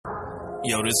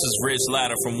Yo, this is Rich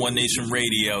Latta from One Nation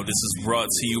Radio. This is brought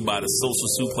to you by the Social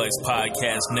Suplex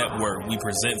Podcast Network. We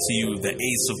present to you the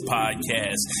Ace of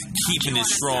Podcasts, keeping it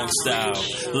strong style.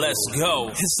 Let's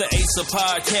go. It's the Ace of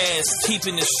Podcasts,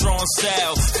 keeping it strong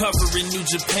style. Covering New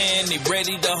Japan, they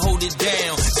ready to hold it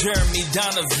down. Jeremy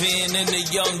Donovan and the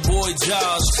young boy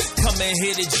Josh come and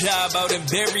hit a job out in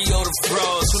Barrio the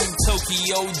Frauds. From the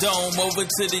Tokyo Dome over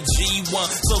to the G1.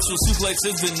 Social Suplex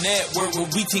is the network where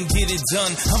we can get it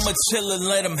done. I'ma chill and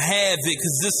let them have it,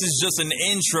 cause this is just an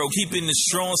intro. Keeping the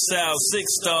strong style,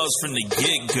 6 stars from the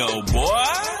get-go, boy.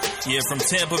 Yeah, from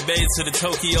Tampa Bay to the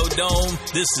Tokyo Dome,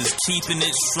 this is Keeping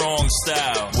It Strong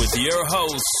Style with your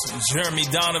hosts, Jeremy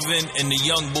Donovan and the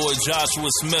young boy Joshua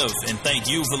Smith. And thank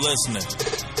you for listening.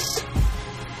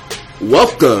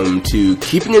 Welcome to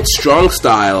Keeping It Strong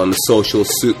Style on the Social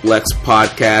Suplex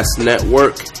Podcast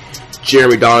Network.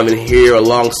 Jeremy Donovan here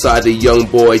alongside the young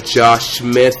boy Josh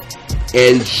Smith.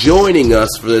 And joining us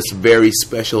for this very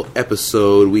special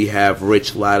episode, we have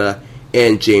Rich Latta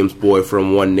and James Boyd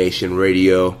from One Nation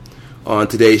Radio. On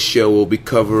today's show, we'll be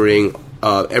covering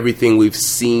everything we've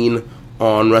seen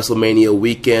on WrestleMania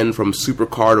weekend, from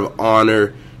Supercard of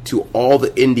Honor to all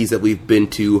the indies that we've been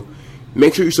to.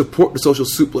 Make sure you support the Social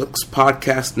Suplex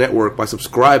Podcast Network by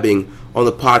subscribing on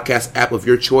the podcast app of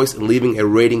your choice and leaving a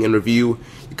rating and review.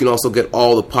 You can also get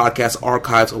all the podcast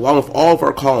archives along with all of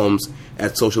our columns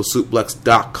at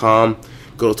socialsuplex.com.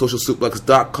 Go to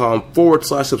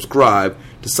socialsuplex.com/subscribe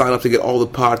to sign up to get all the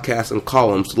podcasts and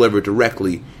columns delivered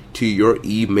directly to your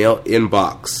email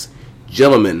inbox.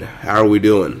 Gentlemen, how are we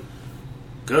doing?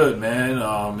 Good, man.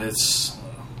 It's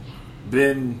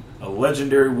been a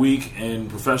legendary week in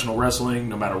professional wrestling,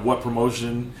 no matter what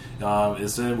promotion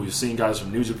it's in. We've seen guys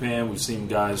from New Japan. We've seen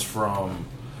guys from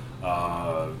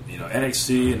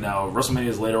NXT, and now WrestleMania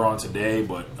is later on today.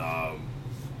 But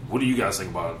what do you guys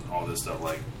think about all this stuff?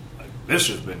 Like this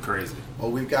has been crazy.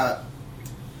 Well, we've got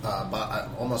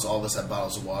almost all of us have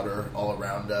bottles of water all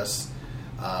around us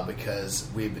because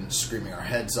we've been screaming our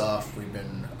heads off. We've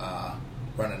been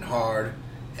running hard,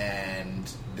 and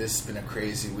this has been a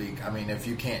crazy week. I mean, if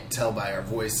you can't tell by our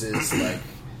voices, like,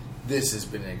 this has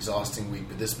been an exhausting week,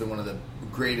 but this has been one of the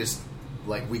greatest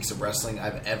weeks of wrestling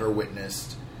I've ever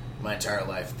witnessed in my entire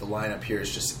life. The lineup here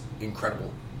is just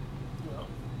incredible.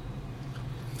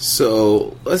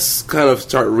 So let's kind of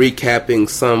start recapping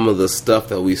some of the stuff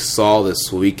that we saw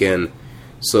this weekend.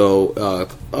 So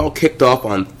all kicked off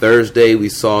on Thursday. We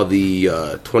saw the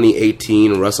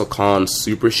 2018 WrestleCon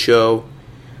Super Show.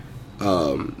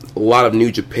 A lot of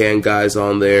New Japan guys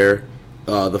on there.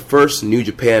 The first New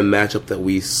Japan matchup that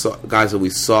we saw, we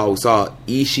saw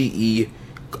Ishii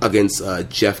against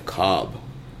Jeff Cobb.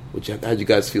 How'd you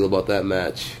guys feel about that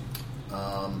match?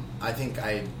 I think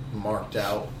I marked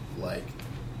out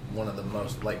one of the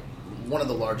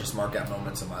largest markout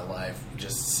moments of my life.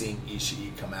 Just seeing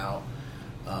Ishii come out,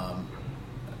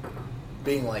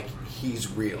 being like, he's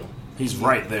real. He's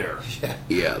right there.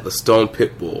 Yeah, the Stone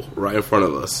Pitbull right in front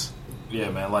of us. Yeah,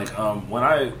 man. When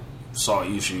I saw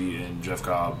Ishii and Jeff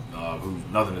Cobb, who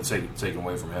nothing to take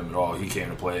away from him at all, he came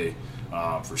to play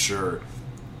for sure.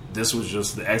 This was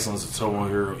just the excellence of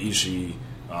Tomohiro Ishii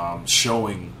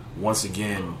showing once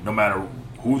again, no matter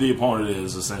who the opponent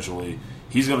is, essentially,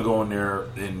 he's going to go in there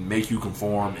and make you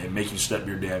conform and make you step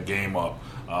your damn game up.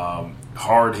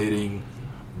 Hard-hitting,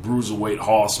 bruiserweight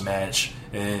Hoss match,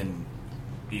 and,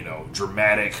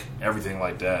 dramatic, everything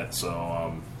like that.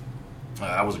 So,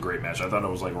 that was a great match. I thought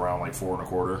it was around 4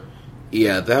 1/4.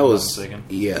 Yeah, that was.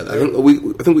 Yeah, I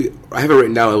have it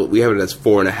written down. We have it as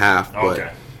 4.5. But,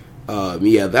 okay.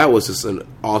 Yeah, that was just an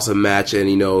awesome match, and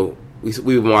we've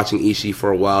been watching Ishii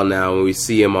for a while now, and we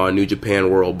see him on New Japan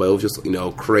World, but it was just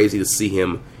crazy to see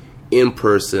him in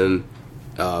person,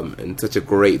 and such a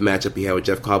great matchup he had with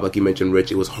Jeff Cobb. Like you mentioned,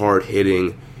 Rich, it was hard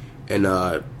hitting, and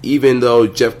even though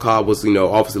Jeff Cobb was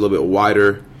obviously a little bit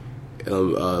wider, a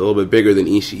little bit bigger than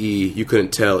Ishii, you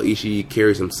couldn't tell. Ishii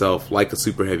carries himself like a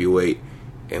super heavyweight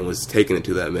and was taking it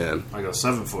to that man. Like a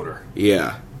 7-footer.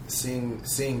 Yeah. Seeing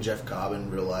Jeff Cobb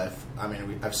in real life, I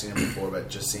mean, I've seen him before, but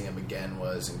just seeing him again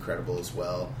was incredible as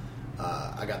well.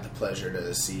 I got the pleasure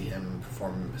to see him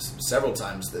perform several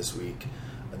times this week.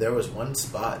 There was one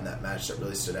spot in that match that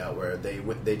really stood out where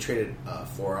they traded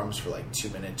forearms for 2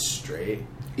 minutes straight.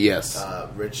 Yes.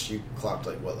 Rich, you clocked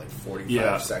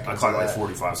 45 seconds? I clocked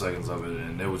 45 seconds of it,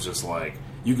 and it was just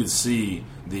you could see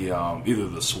the either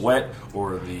the sweat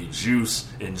or the juice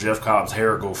in Jeff Cobb's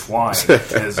hair go flying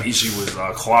as Ishii was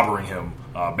clobbering him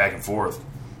back and forth.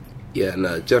 Yeah,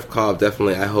 and Jeff Cobb,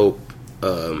 definitely, I hope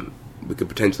we could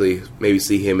potentially maybe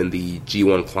see him in the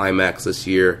G1 Climax this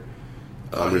year.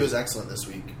 He was excellent this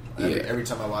week. Every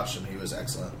time I watched him, he was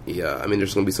excellent. Yeah, I mean,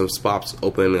 there's going to be some spots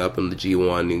opening up in the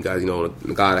G1. You guys,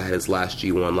 Nagata had his last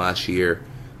G1 last year.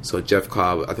 So Jeff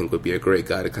Cobb, I think, would be a great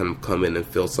guy to kind of come in and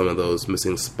fill some of those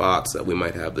missing spots that we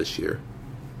might have this year.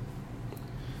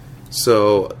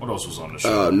 So, what else was on the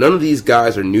show? None of these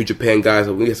guys are New Japan guys.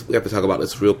 We have to talk about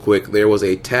this real quick. There was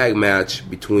a tag match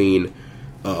between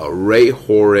Ray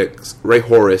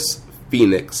Horace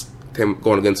Phoenix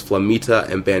going against Flamita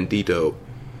and Bandito.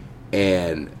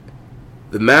 And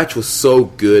the match was so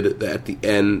good that at the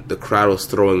end, the crowd was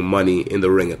throwing money in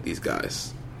the ring at these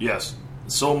guys. Yes.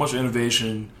 So much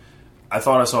innovation. I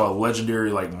thought I saw a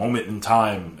legendary moment in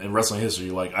time in wrestling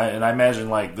history. I imagine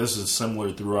this is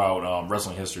similar throughout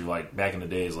wrestling history. Back in the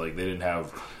days, they didn't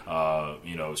have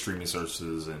streaming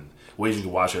services and ways you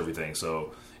could watch everything.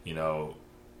 So you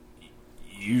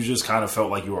just kind of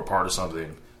felt like you were a part of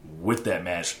something with that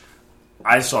match.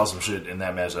 I saw some shit in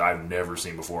that match that I've never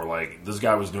seen before. This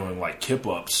guy was doing kip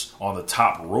ups on the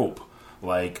top rope.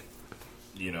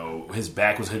 His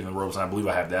back was hitting the ropes, and I believe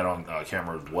I have that on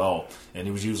camera as well. And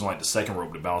he was using the second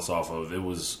rope to bounce off of. It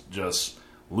was just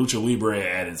Lucha Libre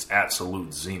at its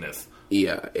absolute zenith.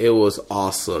 Yeah, it was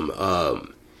awesome.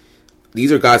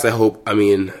 These are guys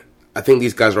I think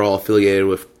these guys are all affiliated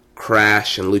with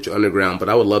Crash and Lucha Underground, but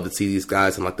I would love to see these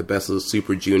guys in the Best of the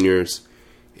Super Juniors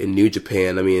in New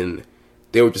Japan. I mean,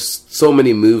 there were just so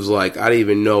many moves, I didn't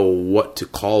even know what to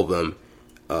call them.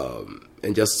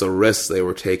 And just the risks they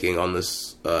were taking on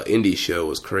this indie show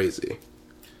was crazy.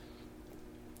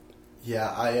 Yeah,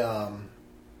 I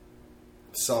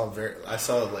saw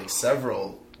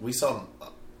several. We saw,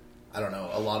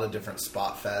 a lot of different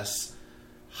spot fests.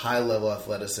 High level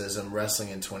athleticism. Wrestling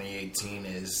in 2018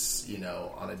 is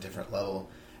on a different level,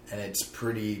 and it's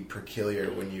pretty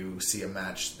peculiar when you see a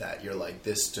match that you're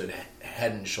this stood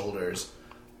head and shoulders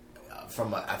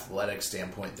from an athletic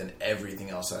standpoint than everything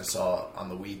else I saw on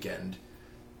the weekend.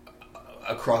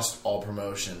 Across all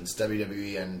promotions,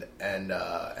 WWE and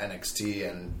NXT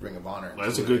and Ring of Honor.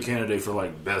 That's a good candidate for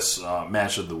best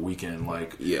match of the weekend.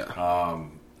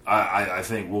 I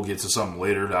think we'll get to something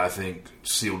later that I think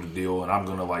sealed the deal, and I'm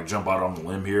gonna jump out on the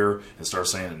limb here and start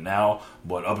saying it now.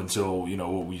 But up until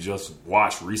what we just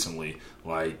watched recently,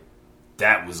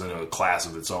 that was in a class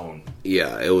of its own.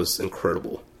 Yeah, it was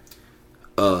incredible.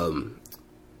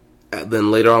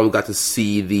 Then later on, we got to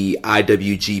see the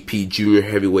IWGP Junior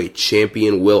Heavyweight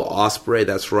Champion, Will Ospreay.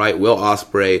 That's right, Will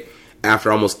Ospreay, after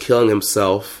almost killing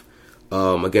himself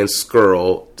against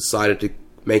Skrull, decided to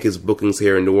make his bookings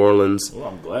here in New Orleans. Well,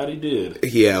 I'm glad he did.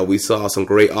 Yeah, we saw some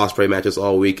great Ospreay matches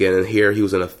all weekend, and here he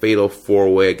was in a fatal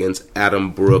four-way against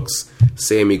Adam Brooks,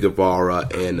 Sammy Guevara,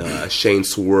 and Shane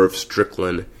Swerve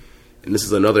Strickland. And this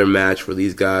is another match where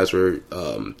these guys were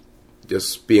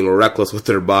just being reckless with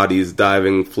their bodies,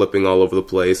 diving, flipping all over the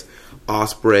place.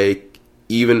 Ospreay,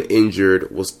 even injured,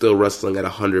 was still wrestling at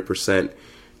 100%,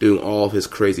 doing all of his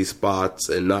crazy spots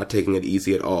and not taking it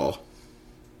easy at all.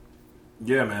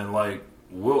 Yeah, man.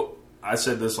 Will, I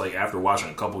said this after watching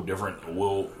a couple different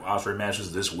Will Ospreay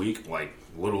matches this week,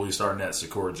 literally starting at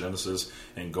Sakura Genesis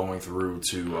and going through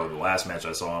to the last match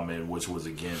I saw him in, which was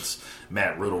against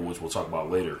Matt Riddle, which we'll talk about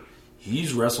later.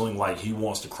 He's wrestling like he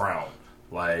wants the crown.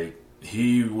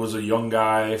 He was a young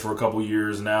guy for a couple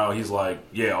years now. He's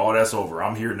yeah, all that's over.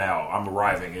 I'm here now. I'm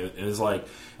arriving. It's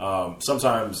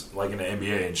sometimes, in the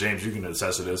NBA, and James, you can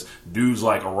attest to this, dudes,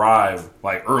 arrive,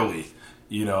 early,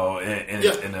 and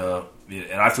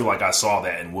I feel like I saw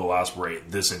that in Will Ospreay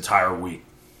this entire week.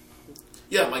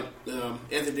 Yeah,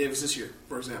 Anthony Davis this year,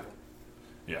 for example.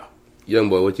 Yeah. Young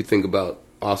boy, what do you think about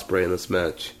Ospreay in this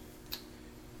match?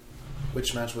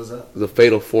 Which match was that? The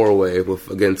fatal four-way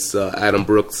against Adam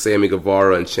Brooks, Sammy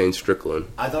Guevara, and Shane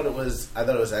Strickland. I thought it was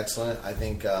excellent. I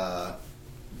think I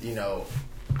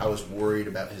was worried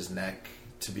about his neck,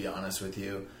 to be honest with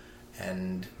you,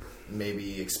 and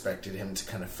maybe expected him to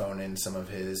kind of phone in some of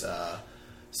his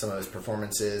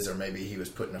performances, or maybe he was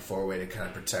put in a four-way to kind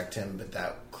of protect him. But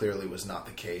that clearly was not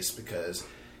the case, because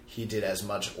he did as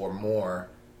much or more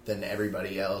than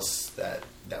everybody else that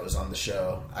was on the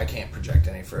show. I can't project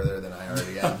any further than I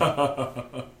already am.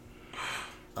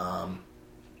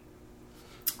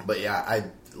 But yeah,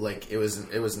 it was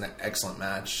an excellent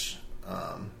match.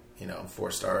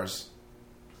 4 stars.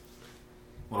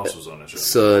 What else was on that show?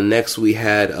 So next we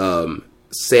had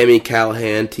Sami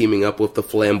Callihan teaming up with the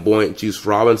flamboyant Juice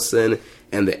Robinson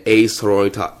and the Ace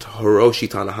Hiroshi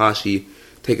Tanahashi,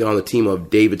 taking on the team of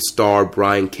David Starr,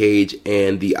 Brian Cage,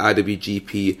 and the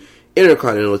IWGP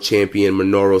Intercontinental Champion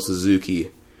Minoru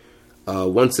Suzuki.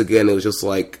 Once again, it was just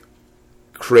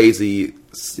crazy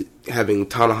having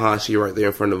Tanahashi right there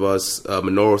in front of us,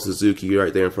 Minoru Suzuki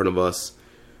right there in front of us.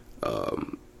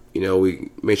 we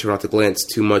made sure not to glance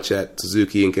too much at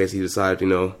Suzuki in case he decided,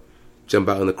 jump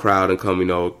out in the crowd and come,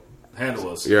 handle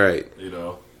us. You're right.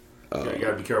 You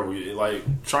gotta be careful.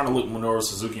 Like trying to look Minoru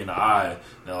Suzuki in the eye,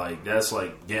 that's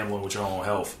like gambling with your own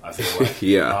health. I feel like.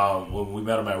 Yeah. When we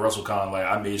met him at WrestleCon,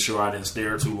 I made sure I didn't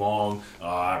stare too long.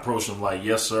 I approached him like,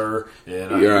 "Yes, sir,"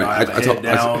 and I had my head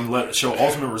down, show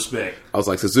ultimate respect. I was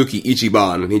like, Suzuki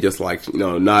Ichiban, and he just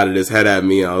nodded his head at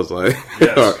me. I was like,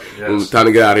 yes. Time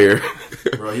to get out of here.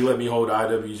 Bro, he let me hold the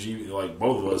IWGP,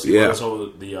 both of us. He let us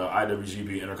hold the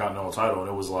IWGP Intercontinental title, and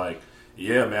it was like,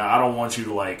 yeah, man, I don't want you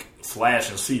to flash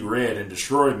and see red and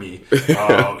destroy me,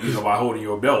 by holding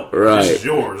your belt. Right. This is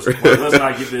yours. Let's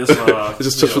not get this,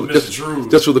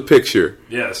 just for the picture.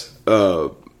 Yes.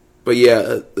 But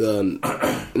yeah, in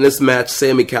this match,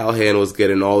 Sami Callihan was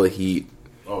getting all the heat.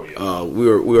 Oh yeah. We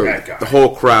were the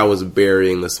whole crowd was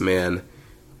burying this man.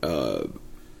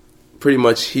 Pretty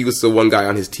much, he was the one guy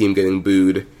on his team getting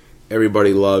booed.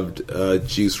 Everybody loved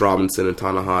Juice Robinson and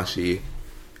Tanahashi.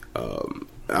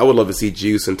 I would love to see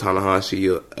Juice and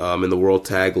Tanahashi in the World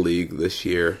Tag League this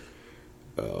year.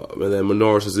 And then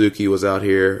Minoru Suzuki was out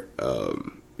here,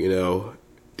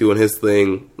 doing his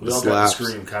thing. We all got to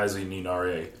scream Kaiji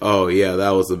Ninare. Oh, yeah, that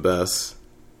was the best.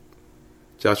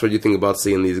 Josh, what do you think about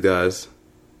seeing these guys?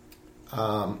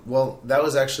 Well, that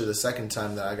was actually the second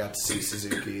time that I got to see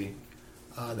Suzuki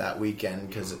that weekend,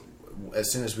 because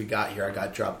as soon as we got here, I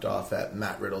got dropped off at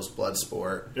Matt Riddle's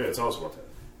Bloodsport. Yeah, tell us about that.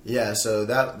 Yeah, so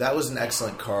that was an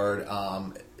excellent card.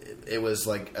 It was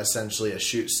essentially a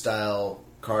shoot style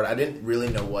card. I didn't really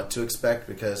know what to expect,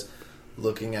 because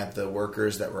looking at the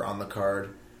workers that were on the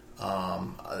card,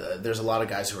 there's a lot of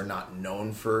guys who are not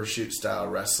known for shoot style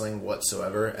wrestling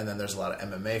whatsoever, and then there's a lot of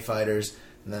MMA fighters,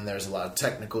 and then there's a lot of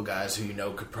technical guys who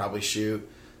could probably shoot.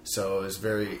 So it was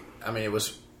it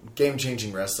was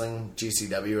game-changing wrestling.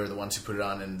 GCW are the ones who put it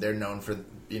on, and they're known for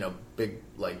big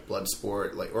blood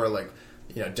sport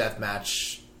death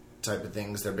match type of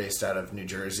things. They're based out of New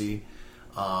Jersey,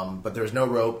 but there was no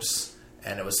ropes,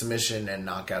 and it was submission and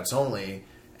knockouts only.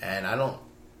 And I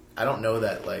don't know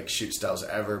that shoot styles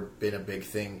ever been a big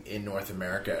thing in North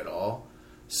America at all.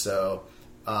 So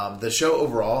the show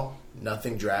overall,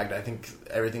 nothing dragged. I think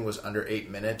everything was under 8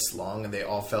 minutes long, and they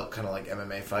all felt kind of like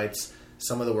MMA fights.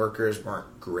 Some of the workers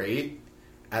weren't great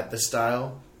at the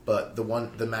style, but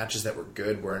the matches that were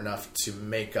good were enough to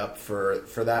make up for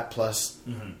that. Plus,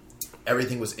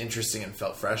 everything was interesting and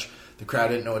felt fresh. The crowd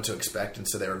didn't know what to expect, and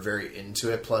so they were very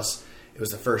into it. Plus, it was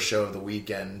the first show of the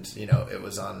weekend. It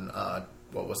was on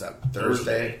what was that,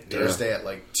 Thursday? Thursday at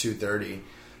 2:30.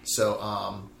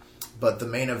 So, but the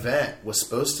main event was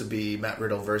supposed to be Matt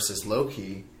Riddle versus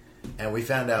Loki. And we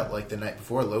found out the night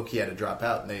before Loki had to drop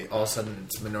out, and all of a sudden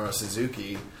it's Minoru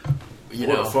Suzuki.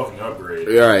 What a fucking upgrade!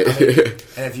 Right.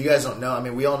 And if you guys don't know,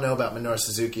 we all know about Minoru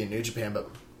Suzuki in New Japan, but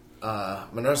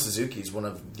Minoru Suzuki is one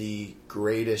of the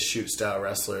greatest shoot style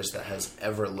wrestlers that has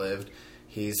ever lived.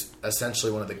 He's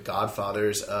essentially one of the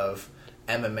godfathers of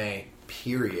MMA.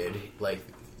 Period.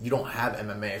 You don't have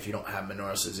MMA if you don't have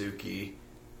Minoru Suzuki.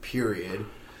 Period.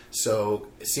 So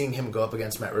seeing him go up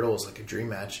against Matt Riddle was like a dream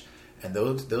match. And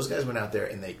those guys went out there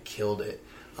and they killed it.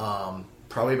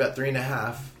 Probably about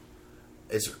 3.5.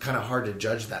 It's kind of hard to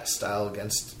judge that style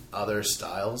against other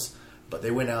styles. But they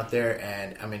went out there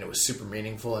and, it was super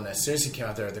meaningful. And as soon as he came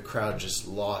out there, the crowd just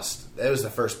lost. It was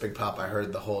the first big pop I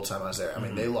heard the whole time I was there.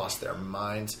 They lost their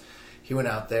minds. He went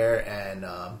out there and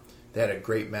they had a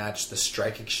great match. The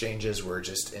strike exchanges were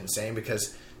just insane,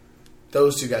 because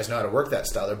those two guys know how to work that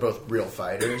style. They're both real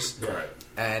fighters. Right.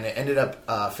 And it ended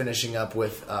up finishing up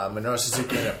with Minoru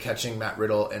Suzuki ended up catching Matt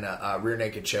Riddle in a rear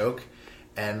naked choke.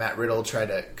 And Matt Riddle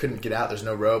couldn't get out. There's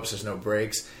no ropes. There's no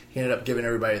breaks. He ended up giving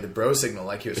everybody the bro signal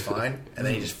like he was fine. And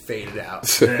then he just faded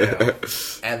out.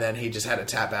 And then he just had to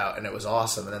tap out, and it was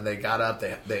awesome. And then they got up.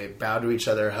 They bowed to each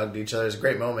other, hugged each other. It was a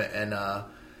great moment. And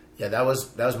that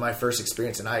was my first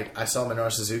experience. And I saw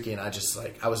Minoru Suzuki, and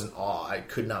I was in awe. I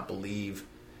could not believe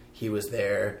he was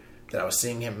there, that I was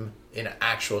seeing him in an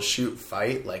actual shoot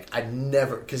fight. I'd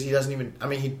never, because he doesn't even,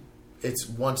 it's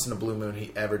once in a blue moon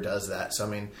he ever does that.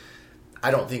 So,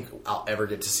 I don't think I'll ever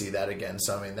get to see that again.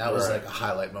 So, that was a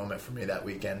highlight moment for me that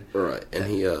weekend. Right. And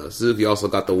Suzuki also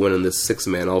got the win in this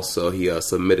 6-man also. He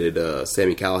submitted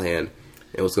Sami Callihan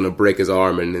and was going to break his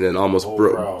arm, and then almost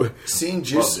broke. Seeing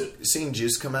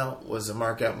Juice come out was a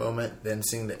mark-out moment. Then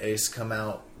seeing the Ace come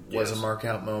out was a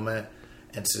mark-out moment.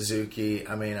 And Suzuki,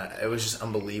 it was just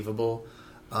unbelievable.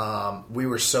 We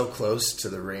were so close to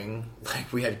the ring.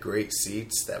 We had great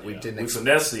seats that we didn't... We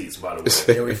finessed seats, by the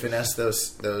way. Yeah, we finessed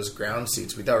those ground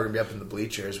seats. We thought we were going to be up in the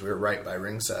bleachers. We were right by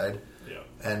ringside. Yeah.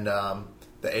 And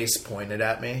the Ace pointed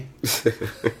at me.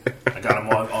 I got him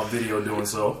on video doing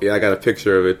so. Yeah, I got a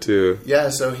picture of it too. Yeah,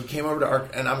 so he came over to our...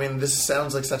 And I mean, this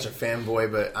sounds like such a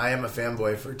fanboy, but I am a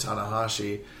fanboy for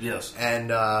Tanahashi. Yes.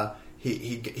 And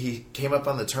he came up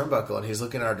on the turnbuckle, and he's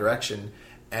looking in our direction.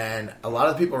 And a lot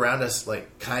of the people around us,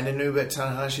 like, kind of knew about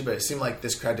Tanahashi, but it seemed like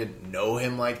this crowd didn't know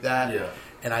him like that. Yeah.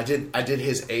 And I did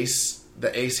his Ace,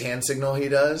 the Ace hand signal he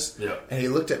does. Yeah. And he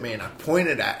looked at me, and I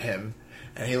pointed at him.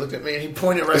 And he looked at me and he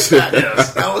pointed right back.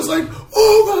 Yes. And I was like,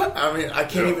 oh my! I mean, I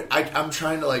can't even. I'm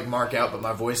trying to like mark out, but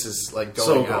my voice is like going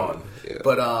So out. gone. Yeah.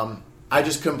 But I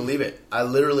just couldn't believe it. I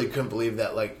literally couldn't believe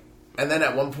that. Like, and then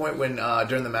at one point when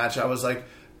during the match, I was like,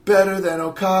 better than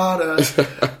Okada,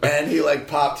 and he like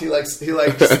popped. He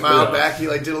smiled back. He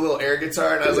like did a little air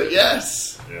guitar, and I was like,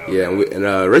 yes. Yeah,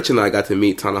 and Rich and I got to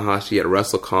meet Tanahashi at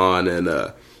WrestleCon,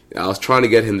 and I was trying to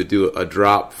get him to do a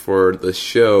drop for the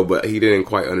show, but he didn't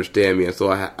quite understand me, and so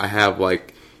I have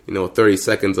like 30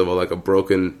 seconds of a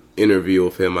broken interview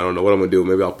of him. I don't know what I'm gonna do.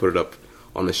 Maybe I'll put it up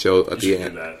on the show at the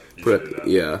end.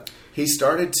 Yeah. He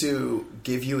started to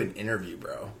give you an interview,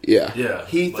 bro. Yeah. Yeah.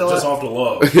 He Like, thought just off the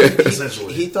love,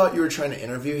 essentially. He thought you were trying to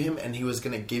interview him, and he was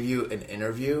going to give you an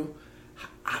interview.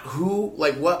 Who,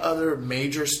 like, what other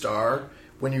major star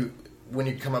when you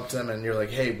come up to them and you're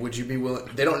like, hey, would you be willing?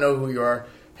 They don't know who you are.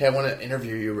 Hey, I want to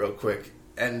interview you real quick,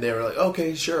 and they were like,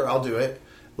 okay, sure, I'll do it.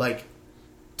 Like,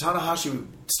 Tanahashi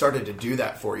started to do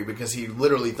that for you because he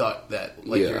literally thought that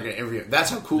you were going to interview him. That's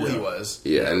how cool he was.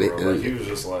 Yeah, Bro, like, he was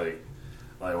just like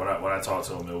when I talked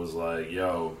to him, it was like,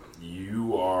 yo,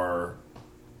 you are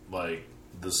like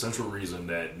the central reason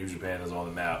that New Japan is on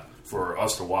the map for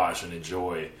us to watch and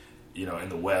enjoy, in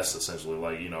the West, essentially.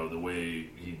 Like, the way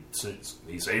he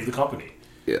saved the company.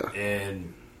 Yeah.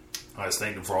 And I just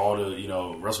thank him for all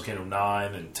the, Wrestle Kingdom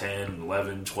 9 and 10,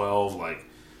 11, 12. Like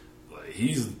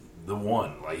he's the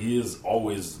one. Like, he is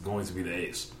always going to be the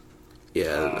ace.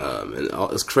 Yeah, and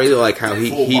it's crazy like how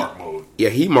he mark mode. Yeah,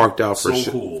 he marked out for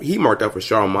cool. He marked out for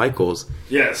Shawn Michaels.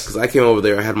 Yes, because I came over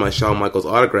there, I had my Shawn Michaels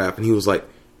autograph, and he was like,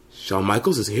 "Shawn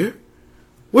Michaels is here?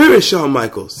 Where is Shawn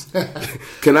Michaels?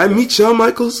 Can I meet Shawn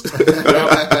Michaels?"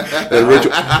 And Rich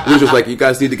was like, "You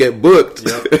guys need to get booked.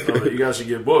 Yep. You guys should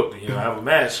get booked. Have a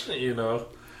match.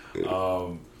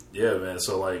 Yeah, man.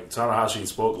 So like Tanahashi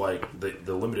spoke like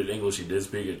the limited English he did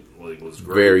speak, it was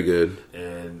great, very good,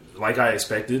 and like I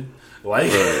expected.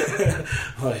 Like,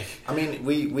 I mean,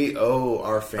 we owe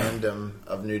our fandom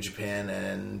of New Japan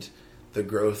and the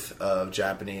growth of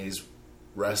Japanese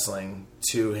wrestling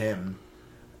to him.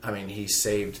 I mean, he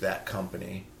saved that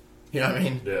company. You know what I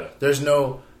mean? Yeah. There's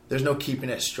no keeping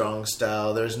it strong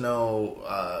style. There's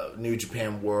no New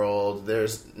Japan World.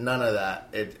 There's none of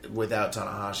that. Without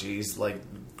Tanahashi, he's like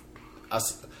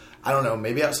us. I don't know.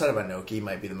 Maybe outside of Inoki, he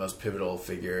might be the most pivotal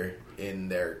figure in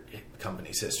their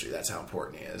company's history. That's how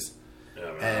important he is.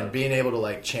 Yeah, and being able to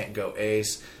like chant "Go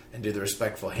Ace" and do the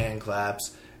respectful hand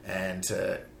claps and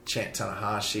to chant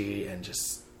Tanahashi and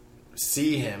just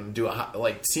see him do a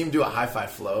high five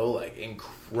flow, like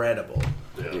incredible.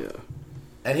 Yeah.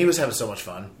 And he was having so much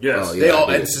fun. Yes. Oh,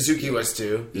 yeah, and Suzuki was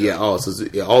too. Yeah. All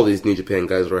these New Japan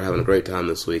guys were having a great time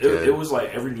this weekend. It was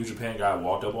like every New Japan guy I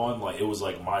walked up on, like it was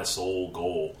like my sole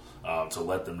goal to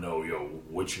let them know, yo,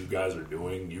 what you guys are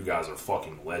doing, you guys are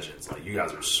fucking legends. Like, you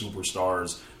guys are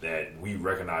superstars that we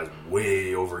recognize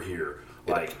way over here.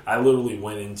 Like, I literally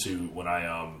went into when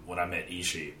I met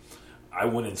Ishii, I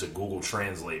went into Google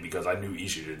Translate because I knew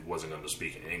Ishii wasn't going to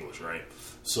speak in English, right?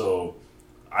 So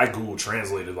I Google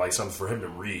translated like something for him to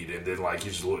read, and then like he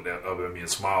just looked up at me and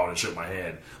smiled and shook my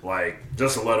hand, like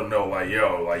just to let him know, like,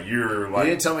 yo, like you're like.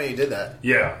 You didn't tell me you did that.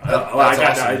 Yeah,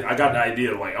 awesome. I got the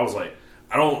idea. Like, I was like,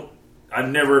 I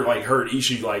never like heard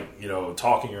Ishii like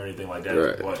talking or anything like that.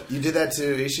 Right. But You did that to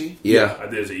Ishii? Yeah. I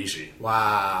did it to Ishii.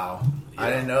 Wow. I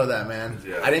didn't know that, man.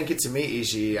 Yeah. I didn't get to meet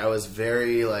Ishii. I was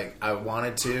very I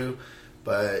wanted to,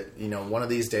 but one of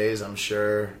these days I'm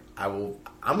sure I will.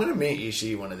 I'm going to meet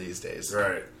Ishii one of these days.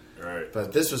 Right.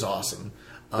 But this was awesome.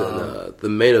 The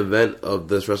main event of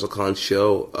this WrestleCon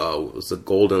show was the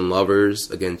Golden Lovers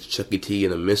against Chucky T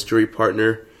and a mystery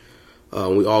partner.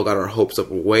 We all got our hopes up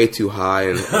way too high,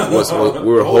 and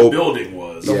we were hoping. Building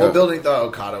was. The whole building thought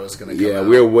Okada was going to come out.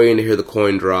 We were waiting to hear the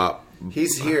coin drop.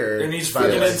 He's here. And he's by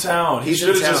the freaking way. in town. He He's should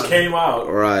in have just town. came out.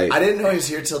 Right. I didn't know he was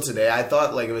here till today. I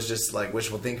thought it was just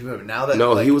wishful thinking. But now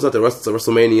that he was at the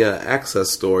WrestleMania Access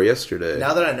store yesterday.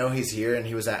 Now that I know he's here and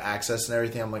he was at Access and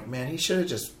everything, I'm like, man, he should have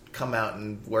just come out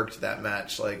and worked that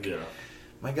match. Like, Yeah.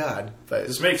 my God. But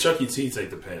Just make Chucky T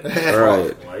take the pin.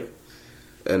 Right. Like,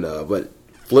 And but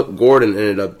Flip Gordon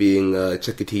ended up being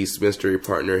Chucky T's mystery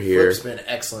partner here. Flip's been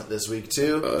excellent this week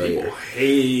too. People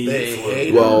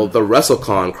hate Well, the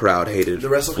WrestleCon crowd hated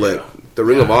Flip. The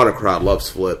Ring of Honor crowd loves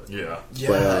Flip. Yeah. Yeah,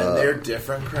 But, and they're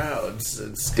different crowds.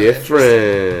 It's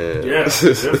Different. Yeah,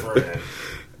 different.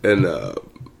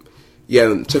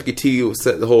 And Chucky T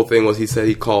said the whole thing was he said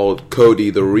he called Cody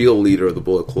the real leader of the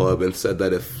Bullet Club and said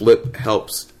that if Flip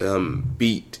helps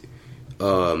beat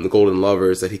the Golden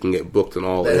Lovers that he can get booked and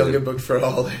All In. He'll get booked for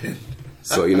All In.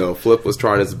 So, Flip was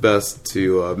trying his best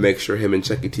to make sure him and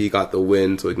Chucky T got the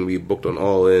win so he can be booked on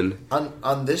All In.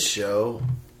 On this show,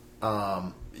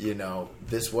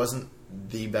 this wasn't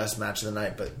the best match of the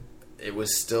night, but it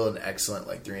was still an excellent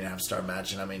 3.5-star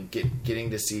match. And I mean,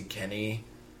 getting to see Kenny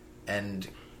and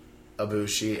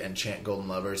Ibushi and chant Golden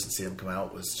Lovers and see them come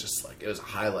out was just it was a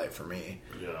highlight for me.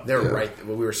 Yeah. They were right.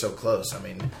 Well, we were so close. I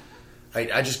mean,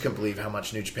 I just couldn't believe how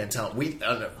much New Japan talent.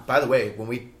 By the way, when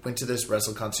we went to this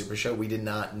WrestleCon Super Show, we did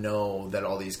not know that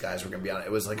all these guys were going to be on it.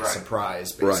 It was a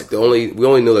surprise, basically. Right. We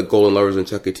only knew that Golden Lovers and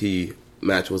Chucky T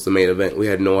match was the main event. We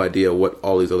had no idea what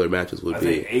all these other matches would be.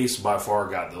 I think Ace by far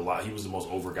got he was the most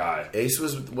over guy. Ace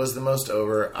was the most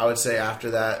over. I would say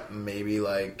after that, maybe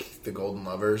the Golden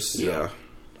Lovers. Yeah.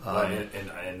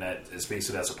 And that it speaks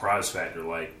to that surprise factor,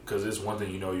 because it's one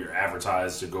thing you're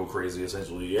advertised to go crazy.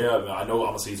 Essentially, I know I'm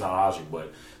gonna see Tanahashi,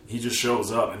 but he just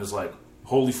shows up and it's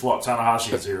holy fuck,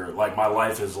 Tanahashi is here. My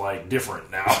life is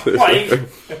different now.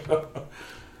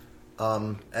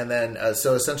 And then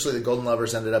so essentially the Golden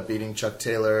Lovers ended up beating Chuck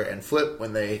Taylor and Flip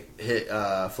when they hit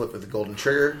Flip with the Golden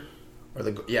Trigger,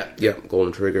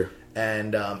 Golden Trigger.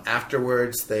 And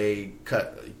afterwards they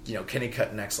cut. Kenny cut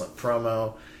an excellent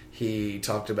promo. He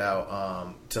talked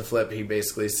about to Flip. He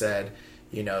basically said,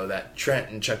 that Trent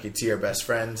and Chucky T are best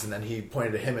friends, and then he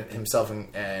pointed to himself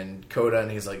and Coda, and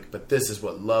he's like, "But this is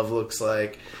what love looks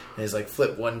like." And he's like,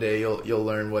 "Flip, one day you'll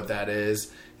learn what that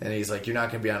is." And he's like, "You're not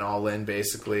going to be on All In,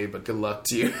 basically, but good luck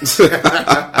to you."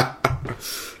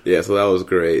 Yeah, so that was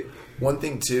great. One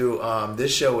thing too,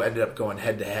 this show ended up going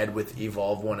head to head with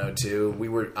Evolve 102. We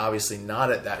were obviously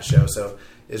not at that show, so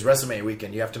it's WrestleMania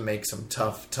weekend. You have to make some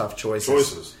tough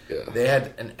choices. Yeah. They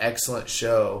had an excellent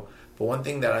show, but one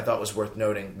thing that I thought was worth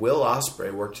noting: Will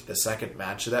Ospreay worked the second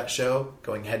match of that show,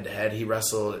 going head to head. He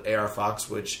wrestled AR Fox,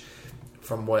 which,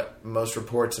 from what most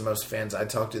reports and most fans I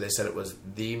talked to, they said it was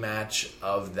the match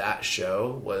of that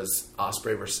show was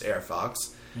Ospreay versus AR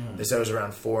Fox. They said it was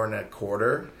around 4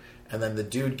 1/4. And then the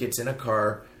dude gets in a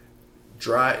car,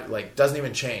 doesn't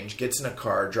even change, gets in a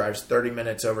car, drives 30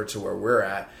 minutes over to where we're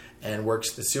at, and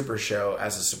works the Super Show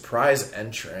as a surprise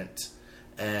entrant,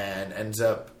 and ends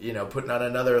up, putting on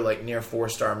another near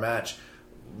 4-star match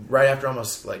right after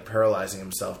almost paralyzing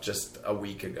himself just a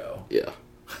week ago. Yeah.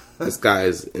 This guy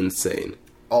is insane.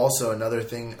 Also, another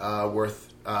thing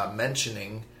worth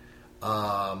mentioning,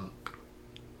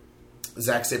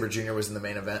 Zack Sabre Jr. was in the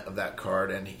main event of that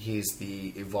card, and he's the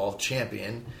Evolve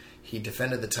champion. He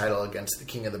defended the title against the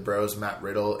King of the Bros, Matt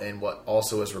Riddle, in what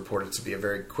also was reported to be a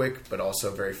very quick but also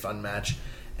very fun match.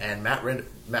 And Matt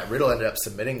Riddle ended up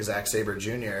submitting Zack Sabre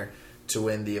Jr. to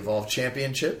win the Evolve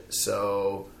championship.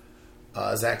 So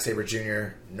Zack Sabre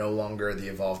Jr. no longer the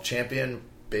Evolve champion.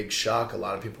 Big shock. A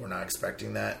lot of people were not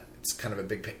expecting that. It's kind of a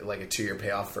big, a 2-year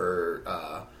payoff for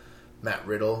Matt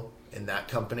Riddle in that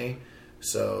company.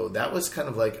 So that was kind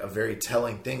of a very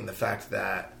telling thing. The fact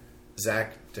that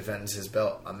Zack defends his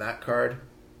belt on that card,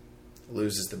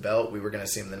 loses the belt. We were going to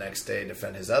see him the next day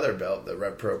defend his other belt, the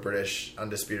Rev Pro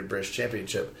Undisputed British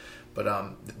Championship. But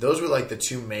those were the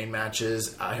two main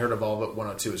matches. I heard Evolve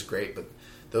 102 is great, but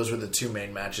those were the two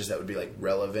main matches that would be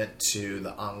relevant to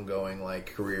the ongoing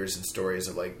careers and stories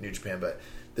of New Japan. But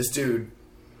this dude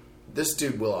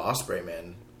Will Ospreay,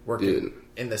 man, working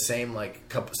in the same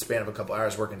span of a couple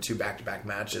hours, working 2 back-to-back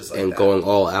matches and going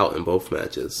all out in both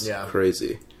matches. Yeah,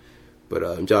 crazy.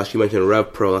 But Josh, you mentioned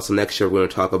Rev Pro. That's the next show we're going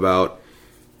to talk about.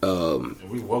 And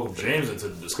we welcome James into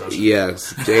the discussion.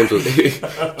 Yes, James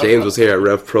was here at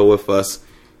Rev Pro with us.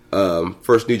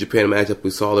 First New Japan matchup we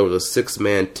saw, there was a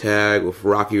 6-man tag with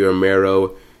Rocky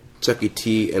Romero, Chucky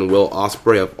T, and Will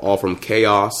Ospreay, all from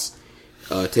Chaos,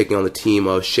 taking on the team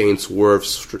of Shane Swerve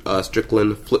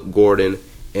Strickland, Flip Gordon,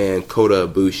 and Kota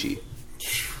Ibushi.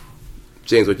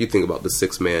 James, what do you think about the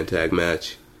 6-man tag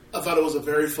match? I thought it was a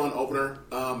very fun opener.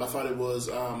 I thought it was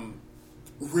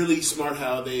really smart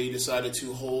how they decided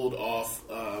to hold off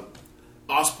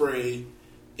Ospreay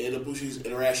and Ibushi's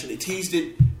interaction. They teased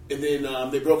it, and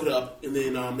then they broke it up, and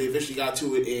then they eventually got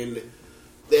to it. And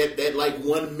that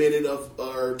 1 minute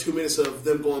or 2 minutes of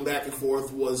them going back and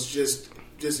forth was just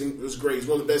it was great. It's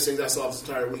one of the best things I saw this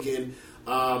entire weekend.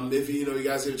 If you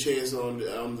guys get a chance on,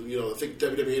 I think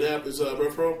WWE app is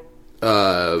Rev Pro.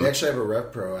 They actually have a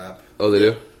Rev Pro app. Oh, they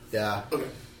do? Yeah. Okay.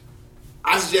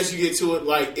 I suggest you get to it.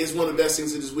 Like, it's one of the best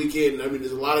things of this weekend. I mean,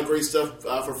 there's a lot of great stuff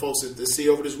for folks to see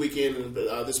over this weekend and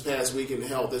this past weekend,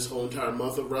 hell, this whole entire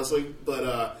month of wrestling.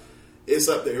 But it's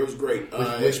up there. It was great.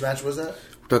 Which match was that?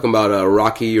 We're talking about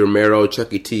Rocky Romero,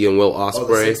 Chucky T, and Will Ospreay. Oh,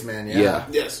 the 6-man, yeah.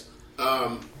 Yes.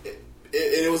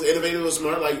 It was innovative. It was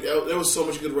smart. Like, there was so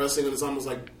much good wrestling, and it's almost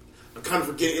like I'm kind of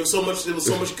forgetting. There was so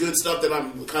much good stuff that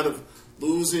I'm kind of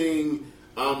losing.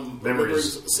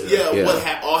 Memories.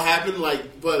 What all happened?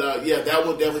 Like, but that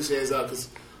one definitely stands out because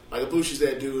like Ibushi's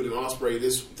that dude, and Ospreay.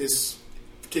 This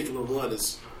particular one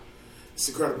it's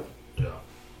incredible. Yeah.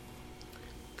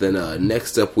 Then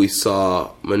next up, we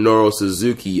saw Minoru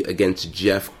Suzuki against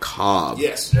Jeff Cobb.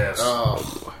 Yes.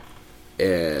 Oh.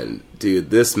 And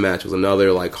dude, this match was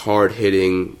another like hard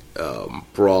hitting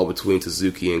brawl between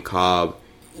Suzuki and Cobb.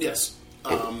 Yes.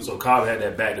 So Cobb had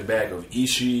that back to back of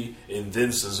Ishii and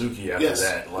then Suzuki after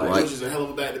that. Like, which is a hell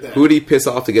of a back to back. Who did he piss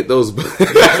off to get those?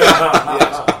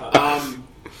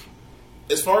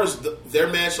 As far as their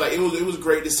match, like it was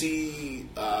great to see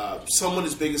someone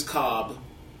as big as Cobb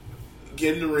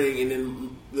get in the ring, and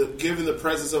then given the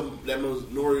presence of that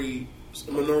Minoru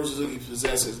Suzuki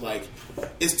possesses, like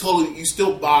it's totally you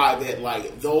still buy that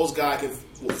like those guys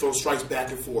will throw strikes back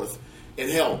and forth, and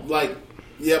hell, like.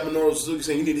 Yeah, Minoru Suzuki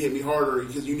saying you need to hit me harder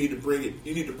because you need to bring it.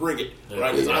 You need to bring it,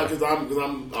 right? Because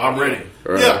I'm ready.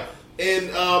 Right. Yeah, and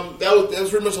that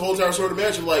was pretty much the whole entire sort of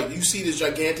match. Of like you see this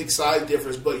gigantic size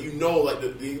difference, but you know, like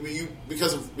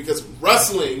because of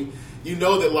wrestling, you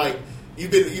know that like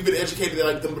you've been educated that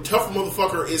like the tougher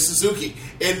motherfucker is Suzuki,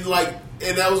 and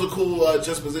that was a cool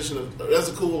juxtaposition of that's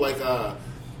a cool like that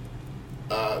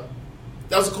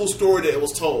was a cool story that it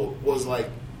was told was that.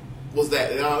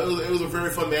 It was a very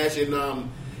fun match, and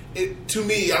to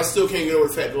me, I still can't get over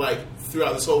the fact that, like,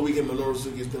 throughout this whole weekend, Minoru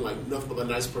Suzuki has been, like, nothing but the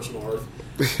nicest person on earth.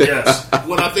 Yes.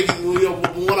 When I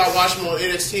watch him on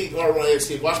NXT,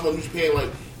 watch him on New Japan, like,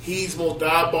 he's the most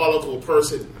diabolical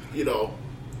person, on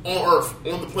earth,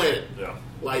 on the planet. Yeah.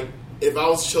 Like, if I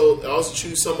was to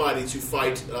choose somebody to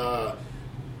fight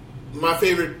my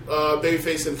favorite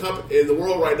babyface in the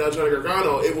world right now, Johnny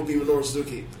Gargano, it would be Minoru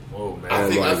Suzuki. Oh man! I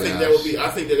think that would be. I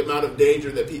think the amount of danger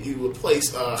that he would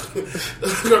place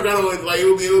Gargano would like. It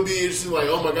would be interesting. Like,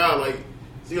 oh my god, like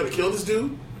is he gonna kill this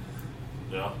dude?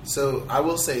 Yeah. So I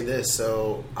will say this.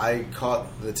 So I caught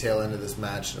the tail end of this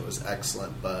match and it was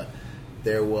excellent, but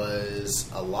there was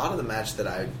a lot of the match that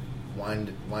I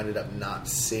winded up not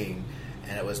seeing,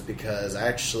 and it was because I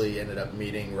actually ended up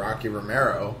meeting Rocky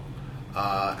Romero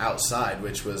outside,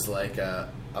 which was like a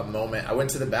moment. I went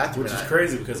to the bathroom, which is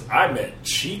crazy because I met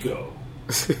Chico.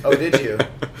 Oh, did you?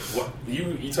 What,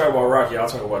 you talk about Rocky, I'll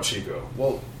talk about Chico.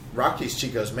 Well, Rocky's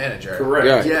Chico's manager.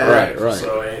 Correct. Yeah, right.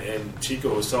 So and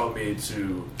Chico was telling me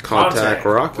to contact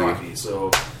Rocky.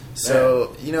 So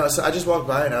so I just walked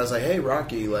by and I was like, "Hey,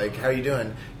 Rocky, like, how you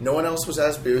doing?" No one else was at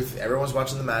his booth. Everyone was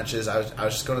watching the matches. I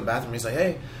was just going to the bathroom. He's like,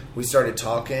 "Hey." We started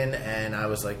talking, and I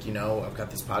was like, I've got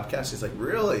this podcast. He's like,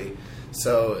 "Really?"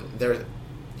 So there,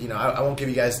 I won't give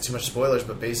you guys too much spoilers,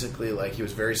 but basically, like, he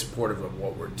was very supportive of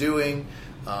what we're doing.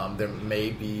 There may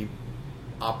be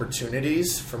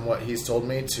opportunities, from what he's told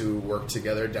me, to work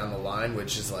together down the line,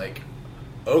 which is like,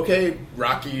 okay,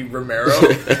 Rocky Romero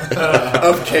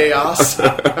of Chaos,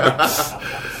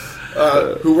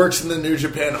 who works in the New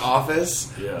Japan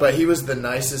office. Yeah. But he was the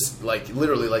nicest, like,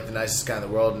 literally, like, the nicest guy in the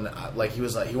world. And like, he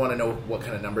was like, he wanted to know what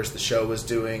kind of numbers the show was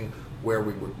doing, where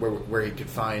he could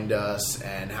find us,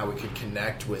 and how we could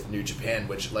connect with New Japan.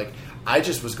 Which, like, I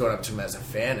just was going up to him as a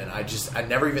fan, and I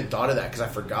never even thought of that because I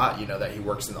forgot, that he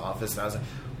works in the office, and I was like,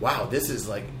 wow, this is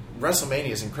like WrestleMania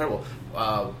is incredible.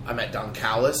 I met Don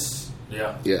Callis.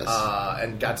 Yeah. Yes.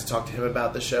 And got to talk to him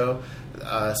about the show.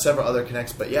 Several other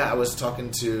connects, but yeah, I was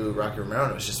talking to Rocky Romero,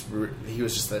 and he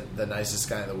was just the nicest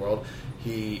guy in the world.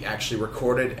 He actually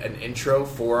recorded an intro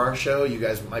for our show. You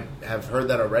guys might have heard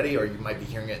that already, or you might be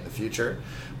hearing it in the future.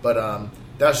 But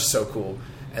that was just so cool.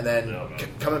 And then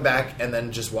coming back and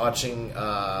then just watching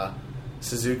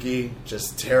Suzuki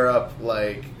just tear up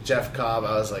like Jeff Cobb,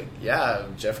 I was like, yeah,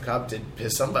 Jeff Cobb did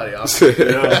piss somebody off.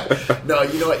 No,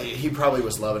 you know what? He probably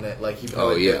was loving it. Like, he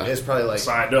probably, it's probably like,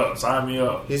 sign me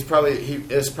up. It's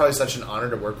probably such an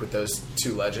honor to work with those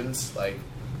two legends. Like,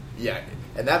 yeah.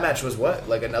 And that match was what?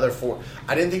 Like another 4.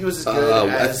 I didn't think it was as good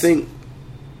as...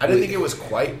 I didn't think it was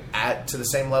quite to the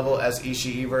same level as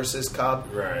Ishii versus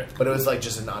Cobb. Right. But it was like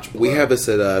just a notch below. We have this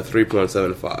at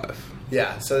 3.75.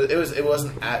 Yeah, so it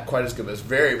wasn't quite as good, but it was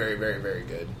very, very, very, very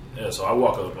good. Yeah, so I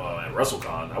walk up at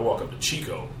WrestleCon, I walk up to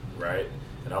Chico, right?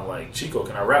 And I'm like, Chico,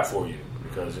 can I rap for you?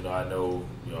 because I know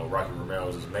Rocky Romero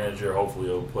is his manager. Hopefully,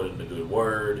 he'll put in a good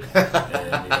word,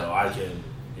 and I can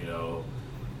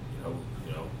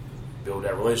build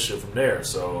that relationship from there.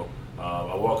 So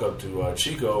I walk up to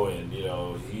Chico, and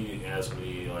he asked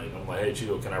me I'm like, hey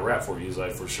Chico, can I rap for you? He's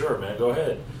like, for sure, man, go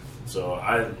ahead. So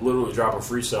I literally drop a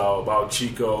freestyle about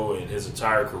Chico and his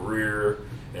entire career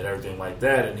and everything like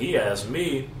that. And he asked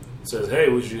me, says, hey,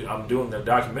 I'm doing a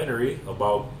documentary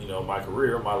about my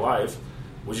career, my life.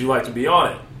 Would you like to be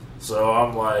on it? So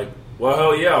I'm like, well,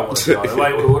 hell yeah, I want to be on it.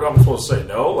 Like, what am I supposed to say?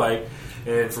 No?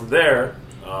 And from there,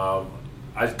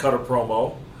 I cut a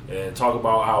promo and talk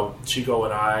about how Chico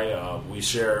and I, we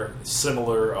share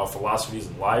similar philosophies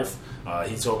in life.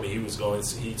 He told me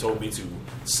he told me to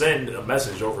send a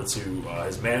message over to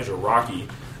his manager, Rocky,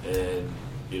 and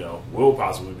we'll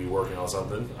possibly be working on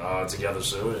something together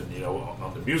soon, and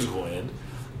on the musical end.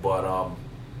 But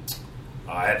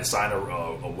I had to sign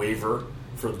a waiver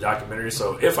for the documentary,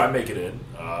 so if I make it in,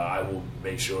 I will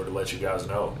make sure to let you guys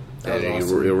know.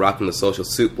 Awesome. You're rocking the Social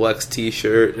Suplex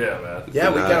T-shirt. Yeah, man. Yeah,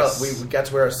 nice. we got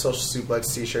to wear our Social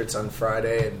Suplex T-shirts on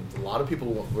Friday, and a lot of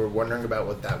people were wondering about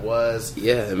what that was.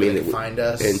 Yeah, I mean, they find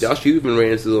us. And Josh, you even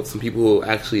ran into some people who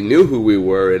actually knew who we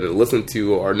were and listened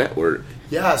to our network.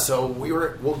 Yeah, so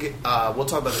we'll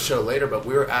talk about the show later, but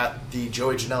we were at the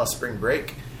Joey Janela Spring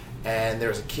Break, and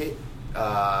there's a kid.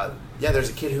 There's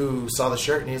a kid who saw the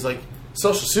shirt, and he's like,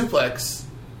 Social Suplex,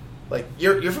 like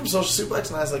you're from Social Suplex,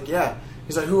 and I was like, yeah.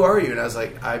 He's like, who are you? And I was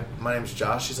like, my name's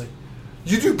Josh. He's like,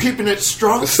 you do Keeping It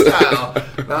Strong style.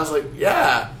 And I was like,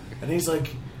 yeah. And he's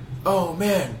like, oh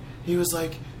man. He was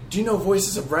like, do you know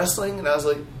Voices of Wrestling? And I was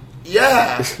like,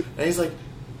 yeah. And he's like,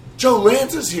 Joe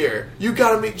Lanza's here. You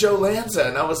got to meet Joe Lanza.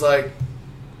 And I was like,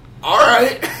 all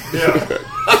right. Yeah.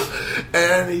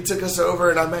 And he took us over,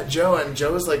 and I met Joe, and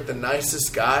Joe was like the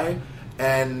nicest guy.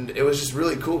 And it was just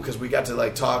really cool because we got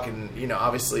to talk, and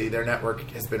obviously their network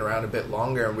has been around a bit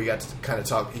longer, and we got to kind of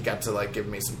talk. He got to give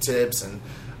me some tips, and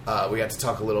we got to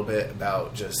talk a little bit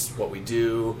about just what we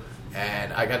do.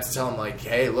 And I got to tell him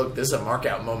hey, look, this is a mark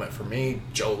out moment for me,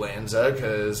 Joe Lanza,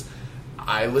 because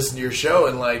I listen to your show,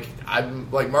 and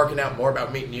I'm marking out more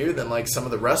about meeting you than some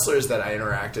of the wrestlers that I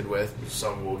interacted with.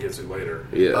 Something we'll get to later.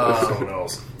 Yeah, someone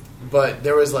else. But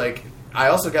there was I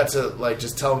also got to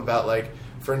just tell him about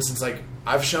for instance,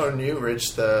 I've shown you,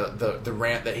 Rich, the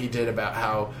rant that he did about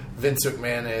how Vince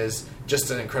McMahon is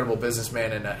just an incredible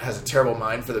businessman and has a terrible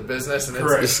mind for the business. And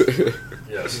correct.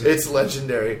 Yes. It's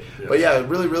legendary. Yes. But yeah,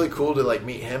 really, really cool to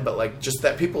meet him. But just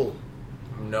that people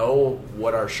know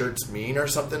what our shirts mean or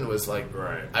something was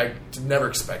right. I never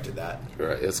expected that.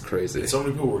 Right, it's crazy. And so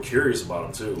many people were curious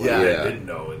about them too. Yeah. They didn't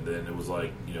know, and then it was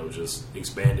just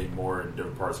expanding more in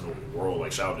different parts of the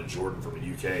world. Shout out to Jordan from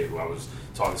the UK, who I was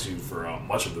talking to for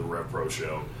much of the Rev Pro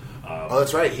show.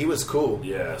 That's right. He was cool.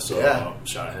 Yeah, so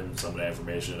shot him some of that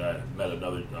information. I met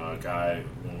another guy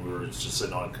when we were just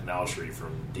sitting on Canal Street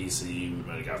from DC. We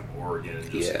met a guy from Oregon.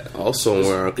 Also when we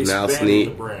were on Canal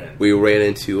Street, we ran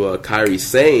into Kairi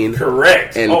Sane.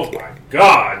 Correct. And oh my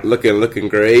God, looking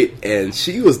great, and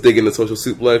she was digging the Social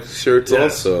Suplex shirts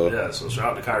also. Yeah, so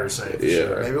shout out to Kairi Sane. For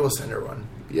sure. Maybe we'll send her one.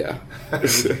 Yeah. We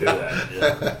can do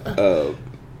that.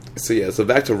 Yeah. So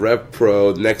back to Rev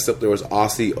Pro. Next up, there was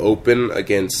Aussie Open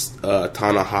against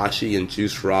Tanahashi and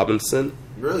Juice Robinson.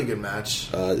 Really good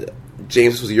match.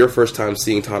 James, this was your first time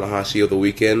seeing Tanahashi of the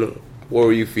weekend. What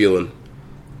were you feeling?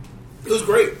 It was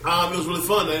great. It was really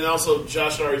fun. And also,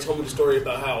 Josh already told me the story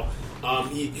about how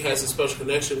he has a special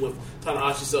connection with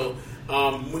Tanahashi. So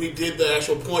when he did the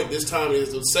actual point this time, it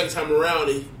was the second time around,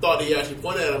 he thought he actually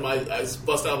pointed at him. I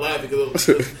bust out laughing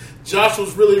because Josh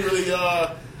was really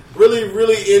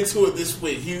into it this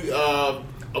week. He,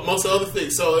 amongst other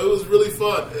things, so it was really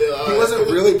fun. He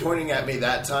wasn't really pointing at me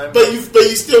that time, but you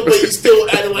still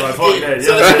acting like he did.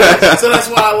 So that's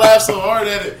why I laughed so hard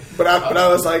at it. But I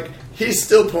was like, he's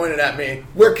still pointing at me.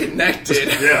 We're connected.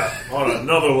 Yeah, on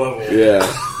another level. Yeah.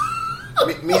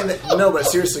 But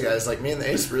seriously, guys, me and the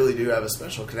Ace really do have a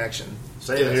special connection.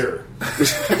 Same here.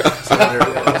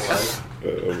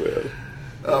 Oh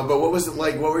man. But what was it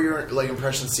like? What were your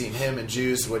impressions seeing him and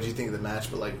Juice? What did you think of the match?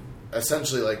 But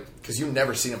essentially, because you've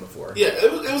never seen him before. Yeah,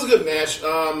 it was a good match.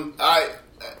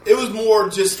 It was more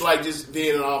just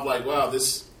being off wow,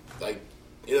 this it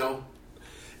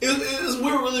was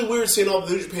really weird seeing all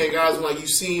the New Japan guys when you've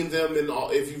seen them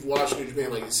if you've watched New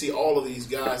Japan you see all of these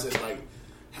guys that have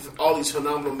all these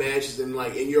phenomenal matches and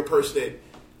you're a person that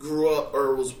grew up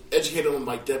or was educated on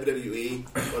WWE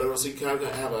whatever, so you kind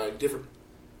of have a different.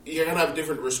 You're gonna have a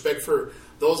different respect for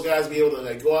those guys, be able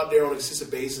to go out there on a consistent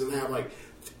basis and have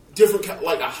different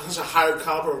such a higher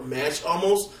caliber of match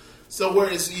almost. So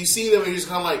whereas you see them and you're just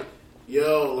kind of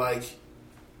yo,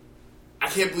 I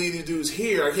can't believe these dudes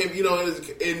here. I can't,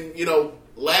 and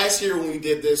last year when we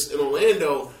did this in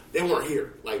Orlando, they weren't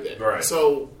here like that. Right.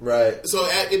 So Right. So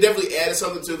it definitely added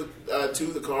something to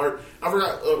the card. I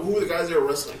forgot who were the guys that were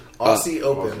wrestling. Aussie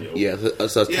Open. Yeah,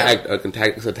 it's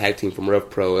a tag team from Rev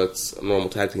Pro. It's a normal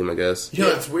tag team, I guess. You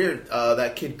know, it's weird.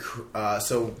 That kid.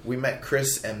 So we met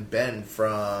Chris and Ben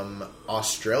from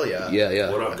Australia. Yeah.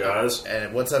 What up, guys?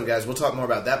 And what's up, guys? We'll talk more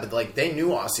about that. But like, they knew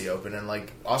Aussie Open, and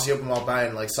like Aussie Open walked by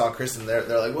and like saw Chris, and they're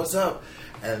like, "What's up?"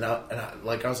 And I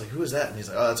was like, "Who is that?" And he's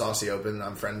like, "Oh, that's Aussie Open.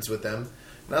 I'm friends with them."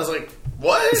 And I was like,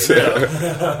 "What?"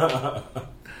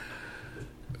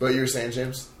 What you were saying,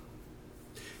 James?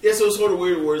 Yeah, so it's sort of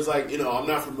weird where it's like, I'm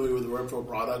not familiar with the Rev Pro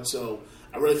product, so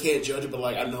I really can't judge it. But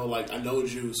like, I know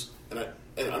Juice, and I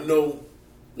know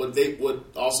what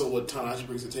Tanahashi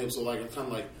brings to the table. So like, I'm kind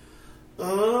of like, I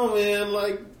don't know, man.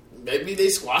 Like, maybe they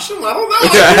squash him. I don't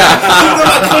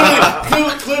know.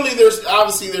 Clearly, there's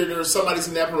somebody's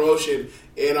in that promotion,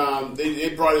 and they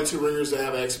brought in 2 ringers to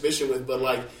have an exhibition with. But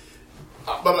like,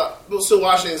 we'll still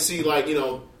watch it and see like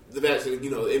the match, in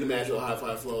the match with High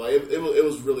Five Flow. Like, it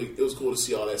was cool to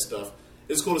see all that stuff.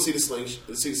 It was cool to see the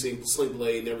sling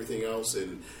blade and everything else,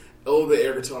 and a little bit of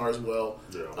air guitar as well.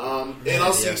 Yeah. And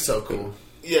I'll see. Yeah, so cool.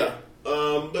 Yeah. But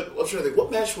I'm trying to think,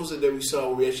 what match was it that we saw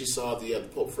where we actually saw the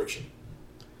Pulp Friction?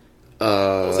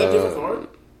 Was that a different card?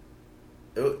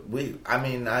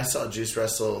 I saw Juice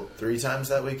wrestle 3 times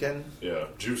that weekend. Yeah,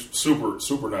 Juice,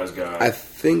 super nice guy. I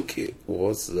think it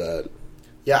was that.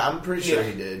 Yeah, I'm pretty sure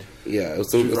he did. Yeah, it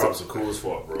was. Juice Robinson, cool as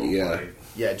fuck, bro. Yeah. Like,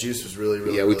 Yeah, Juice was really,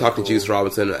 really. Yeah, we really talked cool. to Juice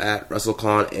Robinson at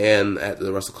WrestleCon and at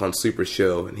the WrestleCon Super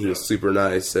Show, and he was super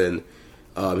nice, and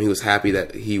he was happy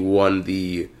that he won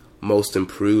the Most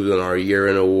Improved on our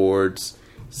year-end awards.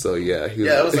 So yeah, he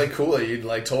was, Yeah, it was like cool that you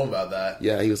like told him about that.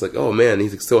 yeah, he was like, "Oh man,"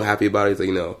 he's like, so happy about it. He's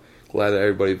like, glad that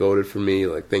everybody voted for me.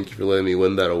 Like, thank you for letting me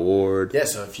win that award. Yeah,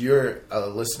 so if you're a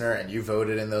listener and you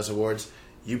voted in those awards,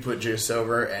 you put Juice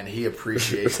over, and he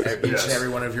appreciates each and every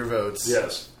one of your votes.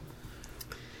 yes.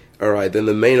 All right, then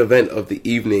the main event of the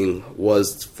evening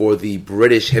was for the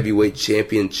British Heavyweight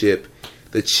Championship.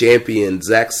 The champion,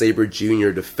 Zack Sabre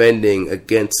Jr., defending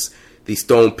against the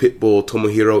Stone Pitbull,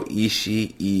 Tomohiro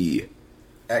Ishii.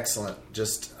 Excellent.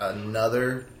 Just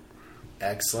another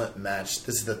excellent match.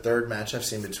 This is the 3rd match I've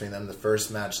seen between them. The first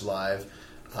match live,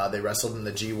 they wrestled in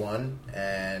the G1,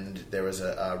 and there was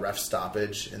a ref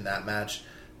stoppage in that match.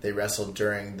 They wrestled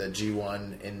during the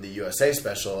G1 in the USA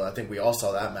special. I think we all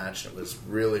saw that match. It was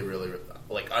really, really,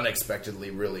 like,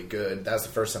 unexpectedly really good. That was the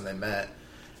first time they met.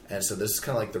 And so this is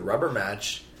kind of like the rubber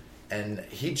match. And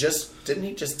didn't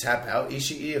he just tap out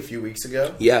Ishii a few weeks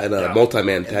ago? Yeah, in a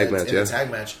multi-man tag match, in a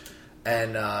tag match.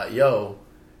 And,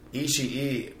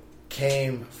 Ishii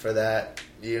came for that,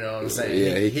 you know what I'm saying?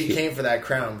 Yeah, he came for that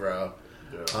crown, bro.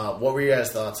 Yeah. What were your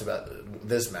guys' thoughts about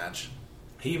this match?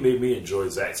 He made me enjoy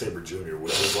Zack Sabre Jr.,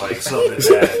 which was like something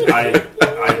that I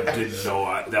didn't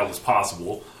know that was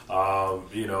possible.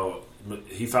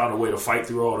 He found a way to fight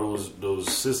through all those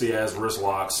sissy ass wrist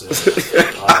locks and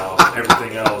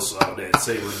everything else that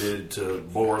Sabre did to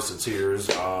bore us to tears.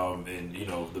 And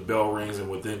the bell rings, and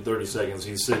within 30 seconds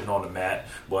he's sitting on the mat.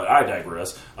 But I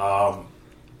digress.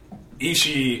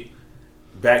 Ishii,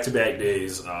 back-to-back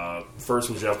days.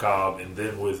 First with Jeff Cobb, and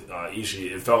then with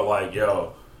Ishii. It felt like,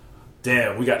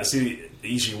 damn, we got to see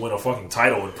Ishii win a fucking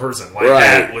title in person. Like,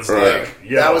 that was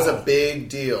that was a big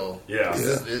deal. Yeah.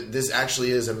 This actually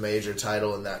is a major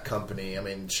title in that company. I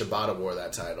mean, Shibata wore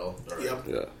that title. Right. Yep.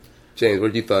 Yeah. James,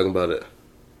 what did you think about it?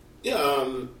 Yeah,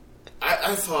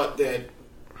 I thought that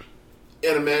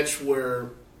in a match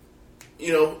where,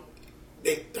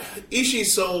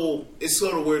 Ishii's it's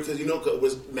sort of weird because,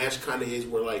 what match kind of is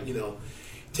where, like,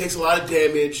 takes a lot of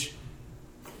damage,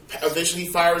 eventually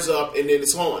fires up, and then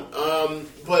it's on.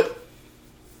 But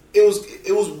it was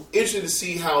interesting to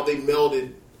see how they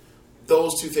melded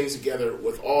those two things together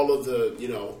with all of the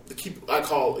I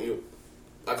call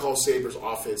Sabre's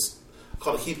offense, I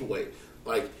call it keep away.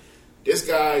 Like, this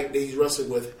guy that he's wrestling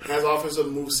with has offensive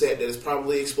moveset that is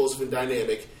probably explosive and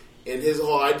dynamic, and his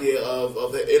whole idea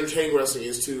of the entertaining wrestling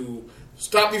is to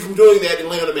stop you from doing that and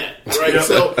lay on the mat, right? Yep.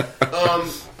 So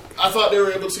I thought they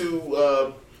were able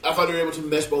to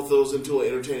mesh both of those into an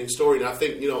entertaining story, and I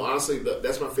think, honestly,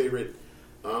 that's my favorite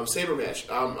Sabre match.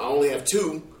 I only have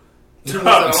two ones that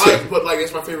I like, but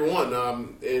it's my favorite one.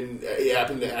 And he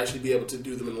happened to actually be able to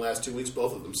do them in the last 2 weeks,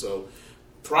 both of them. So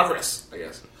progress, I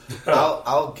guess.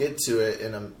 I'll get to it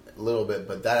in a little bit,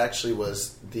 but that actually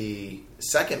was the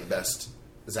second best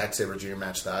Zack Sabre Jr.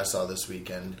 match that I saw this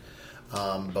weekend.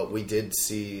 But we did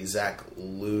see Zack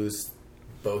lose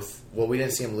both. Well, we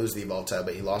didn't see him lose the Evolve title,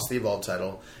 but he lost the Evolve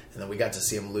title, and then we got to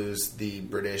see him lose the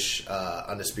British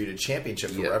Undisputed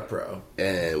Championship for Rev Pro.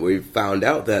 And we found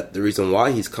out that the reason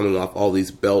why he's coming off all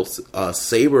these belts,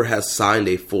 Sabre has signed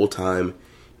a full-time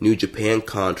New Japan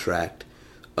contract.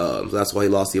 So that's why he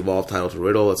lost the Evolve title to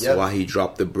Riddle. That's why he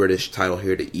dropped the British title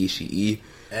here to Ishii.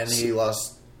 And he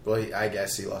lost. Well, I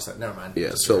guess he lost that. Never mind.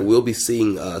 Yeah, so we'll be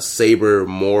seeing Sabre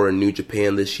more in New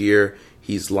Japan this year.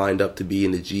 He's lined up to be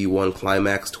in the G1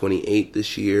 Climax 28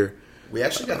 this year. We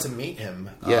actually got to meet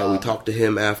him. Yeah, we talked to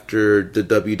him after the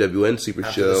WWN Super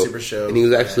Show. And he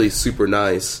was actually super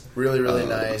nice. Really, really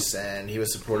nice, and he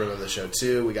was supportive of the show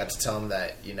too. We got to tell him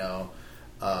that, that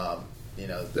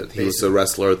he was the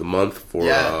Wrestler of the Month for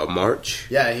March.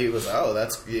 Yeah, he was. He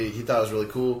thought it was really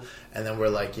cool. And then we're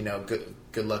like,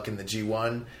 good luck in the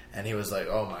G1. And he was like,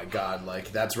 oh my god,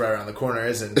 like that's right around the corner,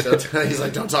 isn't it? He's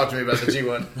like, don't talk to me about the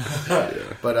G1.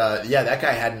 But that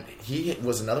guy he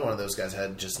was another one of those guys that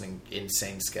had just an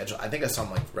insane schedule. I think I saw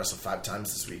him like wrestle 5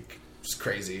 times this week. It's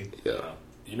crazy. Yeah.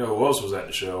 You know who else was at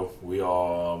the show? We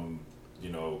all,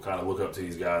 kind of look up to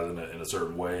these guys in a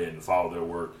certain way and follow their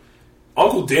work.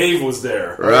 Uncle Dave was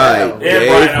there. Right. And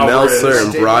Dave Meltzer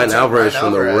and Brian Alvarez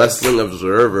from the Wrestling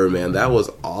Observer, man. That was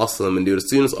awesome. And, dude, as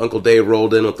soon as Uncle Dave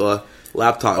rolled in with the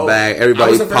laptop bag,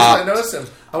 everybody popped. I noticed him.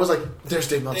 I was like, there's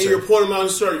Dave Meltzer. And you're pointing him out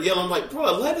and started yelling. I'm like,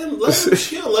 bro, let him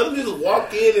chill. Let him just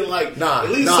walk in and, at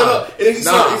least set up. And then he's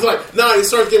like, he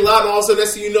starts getting loud, and all of a sudden,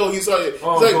 next thing you know, he's like,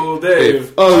 Uncle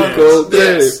Dave. Uncle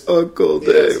Dave. Uncle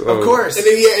Dave. Of course. And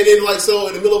then, so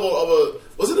in the middle of a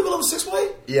was it in the middle of a 6-way?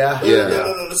 Yeah.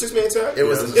 No, the 6-man tag? It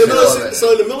was in the middle of it.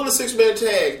 So in the middle of the 6-man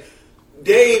tag,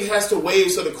 Dave has to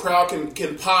wave so the crowd can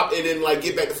pop and then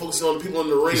get back to focusing on the people in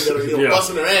the ring that are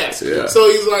busting their ass. Yeah. So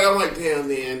he's like, I'm like, damn,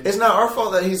 man. It's not our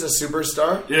fault that he's a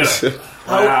superstar. Yeah.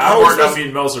 I worked out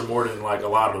meeting Meltzer more than a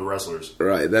lot of the wrestlers.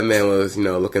 Right. That man was,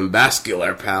 looking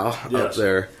vascular, pal, up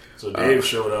there. So Dave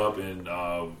showed up and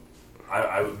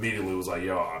I immediately was like,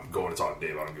 yo, I'm going to talk to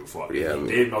Dave. I don't give a fuck. Yeah,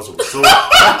 Dave Meltzer was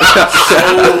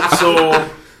so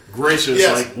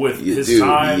gracious, with his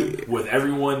time, with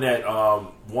everyone that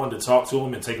wanted to talk to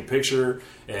him and take a picture.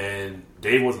 And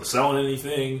Dave wasn't selling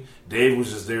anything. Dave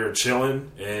was just there chilling.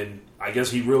 And I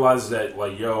guess he realized that,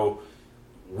 we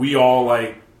all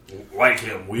like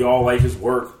him. We all like his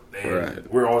work. And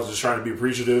we're all just trying to be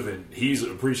appreciative, and he's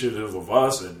appreciative of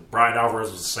us, and Brian Alvarez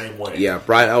was the same way. Yeah,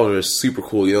 Brian Alvarez is super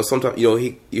cool. Sometimes,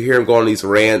 you hear him go on these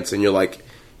rants, and you're like,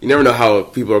 you never know how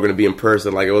people are going to be in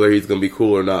person, whether he's going to be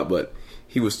cool or not, but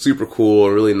he was super cool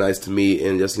and really nice to meet,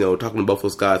 and just, talking to both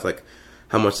those guys,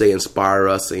 how much they inspire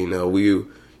us, and, we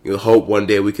hope one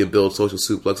day we can build Social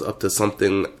Suplex up to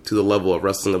something to the level of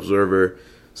Wrestling Observer,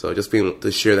 so just being able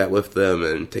to share that with them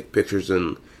and take pictures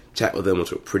and chat with them,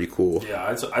 which was pretty cool.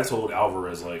 Yeah, I told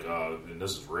Alvarez, and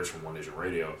this is Rich from One Nation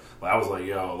Radio, I was like,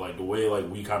 yo, the way,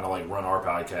 we kind of, run our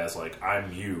podcast,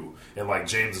 I'm you, and,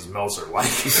 James is Meltzer, so...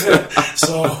 Is that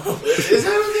what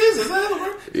it is? Is that how it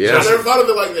works? Yeah. I never thought of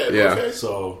it like that. Yeah. Okay.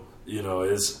 So,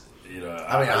 it's...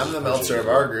 I'm the Meltzer of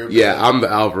our group. Yeah, I'm the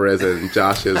Alvarez, and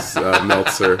Josh is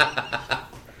Meltzer.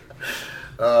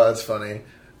 Oh, that's funny.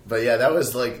 But yeah, that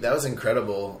was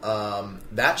incredible.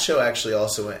 That show actually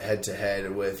also went head to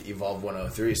head with Evolve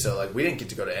 103. So we didn't get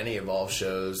to go to any Evolve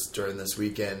shows during this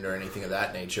weekend or anything of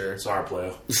that nature. Sorry,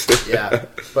 player. Yeah,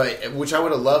 but which I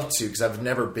would have loved to because I've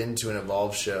never been to an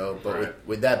Evolve show. But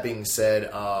with that being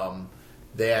said,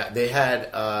 they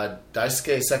had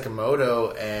Daisuke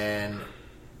Sekimoto and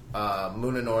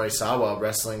Munenori Sawa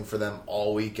wrestling for them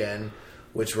all weekend,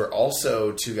 which were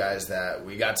also 2 guys that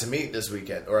we got to meet this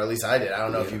weekend, or at least I did. I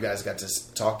don't know if you guys got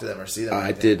to talk to them or see them.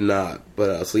 I did not,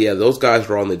 but those guys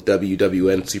were on the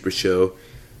WWN Super Show.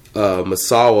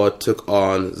 Misawa took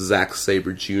on Zack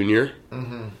Sabre Jr.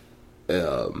 Mm-hmm.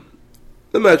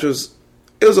 The match was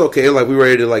okay. We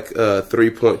rated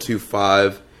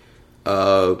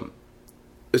 3.25.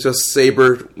 It's just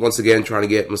Sabre once again trying to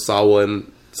get Misawa in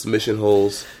submission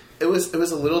holes. It was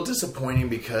a little disappointing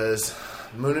because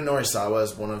Munenori Sawa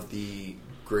is one of the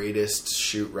greatest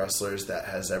shoot wrestlers that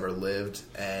has ever lived,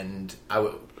 and I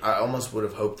almost would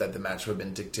have hoped that the match would have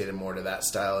been dictated more to that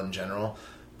style in general,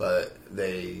 but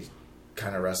they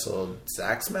kind of wrestled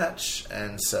Zach's match,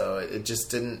 and so it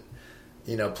just didn't,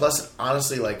 plus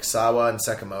honestly, Sawa and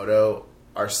Sekimoto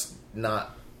are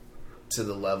not to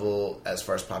the level as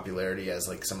far as popularity as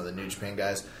some of the New Japan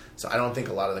guys, so I don't think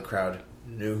a lot of the crowd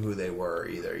knew who they were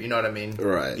either. You know what I mean?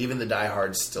 Right. Even the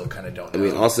diehards still kind of don't know. I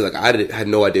mean, honestly, I had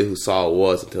no idea who Sawa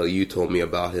was until you told me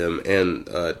about him and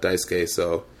Daisuke,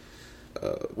 so...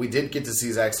 we did get to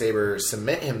see Zack Sabre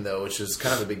submit him, though, which was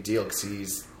kind of a big deal because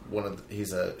he's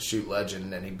a shoot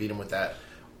legend, and he beat him with that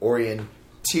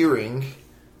orienteering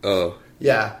Oh.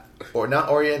 Yeah. Or not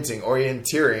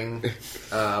orienteering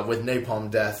with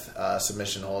Napalm Death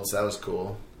submission holds. That was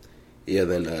cool. Yeah,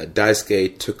 then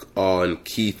Daisuke took on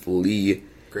Keith Lee.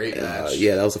 Great match.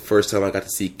 Yeah, that was the first time I got to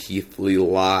see Keith Lee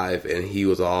live, and he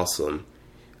was awesome.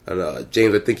 And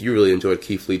James, I think you really enjoyed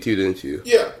Keith Lee too, didn't you?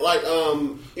 Yeah, like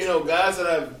guys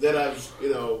that I've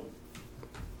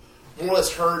more or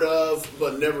less heard of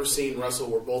but never seen wrestle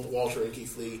were both Walter and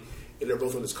Keith Lee, and they're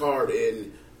both on this card.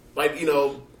 And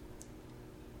you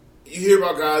hear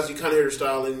about guys, you kind of hear their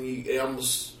style, and you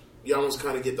almost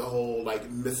kind of get the whole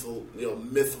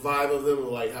myth vibe of them, and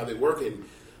like how they work. And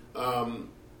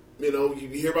you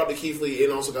hear about the Keith Lee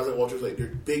and also guys like Walter, like they're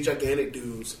big gigantic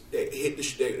dudes that hit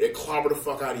that clobber the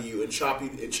fuck out of you and chop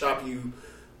you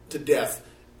to death.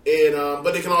 And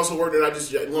but they can also work. They're not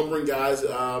just lumbering guys,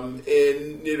 and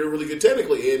they're really good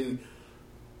technically. And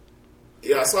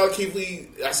yeah, I saw Keith Lee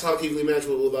match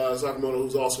with Sakamoto,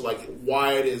 who's also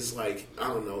wide as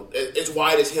as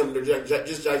wide as him. They're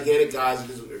just gigantic guys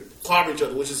that just clobber each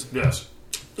other, which is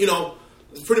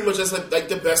it's pretty much just like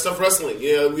the best of wrestling.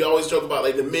 We always joke about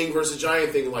the Ming versus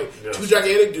Giant thing, two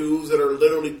gigantic dudes that are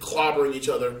literally clobbering each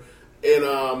other, and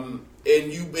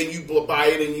you buy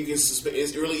it, and you can suspend.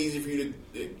 It's really easy for you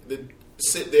to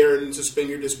sit there and suspend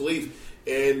your disbelief,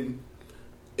 and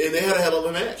they had a hell of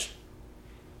a match.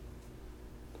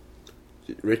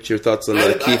 Rich, your thoughts on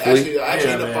Keith Lee? I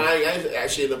actually ended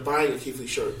up buying a Keith Lee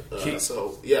shirt.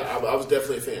 So yeah, I was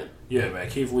definitely a fan. Yeah, man,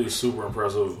 Keith Lee is super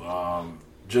impressive.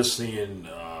 Just seeing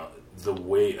the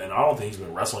way, and I don't think he's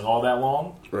been wrestling all that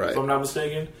long, right, if I'm not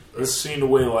mistaken. Just seeing the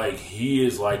way he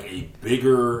is a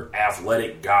bigger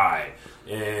athletic guy,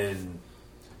 and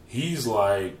he's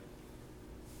gonna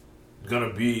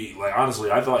be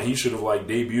honestly, I thought he should have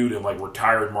debuted in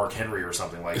retired Mark Henry or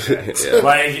something like that,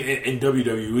 yeah. in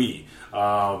WWE.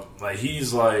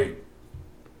 He's the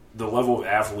level of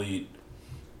athlete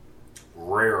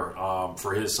rare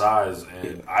for his size,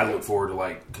 and I look forward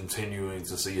to continuing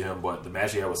to see him. But the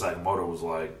match he had with Sakamoto was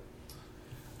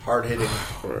hard hitting,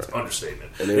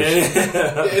 understatement. And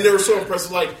they were so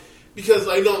impressive, because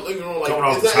coming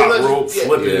off the top rope,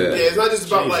 flipping. Yeah, it's not just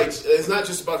about it's not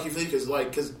just about Keith Lee because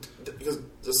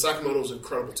the Sakamoto is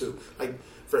incredible too.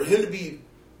 For him to be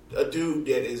a dude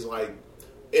that is and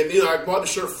I bought the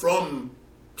shirt from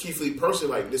Keith Lee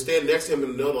personally, to stand next to him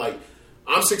and know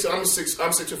I'm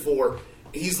 6'4".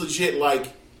 He's legit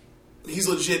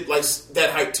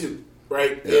that height too,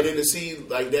 right? Yeah. And then to see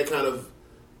that kind of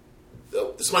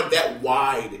somebody that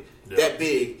wide, that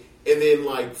big, and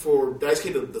then for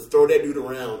Daisuke to throw that dude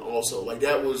around also,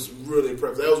 that was really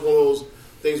impressive. That was one of those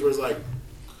things where it's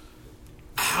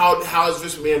how has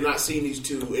Vince McMahon not seen these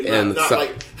two, and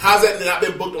how's that not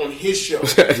been booked on his show?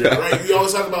 Right? We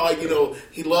always talk about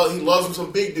he loves him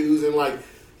some big dudes, and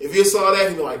if you saw that,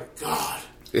 he'd be like, God.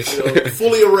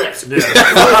 Fully erect. Full erection.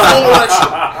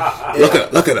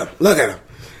 Look at him.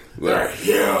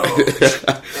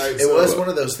 It was one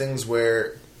of those things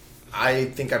where I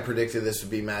think I predicted this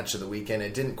would be match of the weekend.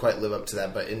 It didn't quite live up to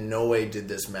that, but in no way did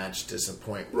this match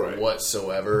disappoint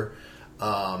whatsoever.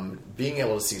 Being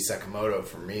able to see Sakamoto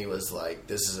for me was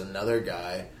this is another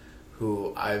guy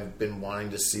who I've been wanting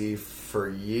to see for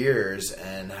years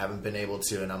and haven't been able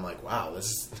to, and I'm wow, this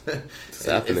is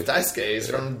if Daisuke is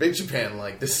from Big Japan,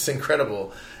 this is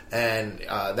incredible. And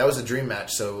that was a dream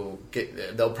match, so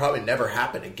they'll probably never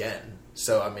happen again.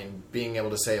 So being able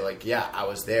to say I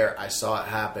was there, I saw it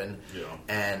happen,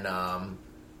 and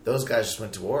those guys just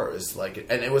went to war. It was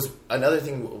and it was another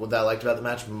thing that I liked about the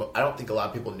match. I don't think a lot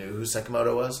of people knew who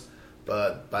Sakamoto was.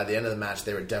 But by the end of the match,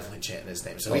 they were definitely chanting his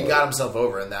name. So he got himself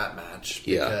over in that match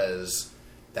because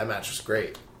that match was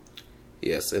great.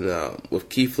 Yes, and with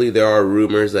Keith Lee, there are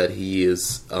rumors that he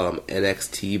is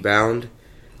NXT bound.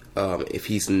 If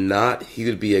he's not, he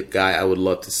would be a guy I would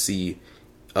love to see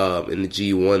in the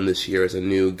G1 this year as a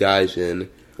new Gaijin.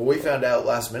 Well, we found out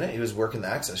last minute he was working the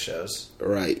Access shows.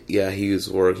 Right, yeah, he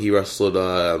wrestled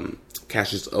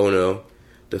Cassius Ohno.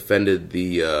 Defended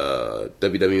the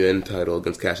WWN title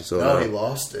against Cassius Ohno. No, he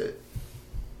lost it.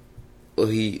 Well,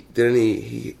 he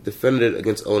defended it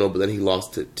against Ohno, but then he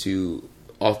lost it to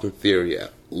Austin Theory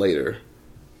later.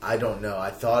 I don't know. I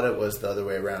thought it was the other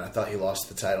way around. I thought he lost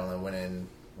the title and then went in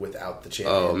without the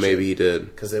championship. Oh, maybe he did.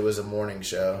 Because it was a morning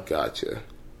show. Gotcha.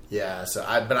 Yeah,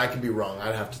 but I could be wrong.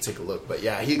 I'd have to take a look. But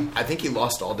yeah, I think he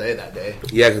lost all day that day.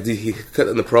 Yeah, because he cut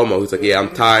in the promo. He's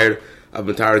I'm tired. I've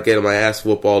been tired of getting my ass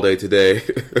whooped all day today.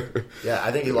 Yeah,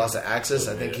 I think he lost to Access.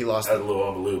 I think he lost. That's a little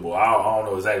unbelievable. I don't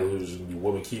know exactly who's going to be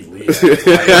whooping Keith Lee.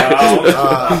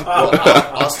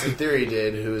 Austin Theory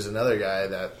did, who is another guy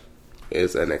that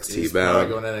is NXT he's bound.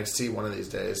 Probably going to NXT one of these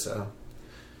days. So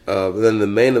Then the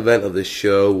main event of the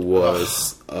show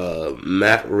was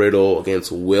Matt Riddle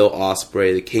against Will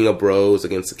Ospreay, the King of Bros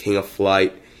against the King of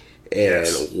Flight. And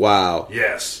wow.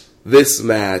 Yes. This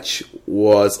match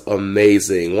was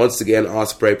amazing. Once again,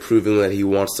 Ospreay proving that he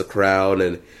wants the crown,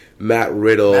 and Matt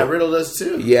Riddle does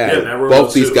too. Yeah,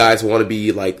 both these guys want to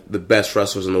be like the best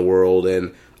wrestlers in the world,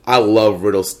 and I love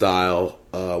Riddle's style.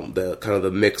 The kind of the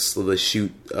mix of the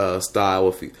shoot style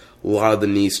with a lot of the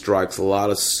knee strikes, a lot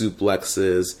of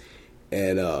suplexes,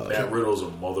 and Matt Riddle's a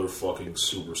motherfucking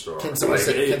superstar. Can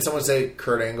someone say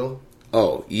Kurt Angle?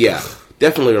 Oh yeah,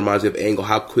 definitely reminds me of Angle.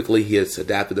 How quickly he has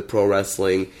adapted to pro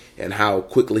wrestling, and how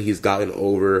quickly he's gotten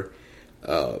over.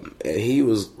 And he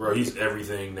was, bro, he's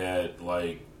everything that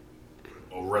like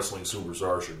a wrestling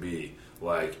superstar should be.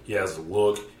 Like, he has the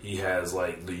look, he has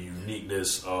like the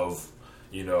uniqueness of,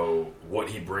 you know, what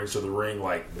he brings to the ring.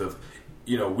 Like, the,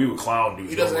 you know, we would clown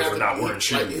dudes for not wearing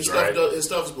shoes, his right? His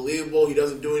stuff's believable. He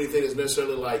doesn't do anything that's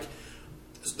necessarily like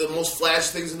the most flash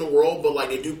things in the world, but like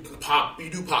they do pop. You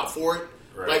do pop for it.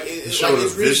 Right. Like his stuff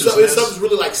is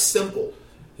really like simple.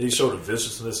 He showed a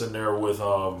viciousness in there with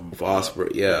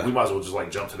Ospreay. Yeah, we might as well just like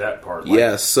jump to that part. Like,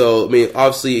 yeah, so I mean,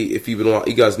 obviously, if you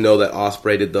guys know that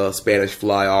Ospreay did the Spanish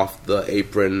fly off the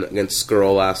apron against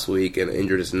Skrull last week and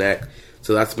injured his neck.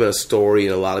 So that's been a story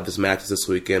in a lot of his matches this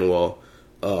weekend. Well,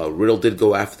 Riddle did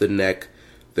go after the neck.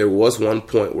 There was one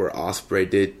point where Ospreay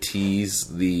did tease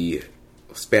the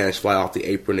Spanish fly off the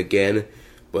apron again,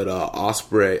 but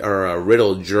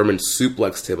Riddle German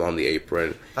suplexed him on the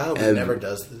apron. I hope he never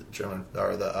does the German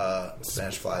or the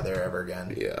Spanish fly there ever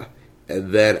again. Yeah,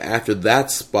 and then after that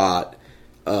spot,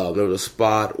 there was a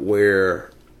spot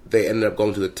where they ended up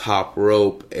going to the top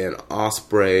rope, and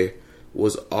Ospreay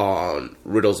was on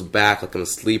Riddle's back, like in a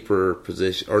sleeper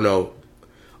position. Or no,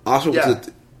 Ospreay was.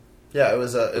 Yeah, it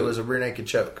was a rear naked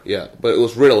choke. Yeah, but it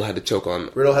was Riddle had to choke on.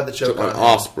 Riddle had the choke on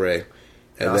Ospreay.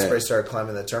 And Ospreay started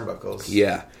climbing the turnbuckles.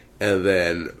 Yeah, and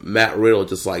then Matt Riddle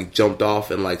just like jumped off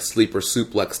and like sleeper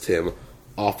suplexed him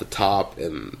off the top.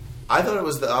 And I thought it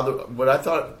was the other. What I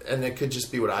thought, and it could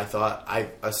just be what I thought. I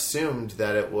assumed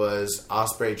that it was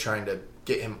Ospreay trying to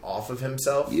get him off of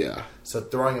himself. Yeah. So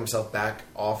throwing himself back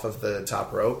off of the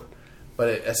top rope,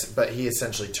 but he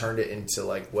essentially turned it into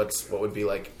like what would be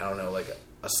like, I don't know, like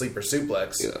a sleeper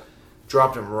suplex. Yeah.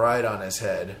 Dropped him right on his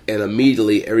head. And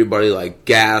immediately everybody like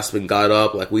gasped and got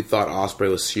up. Like, we thought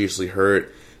Ospreay was seriously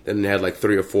hurt. Then they had like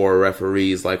 3 or 4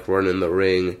 referees like running the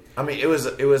ring. I mean, it was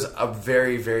a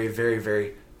very, very, very,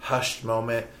 very hushed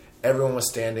moment. Everyone was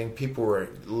standing. People were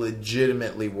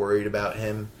legitimately worried about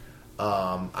him.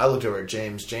 I looked over at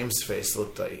James. James' face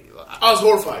looked like... I was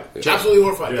horrified. Absolutely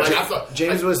horrified. Yeah. Like, I thought,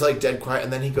 James was like dead quiet,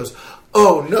 and then he goes,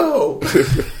 "Oh no!"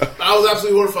 I was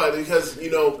absolutely horrified because,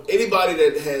 you know, anybody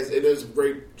that has, and it was a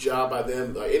great job by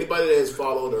them, like anybody that has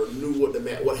followed or knew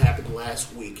what happened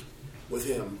last week with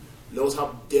him knows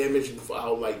how damaged and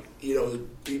how, like, you know,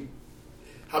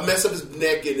 how messed up his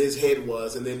neck and his head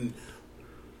was, and then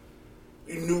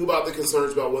you knew about the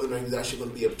concerns about whether or not he was actually going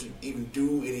to be able to even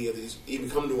do any of these, even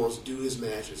come to us, do his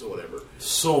matches or whatever.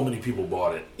 So many people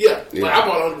bought it. Yeah. Like, I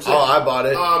bought it 100%. Oh, I bought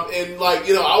it. And, like,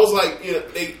 you know, I was like, you know,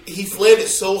 he landed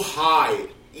so high.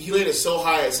 He landed so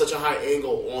high at such a high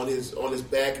angle on his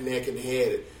back, neck, and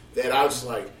head that I was just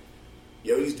like,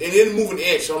 yo, and he didn't move an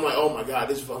inch. So I'm like, oh my god,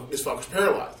 this fucker's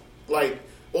paralyzed. Like,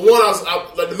 well,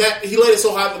 he landed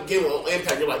so high at the beginning on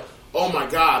impact. You're like, oh my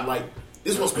god, like,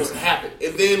 this was supposed to happen.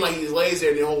 And then, like, he lays there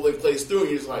and the whole thing plays through, and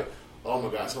you're just like, oh my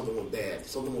god, something went bad.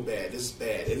 This is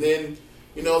bad. And then,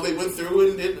 you know, they went through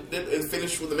and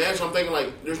finished with the match. I'm thinking,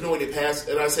 like, there's no way they passed.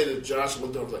 And I say to Josh, I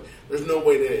looked over, like, there's no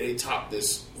way that they topped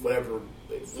this, whatever.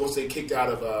 Once they kicked out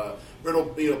of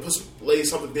Riddle, you know, lays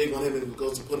something big on him and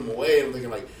goes to put him away. And I'm thinking,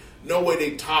 like, no way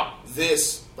they top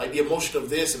this, like, the emotion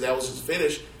of this, if that was his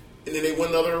finish. And then they went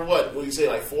another, what do you say,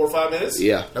 like 4 or 5 minutes?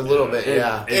 Yeah. A little bit,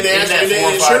 yeah. And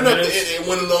it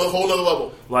went a whole nother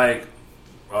level. Like,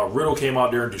 Riddle came out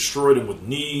there and destroyed him with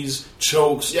knees,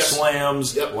 chokes,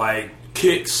 slams, like,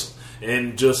 kicks,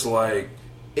 and just, like,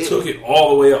 took it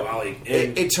all the way up. Like,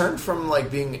 it turned from,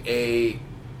 like, being a,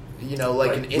 you know,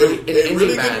 like an really indie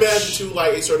good match match to,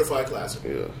 like, a certified classic.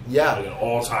 Yeah. Like an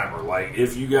all-timer. Like,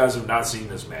 if you guys have not seen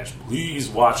this match, please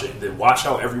watch it. And then watch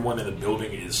how everyone in the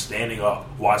building is standing up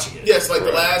watching it. Yes, like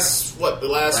the last 5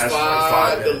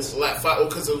 minutes.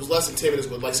 Because it was less than 10 minutes,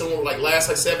 but like someone like last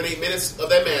like 7-8 minutes of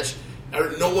that match.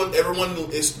 Everyone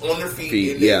is on their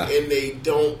feet, and they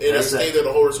don't, and they stay there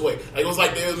the whole way. Like, it was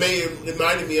like it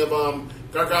reminded me of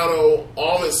Gargano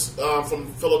Almas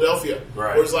from Philadelphia,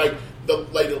 right? Where it's like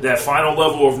that final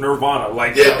level of Nirvana,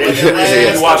 like watching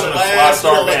a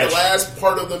 5-star match. The last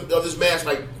part of this match,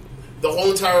 like the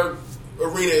whole entire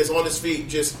arena is on his feet,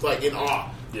 just like in awe.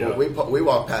 Yeah. Well, we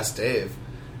walked past Dave,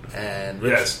 and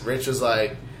Rich was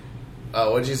like,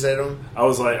 what'd you say to him? I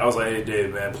was like, hey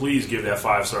Dave, man, please give that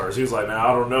 5 stars. He was like, man, I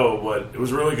don't know, but it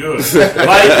was really good. Like,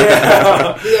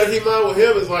 yeah. Keep in mind with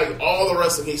him is like all the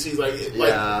wrestling he sees. Like he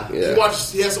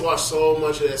has to watch so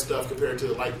much of that stuff compared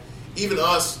to like even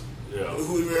us,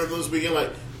 who we were this weekend.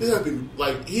 Like this has to be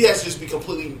like he has to just be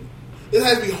completely. It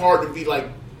has to be hard to be like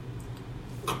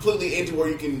completely into where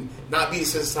you can not be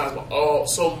desensitized by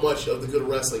so much of the good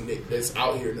wrestling that's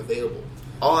out here and available.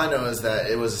 All I know is that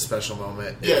it was a special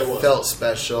moment. Yeah, it was. Felt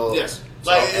special. Yes,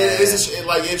 like it felt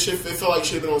like it should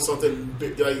have been on something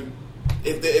big. Like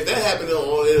if that happened in a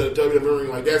WWE ring,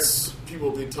 like that's people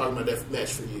have been talking about that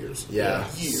match for years.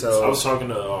 Yeah, years. I was talking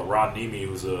to Ron Nemi,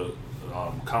 who's a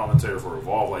commentator for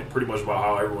Evolve, like pretty much about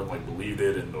how everyone like believed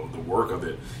it and the work of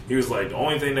it. He was like the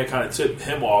only thing that kind of tipped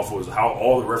him off was how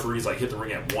all the referees like hit the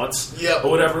ring at once, or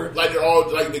whatever. Like they're all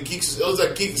like the geeks. It was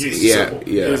like geeks. Yeah.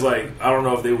 He was like, I don't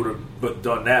know if they would have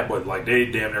done that, but like they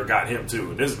damn near got him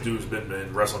too. And this dude's been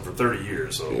in wrestling for 30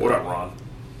 years. So what up,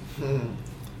 Ron?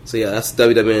 So yeah, that's the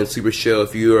WWN Super Show.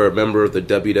 If you are a member of the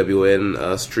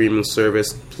WWN streaming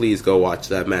service, please go watch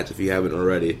that match if you haven't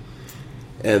already.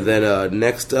 And then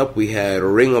next up, we had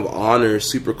Ring of Honor,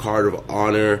 Super Card of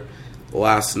Honor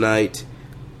last night.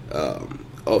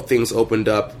 Things opened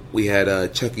up. We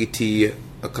had Chucky T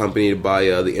accompanied by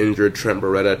the injured Trent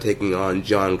Beretta taking on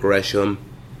John Gresham.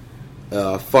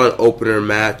 Fun opener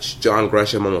match. John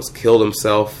Gresham almost killed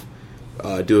himself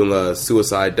doing a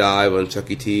suicide dive on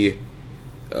Chucky T.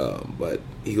 But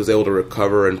he was able to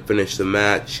recover and finish the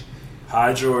match.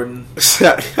 Hi, Jordan.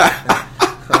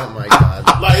 Oh my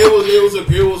god! Like it was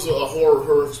a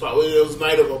horrific spot. It was a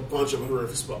night of a bunch of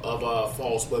horrific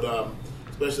falls, but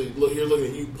especially looking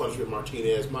at you, Punishment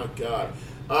Martinez. My god!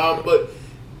 But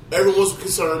everyone was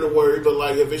concerned and worried. But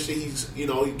like eventually,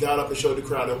 he got up and showed the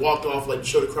crowd and walked off like to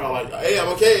show the crowd like, hey, I'm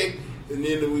okay. And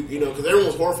then we, because everyone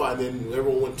was horrified. And then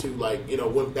everyone went to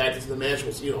went back into the match.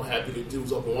 Was happy the dude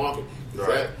was up and walking.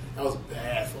 Right. That was a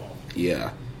bad fall.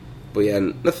 Yeah. But yeah,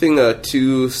 nothing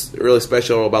too really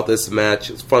special about this match.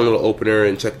 It's a fun little opener,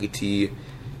 and Chucky T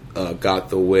got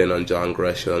the win on John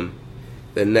Gresham.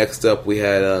 Then next up, we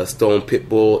had Stone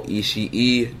Pitbull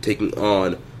Ishii taking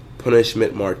on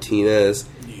Punishment Martinez.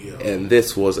 Yeah. And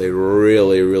this was a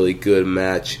really, really good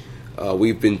match.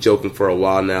 We've been joking for a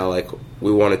while now, like,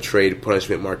 we want to trade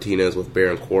Punishment Martinez with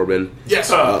Baron Corbin. Yes.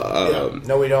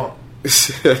 No, we don't.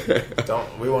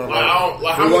 We want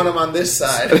him on this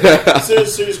side.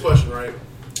 Serious question, right?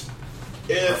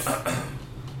 If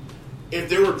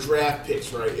there were draft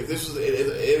picks, right? If this was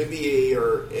NBA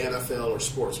or NFL or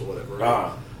sports or whatever,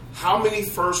 right? How much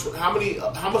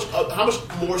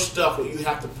more stuff would you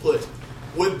have to put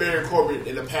with Baron Corbin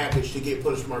in a package to get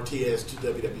Punishment Martinez to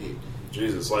WWE?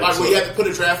 Jesus, we had to put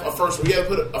a first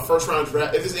round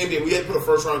draft. If it's NBA, we had to put a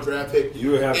first round draft pick.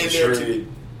 You would have to trade.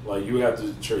 Like, you would have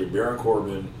to trade Baron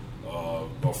Corbin,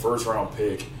 a first-round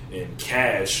pick, in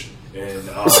cash, and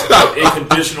a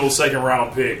conditional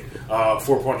second-round pick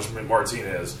for Punishment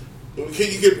Martinez. Can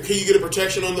you get a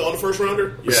protection on the first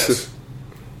rounder? Yes.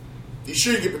 You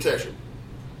sure you get protection?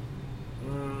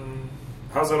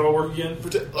 How's that all work again?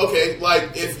 Okay,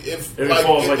 like if it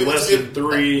falls less than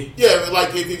 3. Yeah,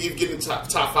 like if you get the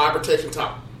top 5 protection,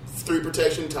 top 3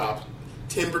 protection, top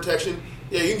 10 protection.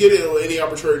 Yeah, you can get it on any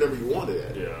arbitrary number you wanted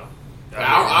at. Yeah.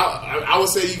 I would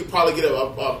say you could probably get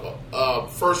a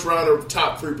first rounder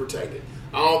top 3 protected.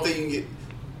 I don't think you can get.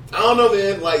 I don't know,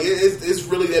 man. Like it's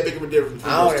really that big of a difference.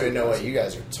 I don't even know what you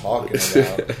guys are talking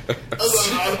about.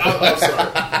 I'm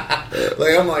sorry.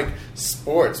 Like I'm like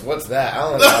sports. What's that? I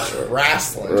don't watch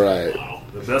wrestling. Right. Wow.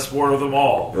 The best sport of them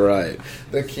all. Right.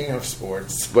 The king of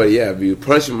sports. But yeah,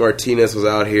 Punishment Martinez was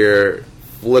out here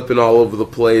flipping all over the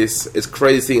place. It's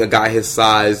crazy seeing a guy his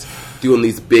size doing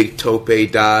these big tope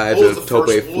dives and tope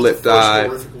flip dive.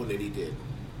 Horrific one that he did?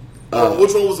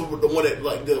 Which one was the one that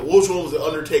which one was the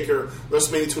Undertaker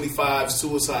WrestleMania 25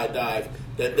 suicide dive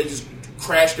that they just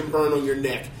crashed and burned on your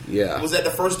neck? Yeah. Was that the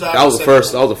first dive? That was the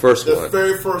first one. The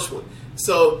very first one.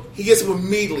 So he gets him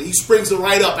immediately. He springs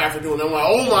right up after doing it. I'm like,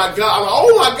 oh my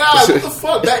god, what the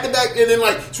fuck? Back to back, and then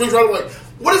springs right up like,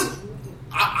 what is?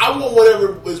 I want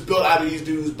whatever was built out of these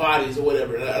dudes' bodies or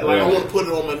whatever. I want to put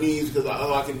it on my knees because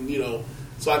I can,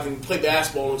 so I can play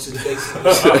basketball on the basis,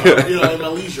 in my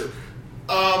leisure.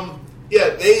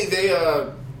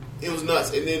 It was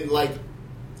nuts, and then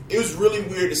it was really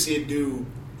weird to see a dude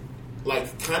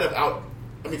kind of out.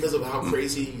 I mean, because of how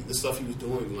crazy the stuff he was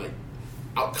doing,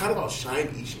 kind of outshine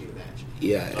Ishii in the match.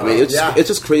 Yeah, I mean, it's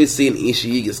just crazy seeing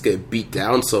Ishii just get beat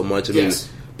down so much. I mean,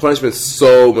 Punishment's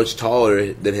so much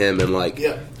taller than him, and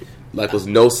was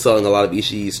no selling a lot of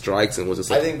Ishii's strikes and was just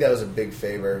like, I think that was a big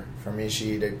favor from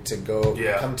Ishii to go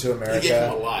come to America He gave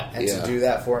him a lot. and to do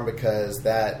that for him, because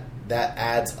that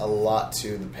adds a lot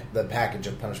to the package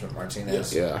of Punishment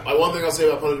Martinez. Yeah. One thing I'll say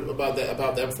about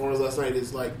that performance last night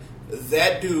is like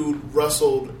that dude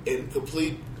wrestled in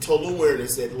complete total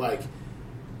awareness that like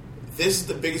this is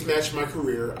the biggest match of my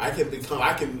career. I can get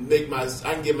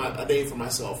a name for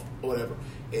myself or whatever.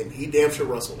 And he damn sure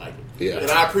wrestled like it. Yeah. And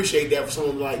I appreciate that for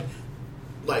someone like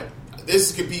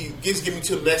this could get me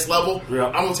to the next level. Yeah.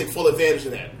 I'm gonna take full advantage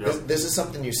of that. This is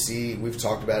something you see. We've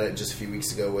talked about it just a few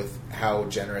weeks ago with how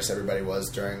generous everybody was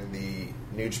during the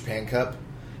New Japan Cup,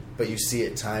 but you see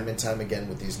it time and time again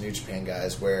with these New Japan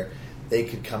guys where they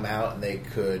could come out and they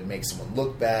could make someone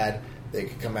look bad. They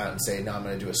could come out and say, "No, I'm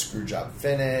going to do a screw job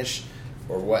finish,"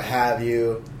 or what have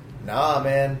you. Nah,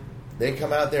 man. They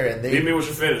come out there and they Beat me with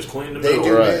your finish. Clean the they middle.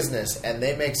 do Right. business, and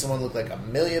they make someone look like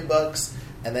 $1 million,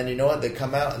 and then you know what? They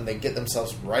come out and they get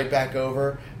themselves right back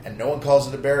over, and no one calls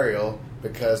it a burial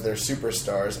because they're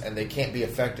superstars and they can't be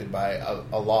affected by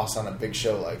a loss on a big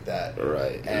show like that.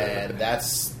 Right. And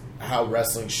that's how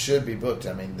wrestling should be booked.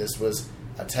 I mean, this was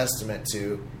a testament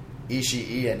to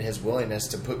Ishii and his willingness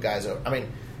to put guys over. I mean,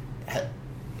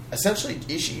 essentially,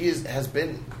 Ishii has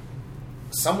been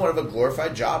somewhat of a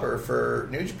glorified jobber for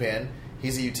New Japan.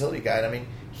 He's a utility guy, and I mean,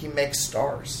 he makes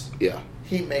stars. Yeah.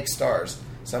 He makes stars.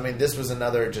 So, I mean, this was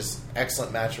another just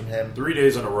excellent match from him. 3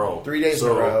 days in a row. 3 days in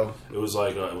a row. It was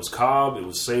like it was Cobb, it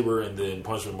was Sabre, and then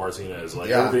Punishment Martinez. Like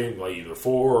Yeah. everything, like either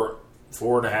 4,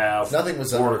 4.5, Nothing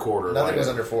was 4 under, and a quarter. Nothing like, was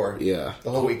under 4. Yeah. The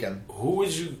whole weekend. Who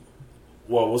would you?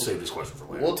 Well, we'll save this question for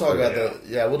later. We'll talk about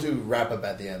Yeah. we'll do wrap up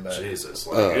at the end. But Jesus,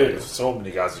 like there's so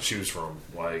many guys to choose from.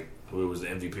 Like who was the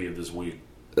MVP of this week?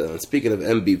 Speaking of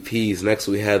MVPs, next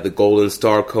we had the Golden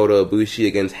Star Kota Ibushi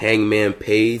against Hangman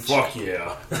Page. Fuck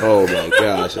yeah! Oh my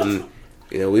gosh! And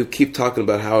we keep talking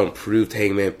about how improved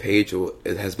Hangman Page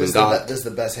it has been. this is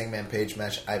the best Hangman Page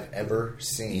match I've ever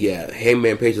seen. Yeah,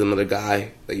 Hangman Page is another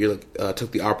guy that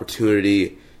took this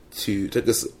opportunity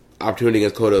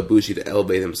against Kota Ibushi to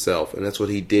elevate himself, and that's what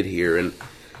he did here. And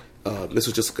this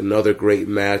was just another great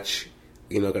match.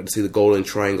 Got to see the Golden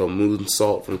Triangle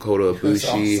moonsault from Kota That's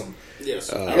Ibushi. awesome.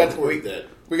 Yes, We I got like that.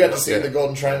 We got to see the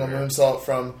Golden Triangle moonsault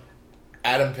from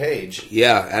Adam Page.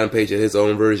 Yeah, Adam Page had his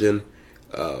own version.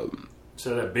 So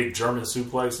that big German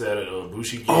suplex that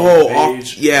Ibushi gave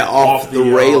Page. Off the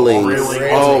railings.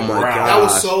 Oh my god, that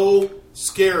was so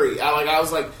scary. I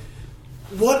was like,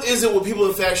 what is it with people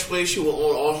infatuation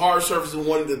on hard surfaces and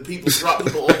wanting the people to drop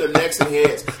people on their necks and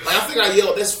heads? Like, I think I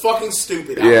yelled, "That's fucking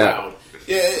stupid!" out loud.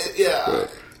 Yeah.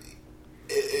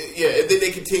 And then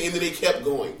they continued, and then they kept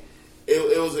going.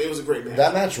 It was a great match.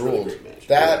 That match ruled. Really great match.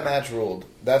 That match ruled.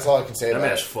 That's all I can say That about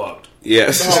match it. fucked.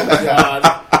 Yes. Oh my god.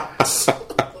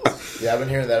 Yeah, I've been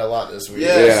hearing that a lot this week.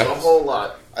 Yes, Yeah. a whole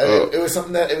lot. It was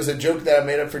something it was a joke that I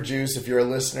made up for Juice. If you're a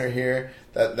listener here,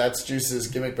 that's Juice's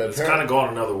gimmick. But It's kind of gone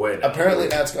another way now. apparently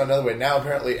now it's gone another way. Now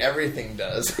apparently everything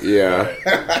does. Yeah.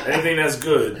 Anything that's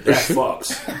good, that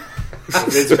fucks.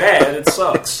 If it's bad, it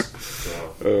sucks.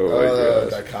 So, Oh my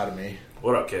gosh. Dichotomy.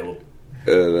 what up, Caleb?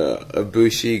 And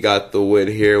Ibushi got the win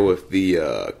here with the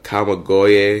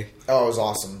Kamigoye. Oh, it was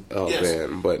awesome. Oh Yes.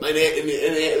 man, but And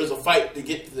it was a fight to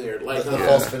get there. Like The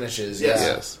false finishes. Yes. Yeah.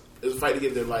 yes. It was a fight to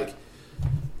get there. Like,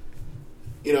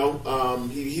 he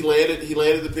landed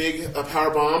the big power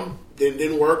bomb.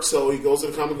 Didn't work. So he goes to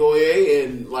the Kamigoye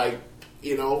and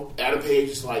Adam Page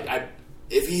is like,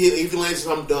 if he lands,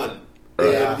 I'm done.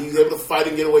 Yeah. And he was able to fight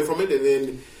and get away from it,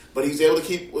 but he was able to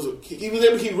keep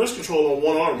wrist control on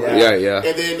one arm, right? Yeah.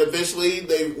 And then eventually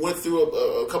they went through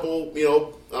a couple,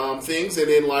 things, and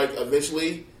then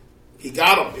eventually he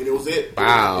got him, and it was it.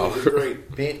 Wow. It was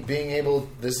great. Being able,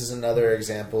 this is another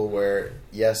example where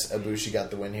yes, Ibushi got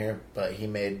the win here, but he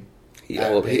made He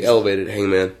elevated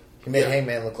Hangman. He made Yeah.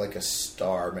 Hangman look like a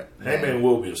star. Man. Hangman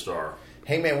will be a star.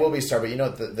 Hangman will be a star, but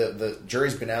the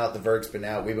jury's been out, the verdict's been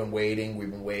out. We've been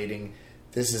waiting.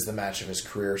 This is the match of his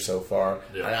career so far,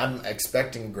 Yeah. and I'm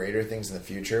expecting greater things in the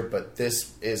future. But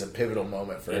this is a pivotal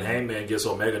moment for And him. Hangman gets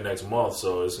Omega next month,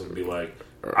 so it's going to be like...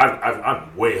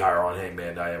 I'm way higher on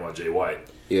Hangman than I am on Jay White.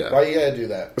 Yeah. Why you gotta do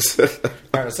that?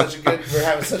 We're having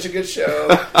such a good show,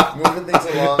 moving things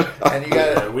along, and you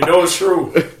gotta And we know it's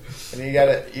true.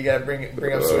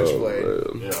 bring up Switchblade.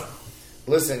 Yeah.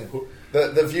 Listen,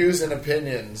 the views and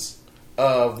opinions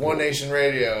of One Nation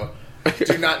Radio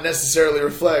do not necessarily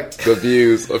reflect the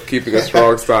views of Keeping a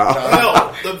Strong Style.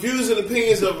 Hell, the views and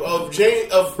opinions of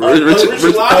Richard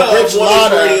Rich Latta Rich of One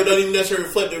Latta. Nation Radio doesn't even necessarily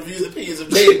reflect the views and opinions of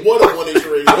Jade Wood of One Nation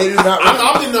Radio. They do not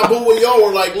I'm in that boat where y'all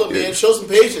were like, look, man, show some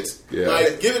patience. Yeah.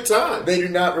 Like, give it time. They do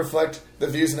not reflect the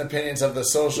views and opinions of the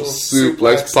Social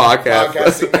Suplex Podcast.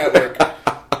 Podcasting Network.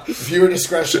 Viewer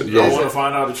discretion. You don't want to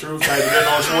find out the truth? Type it in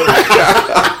on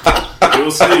Twitter.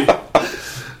 You'll see.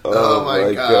 Oh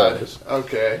my god. gosh.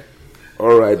 Okay.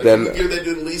 All right, Like, then. can we give that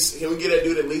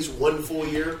dude at least 1 full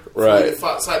year? Right.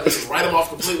 Write him off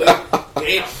completely.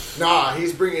 Damn. Nah,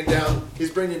 he's bringing down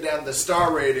the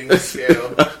star rating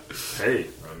scale. Hey,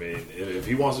 I mean, if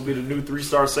he wants to be the new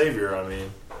 3-star savior, I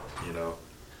mean, you know.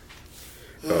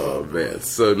 Oh, man.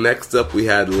 So next up, we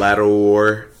had Ladder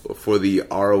War for the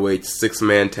ROH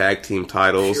 6-man tag team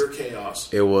titles. Pure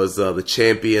chaos. It was the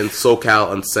champion,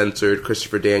 SoCal Uncensored,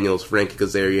 Christopher Daniels, Frankie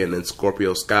Kazarian, and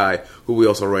Scorpio Sky, who we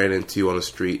also ran into on the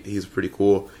street. He's pretty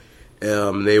cool.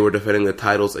 They were defending the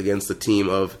titles against the team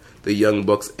of the Young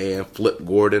Bucks and Flip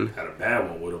Gordon. Had a bad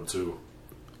one with him, too.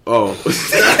 Oh.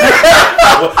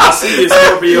 Well, I see you,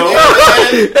 Scorpio.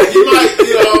 You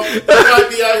might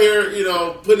be out here,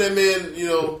 putting them in,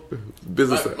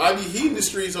 Business. might be heating the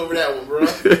streets over that one, bro.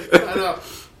 I know.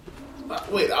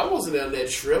 Wait, I wasn't on that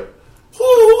trip. Who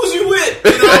was you with?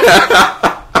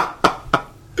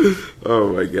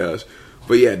 Oh, my gosh.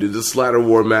 But yeah, dude, this Ladder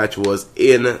War match was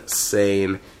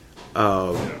insane.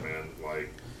 Yeah, man.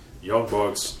 Like, Young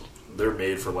Bucks, they're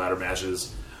made for ladder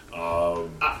matches.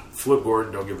 Flip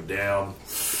Gordon don't give a damn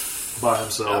by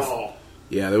himself. Oh.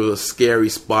 Yeah, there was a scary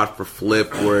spot for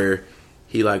Flip where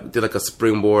he did a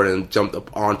springboard and jumped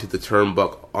up onto the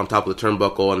turnbuckle, on top of the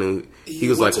turnbuckle, and then he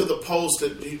was went to the post.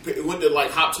 He went to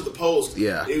hop to the post.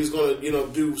 Yeah. He was going to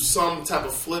do some type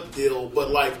of flip deal, but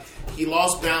he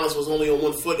lost balance, was only on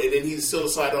 1 foot, and then he still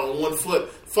decided on 1 foot.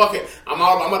 Fuck it, I'm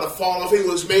about to fall off. He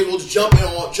was may as well just jump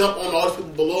on all these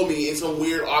people below me in some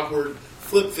weird awkward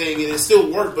flip thing, and it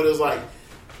still worked. But it was like,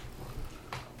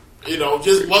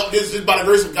 just by the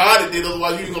grace of God it did.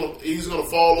 Otherwise, he was gonna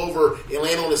fall over and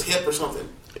land on his hip or something.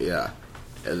 Yeah.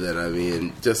 And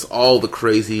then, just all the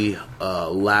crazy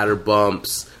ladder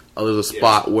bumps. There was a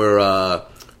spot where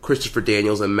Christopher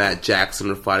Daniels and Matt Jackson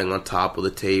were fighting on top of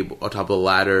the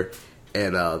ladder,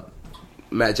 and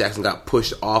Matt Jackson got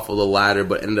pushed off of the ladder,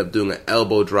 but ended up doing an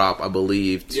elbow drop, I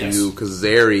believe, to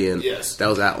Kazarian. Yes. That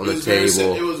was out on the It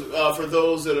table. was for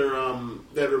those that are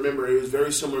that remember. It was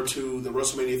very similar to the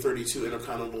WrestleMania 32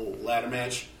 Intercontinental Ladder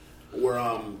match, where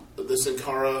the Sin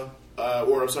Cara,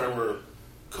 where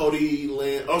Cody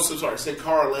Sin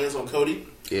Cara lands on Cody.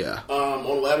 Yeah. On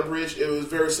a ladder bridge. It was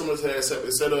very similar to that, except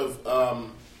instead of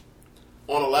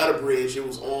on a ladder bridge, it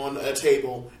was on a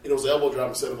table, and it was an elbow drop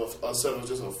instead of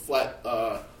just a flat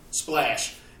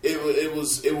splash. It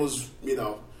was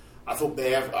I feel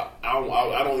bad.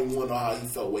 I don't even want to know how he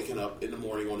felt waking up in the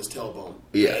morning on his tailbone.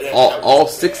 Yeah, that all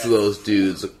was 6 bad. of those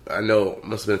dudes, I know,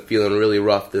 must have been feeling really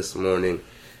rough this morning.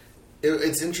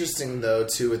 It's interesting though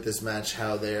too with this match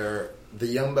how the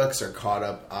Young Bucks are caught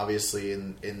up obviously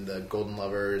in the Golden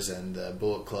Lovers and the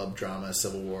Bullet Club drama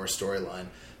Civil War storyline,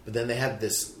 but then they have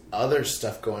this other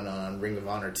stuff going on Ring of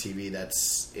Honor TV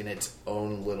that's in its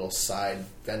own little side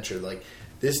venture. Like,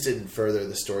 this didn't further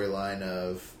the storyline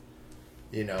of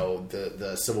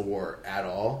the Civil War at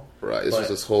all. Right, this was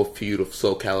this whole feud of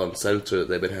SoCal Uncensored that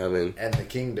they've been having. And the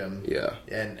Kingdom. Yeah.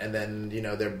 And then,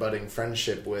 their budding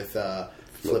friendship with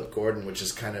Flip Gordon, which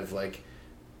is kind of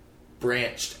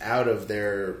branched out of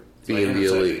their being the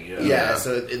elite. Yeah,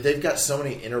 so they've got so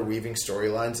many interweaving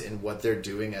storylines in what they're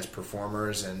doing as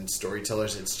performers and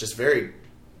storytellers. It's just very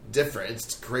different.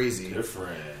 It's crazy.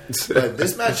 But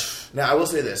this match, now I will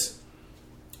say this.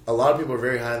 A lot of people are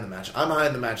very high on the match. I'm high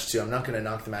on the match too. I'm not going to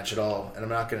knock the match at all, and I'm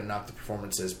not going to knock the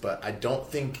performances, but I don't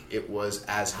think it was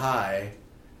as high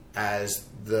as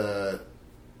the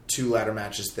 2 ladder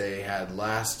matches they had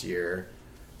last year,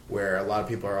 where a lot of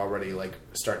people are already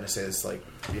starting to say this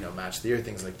match of the year,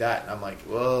 things like that. And I'm like,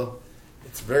 well,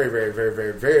 it's very, very, very,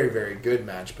 very, very, very good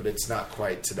match, but it's not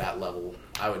quite to that level,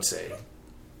 I would say,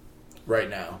 right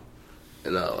now.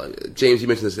 And James, you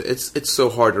mentioned this. It's so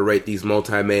hard to rate these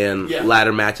multi-man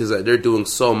ladder matches. They're doing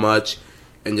so much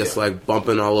and just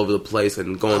bumping all over the place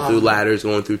and going through ladders,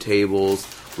 going through tables,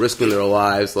 risking their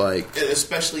lives. And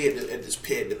especially at this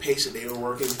pit, the pace that they were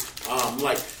working.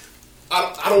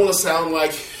 I don't want to sound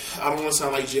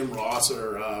like Jim Ross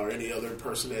or any other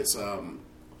person that's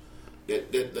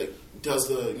that does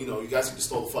the you guys need to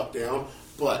slow the fuck down.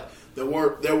 But there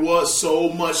was so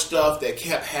much stuff that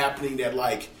kept happening that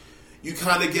you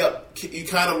kind of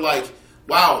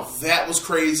wow, that was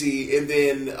crazy. And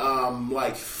then,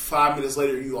 like 5 minutes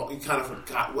later, you kind of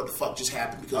forgot what the fuck just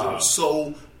happened because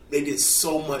they did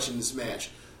so much in this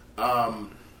match.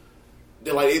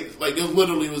 It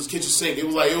literally was kitchen sink. It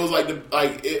was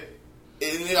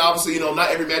obviously,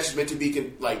 not every match is meant to be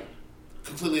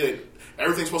completely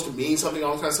everything's supposed to mean something,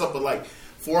 all that kind of stuff. But like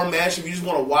for a match, if you just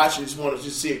want to watch and just want to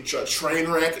see a train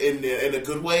wreck in a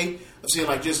good way, of seeing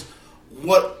like just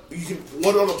what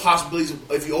are the possibilities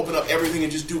if you open up everything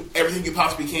and just do everything you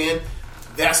possibly can.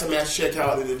 That's a match to check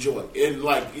out and enjoy. And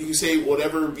like you can say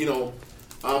whatever people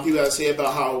have to say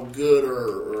about how good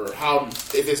or how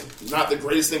if it's not the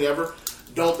greatest thing ever.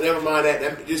 Never mind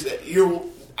that.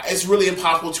 It's really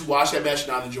impossible to watch that match and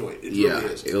not enjoy it. It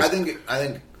really is. I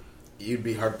think you'd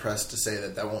be hard pressed to say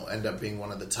that won't end up being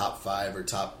one of the top 5 or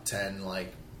top 10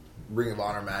 like Ring of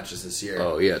Honor matches this year.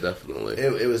 Oh yeah, definitely.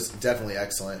 It was definitely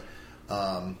excellent.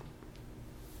 But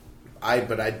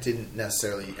I didn't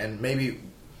necessarily, and maybe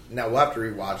now we'll have to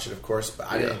rewatch it, of course.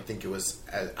 But I didn't think it was.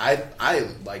 I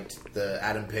liked the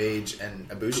Adam Page and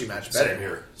Ibushi match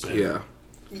better. Same here.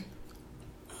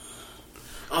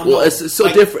 Well, it's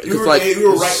so different. You were right.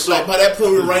 By that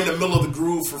point, we were right in the middle of the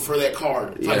groove for that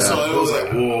card. Yeah. So it was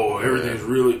like, whoa, everything's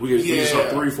really. We just saw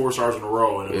 3-4 stars in a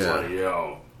row, and it was like,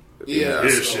 yo,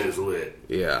 this shit is lit.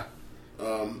 Yeah.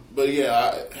 But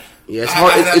it's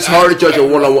hard. It's hard to judge a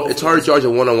one-on-one. It's hard to judge a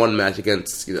one-on-one match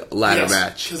against a ladder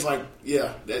match. Because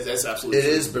that's absolutely. It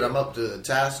is, but I'm up to the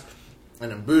task.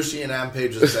 And Ibushi and Adam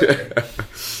Page was second.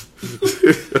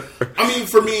 I mean,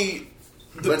 for me,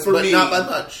 but not by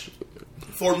much.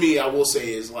 For me, I will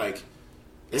say is like,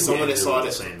 as someone that saw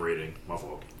the same rating. My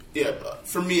fault. Yeah,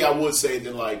 for me, I would say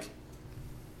that like,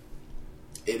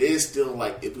 it is still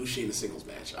like Ibushi in the singles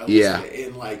match. I would say.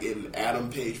 And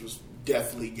Adam Page was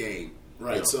definitely game,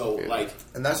 right? Yeah. So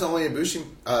and that's the only Ibushi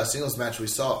singles match we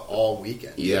saw all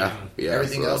weekend. Yeah.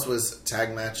 Everything else was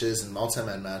tag matches and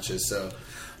multi-man matches. So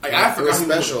I forgot he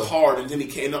was on the card, and then he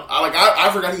came up. I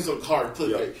forgot he was on the card.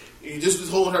 You just this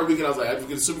whole entire weekend, I was like, I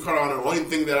get a Supercard on. The only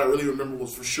thing that I really remember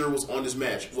was on this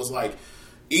match was like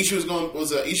Ishii was going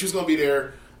to be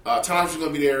there, Tanahashi was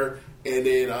going to be there, and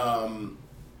then I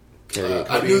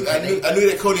knew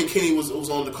that Cody and Kenny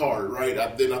was on the card, right?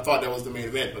 Then I thought that was the main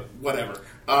event, but whatever.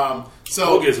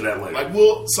 So we'll get to that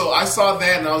later. So I saw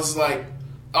that, and I was like,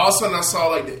 all of a sudden I saw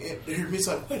like it's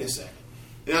like, wait a second.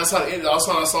 And I saw the end. All of a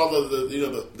sudden I saw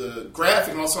the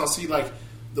graphic, and all of a sudden I see like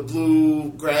the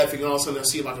blue graphic, and all of a sudden I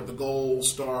see like the gold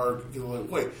star.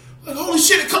 Wait, like holy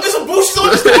shit! It's a boost on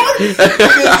this card.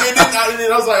 and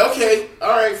then I was like, okay, all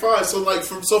right, fine. So like,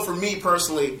 for me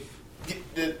personally,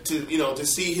 to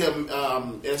see him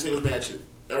in a singles match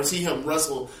or see him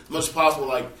wrestle as much as possible,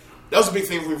 like that was a big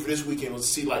thing for me for this weekend was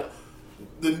to see like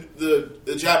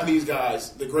the Japanese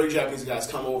guys, the great Japanese guys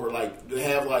come over, like to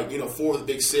have like 4 of the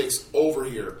big 6 over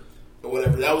here or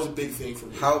whatever. That was a big thing for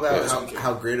me. How about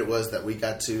how great it was that we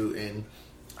got to in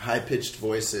high pitched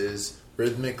voices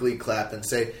rhythmically clap and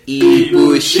say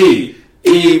Ibushi,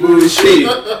 Ibushi,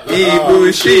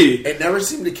 Ibushi. It never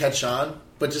seemed to catch on.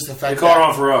 But just the fact they caught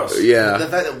on for us. Yeah. The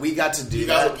fact that we got to do you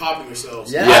that. guys were popping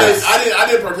yourselves. Yeah. Yes. I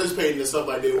didn't participate in this stuff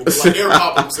like they were. Like, they were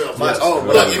popping themselves. Yes.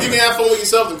 If you can have fun with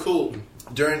yourself, then cool.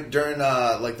 During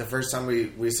like the first time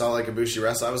we saw like Ibushi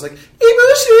wrestle, I was like,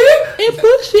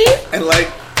 Ibushi! And like,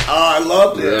 I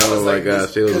loved it. Oh my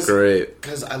gosh, it was great.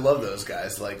 Because I love those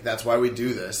guys. Like, that's why we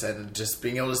do this. And just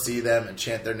being able to see them and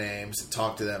chant their names and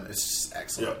talk to them, it's just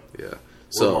excellent. Yeah.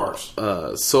 So,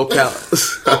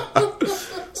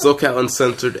 SoCal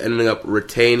Uncensored ending up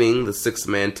retaining the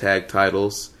 6-man tag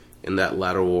titles in that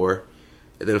ladder war.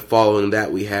 And then following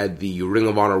that, we had the Ring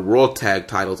of Honor World Tag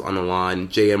titles on the line.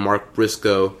 Jay and Mark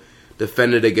Briscoe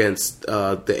defended against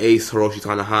the Ace, Hiroshi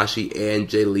Tanahashi, and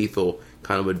Jay Lethal.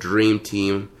 Kind of a dream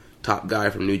team. Top guy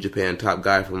from New Japan, top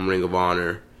guy from Ring of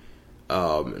Honor.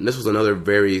 And this was another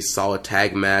very solid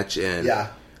tag match. And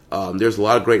there's a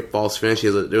lot of great false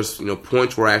finishes. There's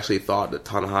points where I actually thought that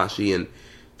Tanahashi and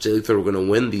Jay Lethal were going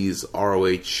to win these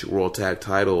ROH World Tag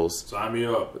titles. Sign me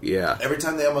up. Yeah. Every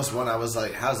time they almost won, I was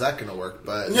like, how's that going to work?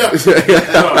 But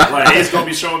like, he's going to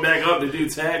be showing back up to do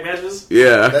tag matches?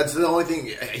 Yeah. That's the only thing.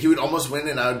 He would almost win,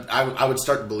 and I would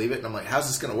start to believe it, and I'm like, how's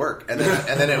this going to work? And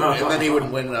then he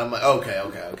would win, and I'm like, okay.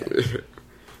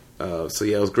 So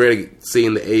yeah, it was great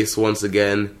seeing the Ace once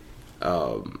again.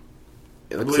 I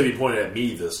believe he pointed at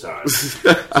me this time.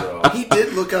 So. He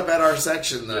did look up at our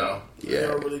section, though. Yeah.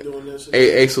 They're really doing this.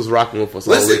 Ace was rocking with us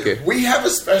all weekend. We have a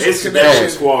special connection.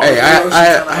 Squad. Hey,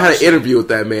 I had an interview with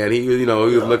that man. He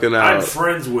was looking out. I'm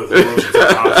friends with Hiroshi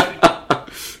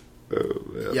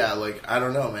Tanahashi. Yeah, like, I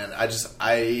don't know, man.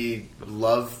 I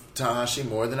love Tanahashi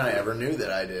more than I ever knew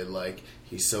that I did. Like,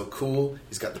 he's so cool.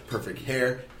 He's got the perfect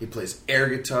hair. He plays air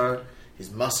guitar.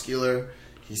 He's muscular.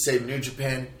 He saved New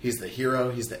Japan. He's the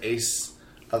hero. He's the ace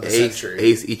of the century.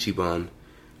 Ace Ichiban.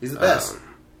 He's the best.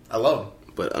 I love him.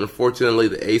 But unfortunately,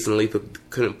 the Ace and Lethal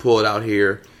couldn't pull it out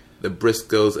here. The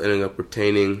Briscoes ended up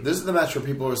retaining. This is the match where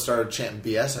people started chanting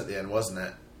BS at the end, wasn't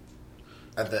it?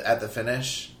 At the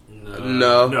finish?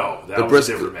 No, that was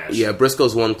a different match. Yeah,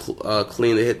 Briscoes won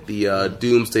clean. They hit the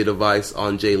Doomsday device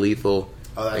on Jay Lethal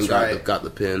and got the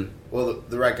pin. Well,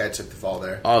 the right guy took the fall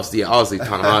there. Obviously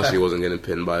Tanahashi wasn't getting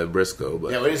pinned by Briscoe.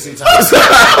 But yeah, we didn't see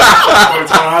Tanahashi.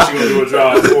 Tanahashi going to do a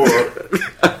job for.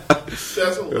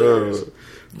 That's hilarious.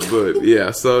 But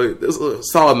yeah, so it was a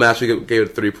solid match. We gave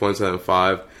it 3.75 out of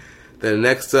 5. Then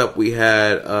next up, we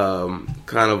had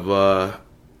kind of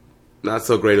not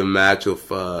so great a match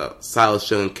with Silas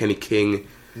Young and Kenny King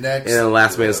Next. in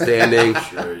Last Man Standing.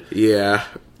 Right. Yeah,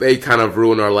 they kind of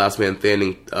ruined our Last Man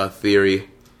Standing theory.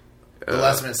 The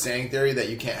last man standing theory that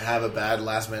you can't have a bad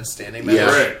last man standing match. Yeah,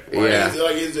 Correct. yeah.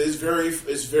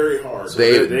 It's very hard. So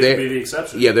they can be the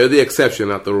exception. Yeah, they're the exception,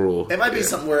 not the rule. It might be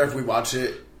something where if we watch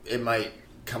it, it might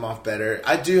come off better.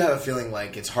 I do have a feeling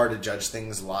like it's hard to judge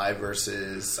things live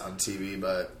versus on TV,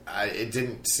 but it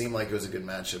didn't seem like it was a good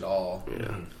match at all.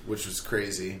 Yeah, which was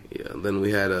crazy. Yeah. Then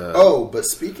we had but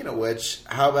speaking of which,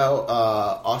 how about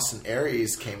Austin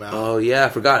Aries came out? Oh yeah, I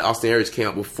forgot Austin Aries came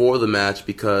out before the match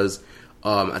because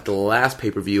at the last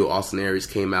pay-per-view, Austin Aries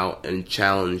came out and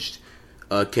challenged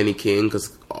Kenny King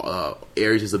because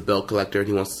Aries is a belt collector and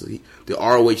he wants the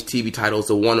ROH TV title is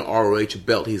the one ROH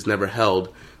belt he's never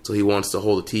held, so he wants to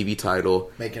hold the TV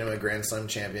title, making him a Grand Slam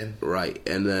champion. Right,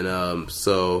 and then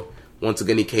so once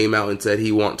again he came out and said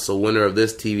he wants a winner of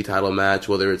this TV title match,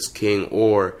 whether it's King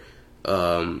or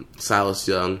Silas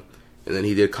Young, and then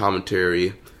he did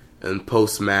commentary and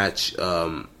post-match.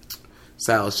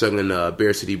 Silas Young and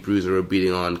Bear City Bruiser were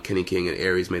beating on Kenny King, and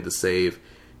Aries made the save.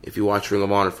 If you watched Ring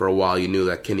of Honor for a while, you knew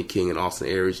that Kenny King and Austin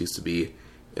Aries used to be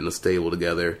in the stable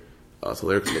together. So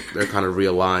they're kind of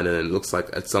realigned, and it looks like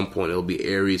at some point it'll be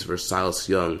Aries versus Silas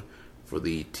Young for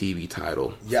the TV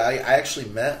title. Yeah, I actually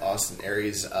met Austin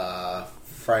Aries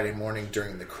Friday morning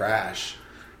during the Crash,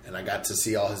 and I got to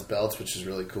see all his belts, which is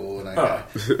really cool, and I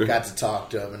got to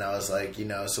talk to him, and I was like,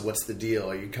 so what's the deal?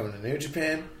 Are you coming to New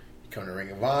Japan? Coming to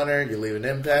Ring of Honor, you're leaving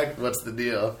Impact. What's the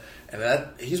deal? And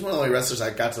he's one of the only wrestlers I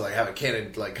got to have a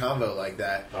candid convo like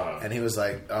that. And he was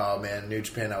like, "Oh man, New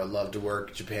Japan, I would love to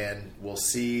work Japan. We'll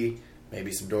see.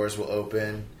 Maybe some doors will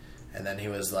open." And then he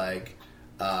was like,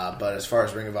 "But as far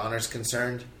as Ring of Honor is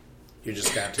concerned, you're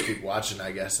just gonna have to keep watching,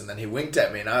 I guess." And then he winked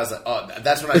at me, and I was like, "Oh,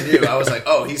 that's what I knew." I was like,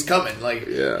 "Oh, he's coming!"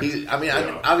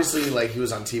 Obviously, he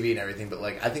was on TV and everything, but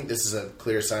I think this is a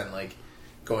clear sign,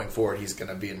 going forward, he's going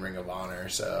to be in Ring of Honor.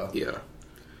 So yeah,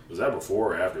 was that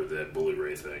before or after that Bully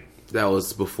Ray thing? That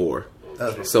was before.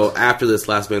 So after this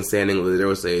Last Man Standing, there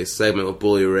was a segment with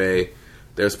Bully Ray.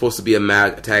 There was supposed to be a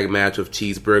tag match with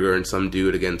Cheeseburger and some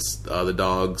dude against the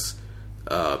Dogs.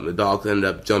 The Dogs ended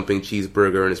up jumping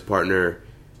Cheeseburger and his partner,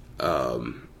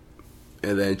 and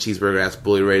then Cheeseburger asked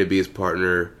Bully Ray to be his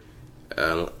partner.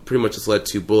 Pretty much just led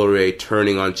to Bully Ray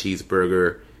turning on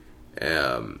Cheeseburger.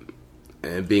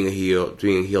 And being a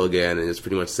heel again, and just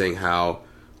pretty much saying how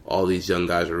all these young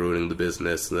guys are ruining the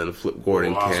business. And then Flip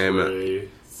Gordon came,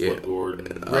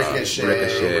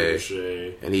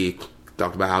 Ricochet, and he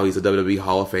talked about how he's a WWE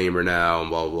Hall of Famer now,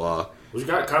 and blah blah blah. Which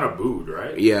got kind of booed,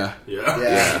 right? Yeah.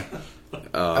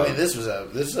 This was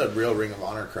a real Ring of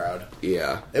Honor crowd.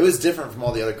 Yeah, it was different from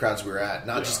all the other crowds we were at,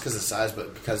 not just because of size,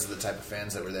 but because of the type of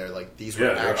fans that were there. These were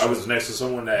I was next to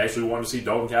someone that actually wanted to see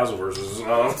Dalton Castle versus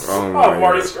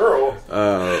Marty Scurll.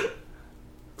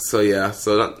 So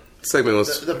that segment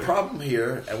was the problem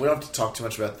here, and we don't have to talk too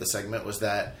much about the segment. Was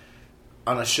that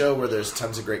on a show where there's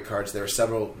tons of great cards, there were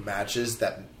several matches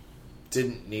that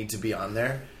didn't need to be on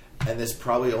there, and this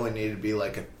probably only needed to be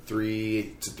a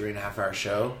 3 to 3.5 hour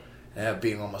show. And ended up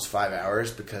being almost 5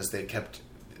 hours because they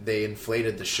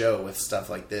inflated the show with stuff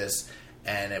like this,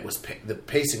 and it was the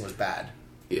pacing was bad.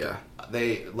 Yeah,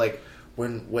 they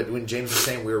when James was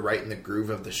saying we were right in the groove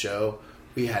of the show.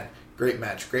 We had great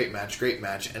match,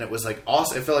 and it was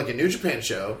awesome. It felt like a New Japan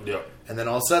show. Yep. And then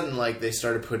all of a sudden, they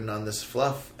started putting on this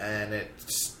fluff, and it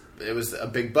was a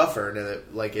big buffer, and it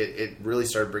really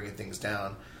started bringing things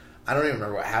down. I don't even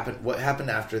remember what happened. What happened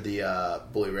after the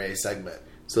Bully Ray segment?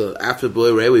 So after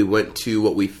Bully Ray, we went to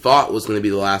what we thought was going to be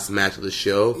the last match of the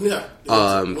show. Yeah,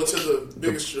 what's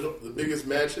the biggest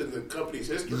match in the company's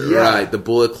history? Yeah. Right, the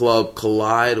Bullet Club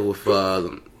collide with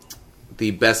the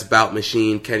Best Bout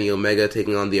Machine, Kenny Omega,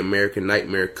 taking on the American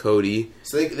Nightmare, Cody.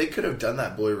 So they could have done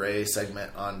that Bully Ray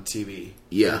segment on TV.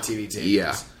 Yeah. The TV tapings.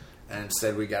 Yeah. And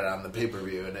instead we got it on the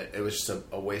pay-per-view, and it was just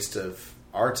a waste of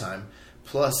our time.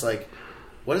 Plus, like,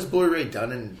 what has Bully Ray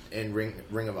done in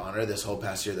Ring of Honor this whole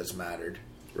past year that's mattered?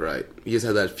 Right. He just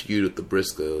had that feud with the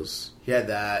Briscoes. He had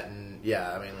that, and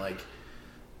yeah, I mean, like,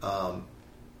 I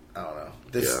don't know.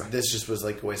 This just was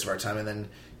like a waste of our time. And then,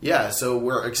 yeah, so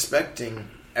we're expecting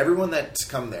everyone that's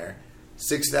come there,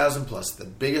 6,000 plus, the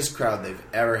biggest crowd they've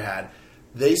ever had.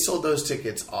 They sold those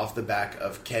tickets off the back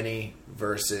of Kenny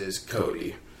versus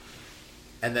Cody.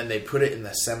 And then they put it in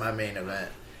the semi-main event.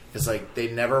 It's like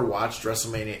they never watched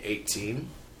WrestleMania 18.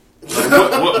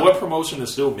 what promotion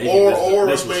is still making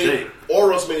this mistake?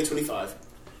 Or WrestleMania 25.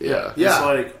 Yeah. It's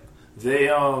like they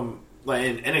like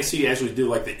and NXT actually did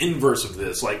like the inverse of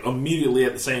this, like immediately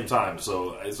at the same time.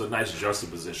 So it's a nice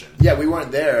juxtaposition. Yeah, we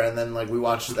weren't there, and then like we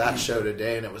watched that show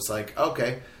today, and it was like,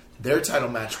 okay, their title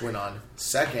match went on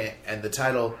second, and the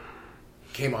title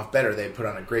came off better. They put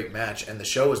on a great match, and the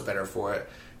show was better for it.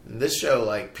 And this show,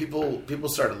 like people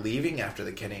started leaving after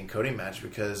the Kenny and Cody match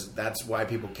because that's why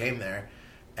people came there,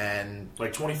 and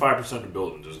like 25% of the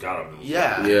building just got up.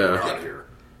 Yeah. Out of here.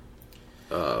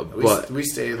 But we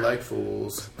stayed like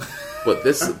fools. But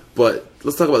let's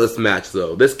talk about this match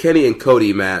though. This Kenny and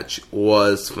Cody match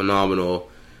was phenomenal.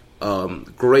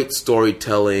 Great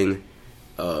storytelling.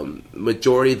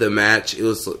 Majority of the match, it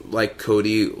was like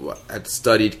Cody had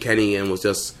studied Kenny and was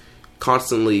just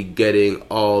constantly getting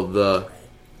the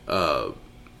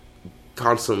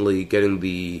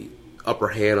upper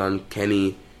hand on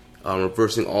Kenny,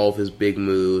 reversing all of his big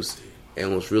moves,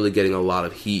 and was really getting a lot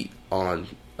of heat on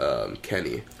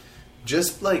Kenny.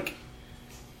 Just like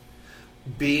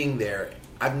being there,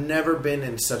 I've never been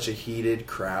in such a heated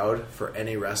crowd for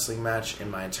any wrestling match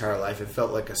in my entire life. It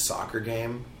felt like a soccer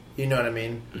game. You know what I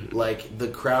mean? Mm-hmm. Like, the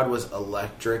crowd was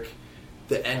electric.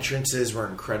 The entrances were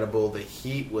incredible. The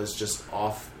heat was just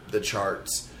off the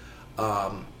charts.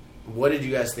 What did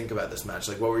you guys think about this match?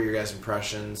 Like, what were your guys'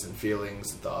 impressions and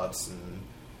feelings and thoughts? And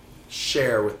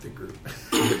share with the group.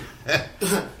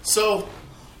 So,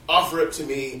 off rip to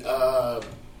me,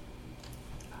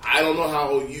 I don't know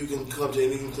how you can come to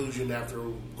any conclusion after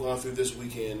going through this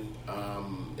weekend.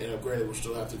 And granted, we'll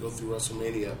still have to go through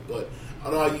WrestleMania, but I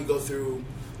don't know how you go through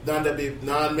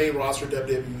non-main roster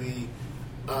WWE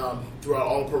throughout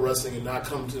all pro wrestling and not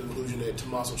come to the conclusion that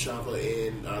Tommaso Ciampa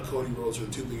and Cody Rhodes are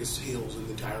the two biggest heels in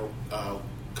the entire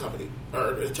company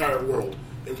or the entire world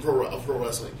in pro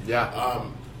wrestling. Yeah.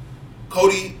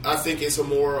 Cody, I think it's a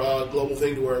more global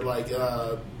thing to where like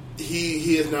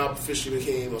he has now officially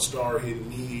became a star. He's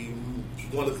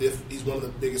one of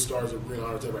the biggest stars that Ring of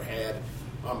Honor's ever had.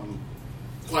 In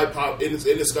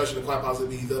discussion, and quite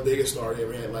possibly the biggest star they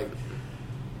ever had. Like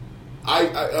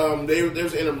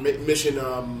there's an intermission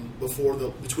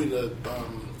between the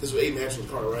this was 8 matches on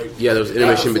the card, right? Yeah, there was an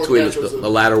intermission between the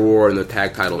ladder war and the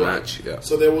tag title match. Yeah.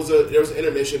 So there was an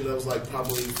intermission that was like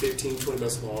probably 15-20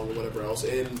 minutes long or whatever else,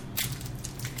 and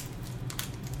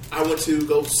I went to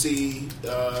go see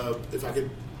if I could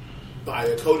buy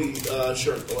a Cody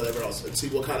shirt or whatever else and see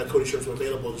what kind of Cody shirts were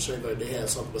available to show that they had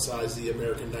something besides the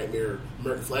American Nightmare,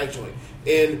 American Flag joint.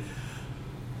 And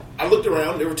I looked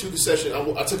around. There were 2 concessions.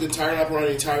 I took the entire lap around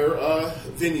the entire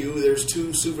venue. There's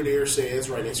 2 souvenir stands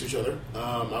right next to each other.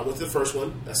 I went to the first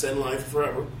one. I sat in line for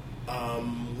forever.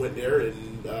 Went there,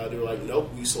 and they were like,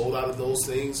 nope, we sold out of those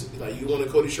things. Like, you want a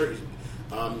Cody shirt?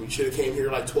 You should have came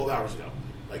here like 12 hours ago.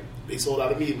 Like, they sold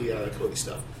out immediately out of the Cody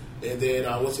stuff. And then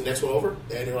I went to the next one over,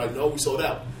 and they were like, no, we sold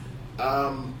out.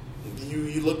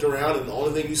 You looked around, and the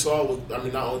only thing you saw was, I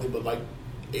mean, not only thing, but like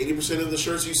 80% of the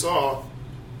shirts you saw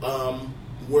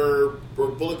were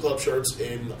Bullet Club shirts,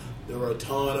 and there were a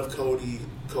ton of Cody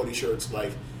shirts.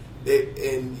 Like, I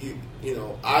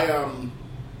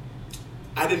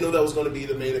didn't know that was going to be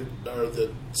the main or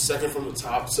the second from the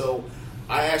top, so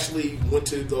I actually went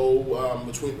to go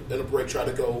in a break, try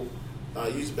to go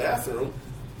use the bathroom,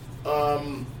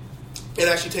 and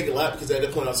actually take a lap because at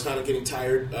that point I was kind of getting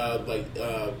tired.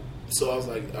 So I was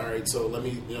like, all right, so let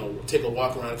me take a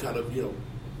walk around, and kind of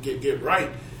get right.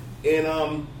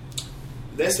 And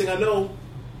next thing I know,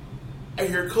 I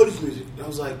hear Cody's music, and I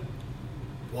was like,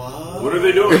 what? What are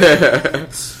they doing?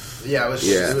 Yeah,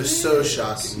 it was so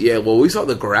shocking. Yeah, well, we saw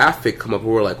the graphic come up, and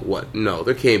we were like, what? No,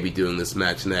 they can't be doing this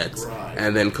match next. Right.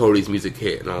 And then Cody's music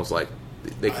hit, and I was like,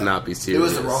 they cannot be serious. It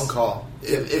was the wrong call.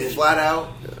 It flat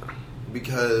out,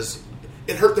 because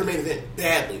it hurt their main event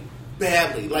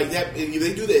badly. Like that,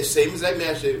 they do that same as that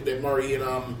match that Marty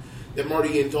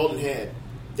and Dalton had.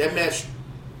 That match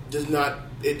does not.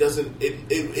 It doesn't.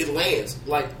 It lands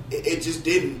like it just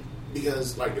didn't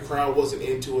because like the crowd wasn't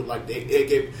into it. Like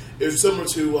it was similar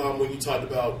to when you talked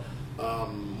about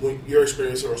when your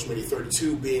experience at WrestleMania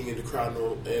 32 being in the crowd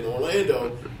in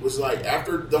Orlando was like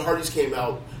after the Hardys came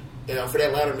out. For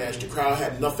that ladder match, the crowd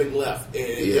had nothing left, and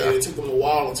it took them a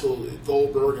while until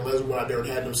Goldberg and Lesnar went out there and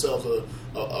had themselves a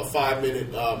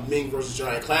 5-minute Ming versus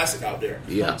Giant classic out there.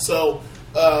 Yeah. So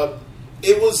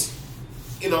it was,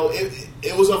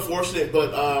 it was unfortunate,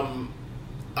 but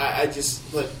I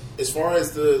as far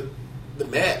as the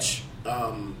match,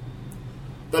 I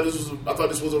thought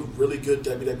this was a really good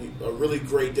WWE, a really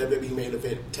great WWE main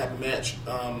event type of match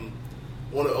on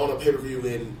a pay-per-view,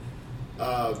 and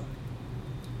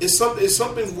it's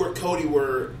something where Cody,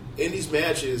 where in these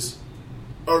matches,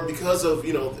 or because of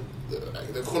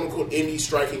the quote unquote indie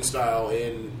striking style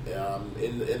and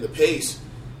the pace,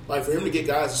 like for him to get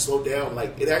guys to slow down,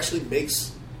 like it actually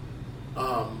makes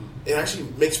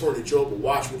for an enjoyable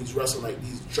watch when he's wrestling like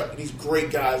these great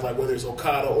guys, like whether it's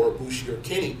Okada or Ibushi or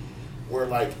Kenny, where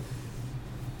like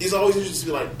it's always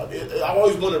interesting to be like I've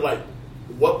always wondered like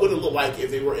what would it look like if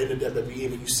they were in the WWE,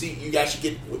 and you actually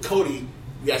get with Cody.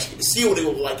 You actually get to see what they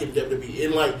look like in WWE,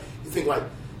 and like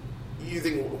you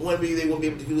think one maybe they won't be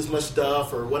able to do as much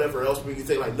stuff or whatever else, but you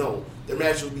think like no, their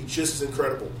match would be just as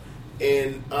incredible.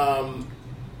 And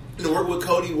work with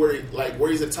Cody where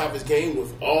he's at the top of his game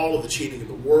with all of the cheating in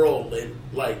the world, and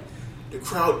like the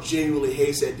crowd genuinely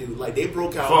hates that dude. Like they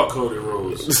broke out. Fuck Cody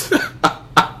Rhodes. They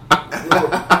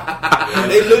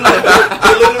literally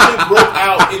broke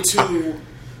out into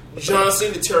John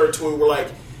Cena territory where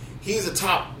like. He's a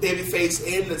top babyface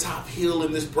and the top heel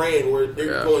in this brand where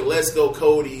they're going, let's go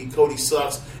Cody. Cody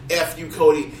sucks. F you,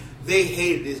 Cody. They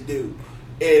hated this dude.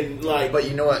 And like, but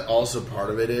you know what? Also part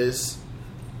of it is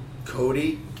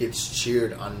Cody gets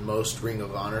cheered on most Ring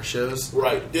of Honor shows.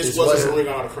 Right. This wasn't a Ring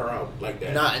of Honor crowd like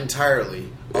that. Not entirely.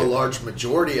 A large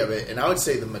majority of it, and I would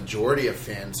say the majority of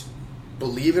fans,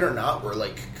 believe it or not, were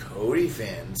like Cody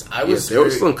fans. There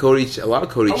was some Cody, a lot of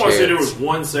Cody. I want to say there was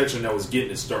one section that was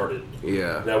getting it started.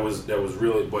 Yeah, that was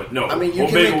really, but no. I mean,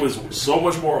 Omega was so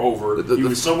much more over. He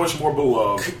was so much more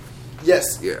beloved.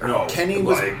 Yes, yeah. No, Kenny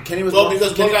was well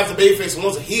because one guy's a babyface and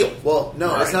one's a heel. Well,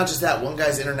 no, right. It's not just that. One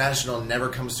guy's international, and never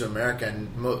comes to America, and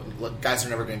guys are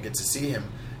never going to get to see him.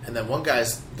 And then one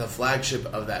guy's the flagship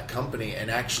of that company,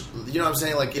 and actually, you know what I'm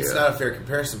saying? Like, it's not a fair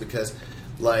comparison because,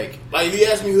 like if you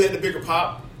ask me who had the bigger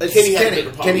pop, Kenny had the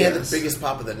bigger pop. Kenny had the biggest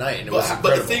pop of the night, and it was incredible.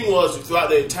 But the thing was, throughout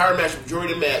the entire match,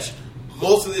 majority of the match,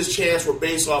 most of this chants were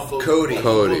based off of Cody.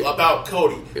 About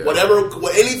Cody. Yeah.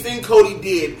 Anything Cody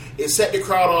did, it set the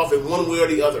crowd off in one way or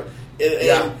the other.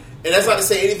 And that's not to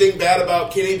say anything bad about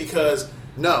Kenny because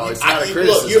it's not a criticism.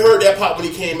 Look, you heard that pop when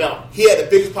he came out. He had the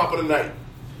biggest pop of the night.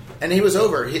 And he was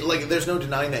over. There's no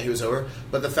denying that he was over.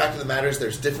 But the fact of the matter is,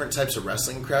 there's different types of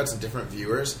wrestling crowds and different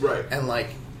viewers. Right. And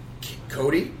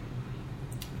Cody,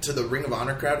 to the Ring of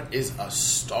Honor crowd, is a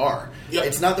star. Yep.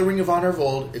 It's not the Ring of Honor of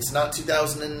old. It's not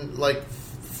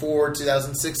 2004,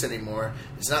 2006 anymore.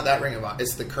 It's not that Ring of Honor.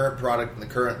 It's the current product and the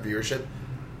current viewership.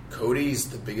 Cody's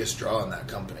the biggest draw in that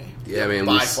company. Yeah, I mean,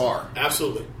 by far,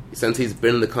 absolutely. Since he's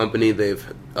been in the company, they've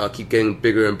keep getting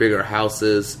bigger and bigger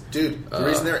houses. Dude, the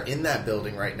reason they're in that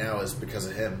building right now is because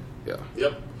of him. Yeah.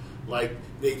 Yep. Like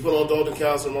they put on Dalton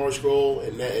Castle and Marty Scurll,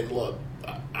 and look,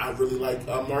 I really like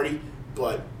Marty,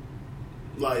 but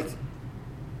like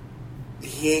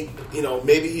he ain't.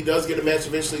 Maybe he does get a match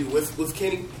eventually with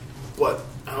Kenny, but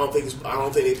I don't think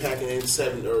they packing in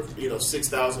 7 or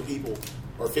 6,000 people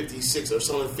or 56 or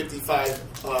selling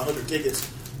 5,500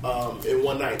 tickets in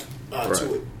one night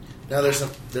to it. Now there's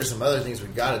some other things we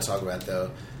got to talk about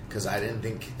though, because I didn't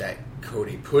think that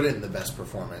Cody put in the best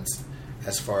performance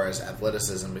as far as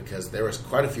athleticism, because there was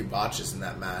quite a few botches in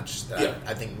that match that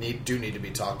I think need to be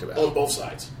talked about on both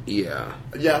sides. Yeah.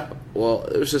 Well,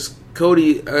 it was just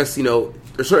Cody. I guess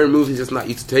there's certain moves he's just not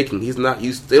used to taking. He's not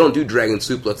used. They don't do dragon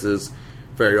suplexes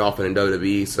very often in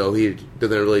WWE, so he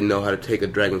doesn't really know how to take a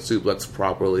dragon suplex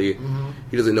properly. Mm-hmm.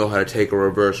 He doesn't know how to take a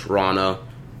reverse Rana,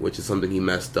 which is something he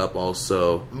messed up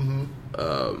also. Mm-hmm.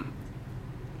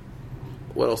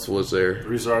 What else was there?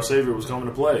 3-Star Savior was coming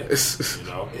to play.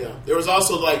 Yeah. There was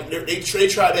also they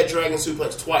tried that dragon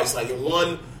suplex twice. Like in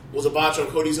one was a botch on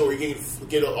Cody's where he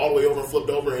get all the way over and flipped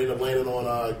over and ended up landing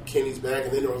on Kenny's back.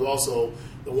 And then there was also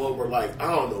the one where I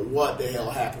don't know what the hell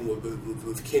happened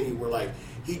with Kenny, where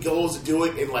he goes to do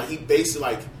it and he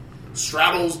basically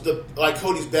straddles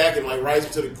Cody's back and rises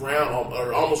him to the ground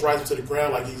or almost rises him to the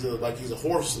ground like he's a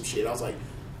horse or some shit. I was like,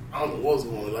 I don't know what was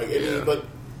going on. But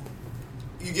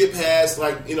you get past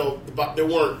there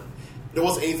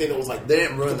wasn't anything that was they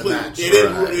didn't ruin the match. They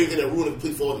didn't ruin anything that ruined the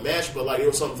complete flow of the match, but there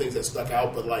were some things that stuck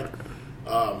out. But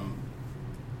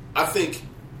I think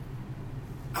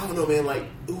I don't know, man. Like,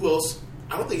 who else?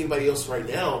 I don't think anybody else right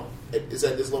now is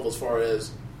at this level as far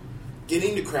as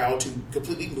getting the crowd to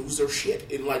completely lose their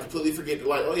shit and like completely forget,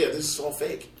 like, oh yeah, this is all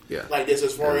fake. Yeah. Like this,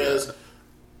 as far as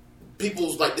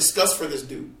people's like disgust for this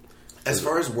dude. As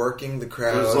far as working the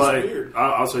crowd, It's like, weird.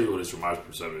 I'll tell you what it's from my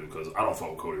perspective, because I don't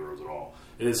fuck with Cody Rhodes at all.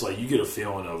 It's like you get a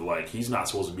feeling of like he's not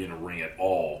supposed to be in the ring at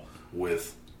all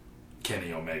with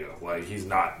Kenny Omega. Like he's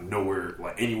not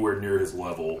anywhere near his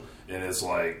level, and it's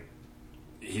like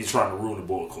he's trying to ruin the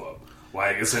Bullet Club.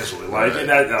 Like essentially, like, and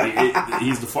that,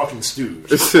 he's the fucking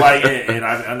stooge. Like, and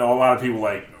I know a lot of people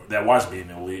like that watch Being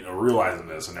Elite are realizing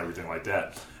this and everything like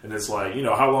that. And it's like,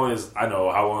 how long is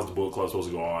the Bullet Club supposed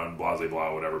to go on? Blah blah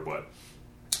blah, whatever. But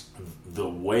the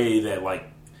way that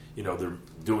they're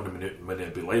doing the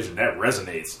manipulation that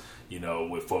resonates,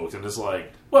 with folks, and it's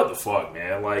like, what the fuck,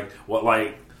 man? Like, what,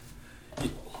 like.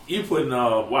 You putting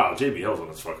wow, JBL's on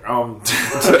this fucker.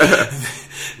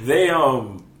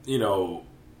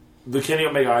 The Kenny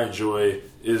Omega I enjoy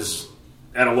is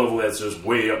at a level that's just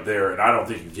way up there, and I don't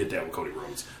think you can get that with Cody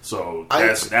Rhodes. So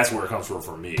that's where it comes from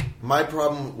for me. My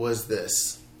problem was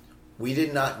this: we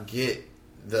did not get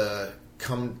the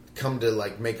come to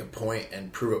like make a point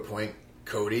and prove a point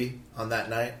Cody on that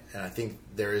night, and I think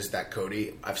there is that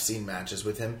Cody. I've seen matches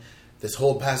with him this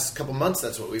whole past couple months.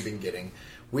 That's what we've been getting.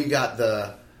 We got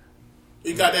that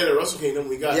at Wrestle Kingdom.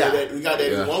 We got that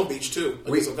in Long Beach too.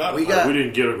 We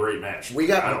didn't get a great match.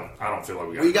 I don't feel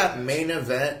like we got main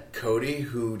event Cody,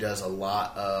 who does a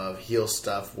lot of heel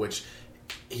stuff, which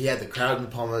he had the crowd in the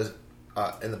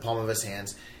palm of his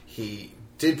hands. He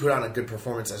did put on a good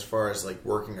performance as far as like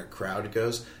working a crowd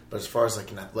goes, but as far as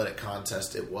like an athletic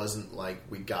contest, it wasn't like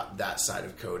we got that side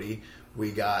of Cody.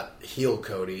 We got heel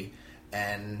Cody,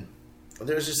 and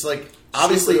there's just like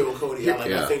obviously Cody.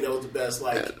 I think that was the best.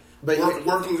 Like. But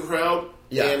working the crowd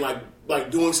and like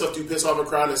doing stuff to piss off a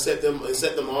crowd and set them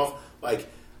off. Like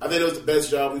I think it was the best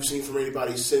job we've seen from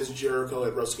anybody since Jericho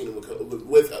at Wrestle Kingdom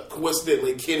with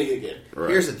coincidentally Kenny again.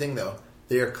 Right. Here's the thing, though: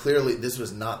 they are clearly this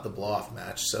was not the blow-off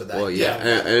match. So that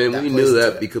and we knew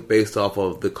that because based off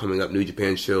of the coming up New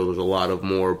Japan show, there's a lot of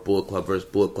more Bullet Club versus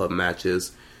Bullet Club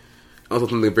matches. Also,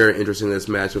 something very interesting in this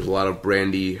match was a lot of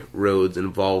Brandy Rhodes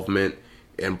involvement,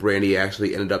 and Brandy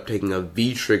actually ended up taking a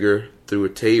V-trigger through a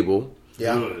table.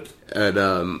 Yeah. Good.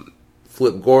 And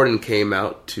Flip Gordon came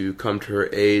out to come to her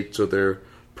aid, so they're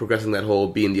progressing that whole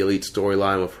Being the Elite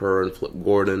storyline with her and Flip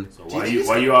Gordon. So why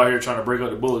you out here trying to break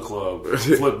up the Bullet Club?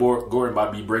 Flip Gordon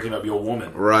might be breaking up your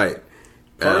woman. Right.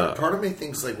 Part of me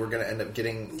thinks like we're going to end up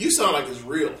getting... You sound like it's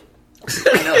real.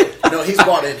 No, he's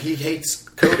bought it. He hates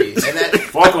Cody, and that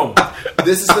fuck him.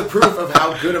 This is the proof of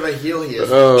how good of a heel he is.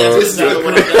 This is you are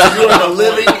the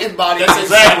living embodiment.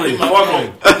 Exactly. Fuck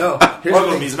him. No,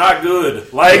 fuck him. He's not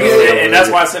good. Like, and that's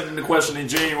why I sent in the question in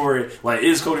January. Like,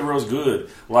 is Cody Rhodes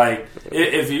good? Like,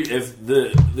 if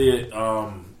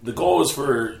the goal is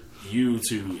for you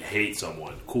to hate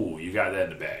someone, cool, you got that in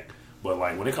the bag. But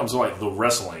like when it comes to like the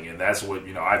wrestling, and that's what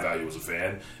I value as a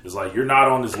fan, is like you're not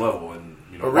on this level, and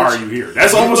why are you here?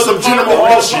 That's almost some Jinder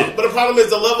Mahal shit. But the problem is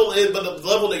the level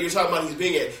that you're talking about he's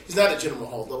being at. He's not at Jinder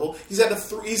Mahal level. He's at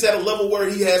a level where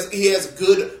he has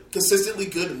consistently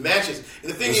good matches.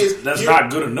 And the thing is, that's not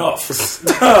good enough.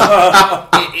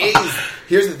 It is.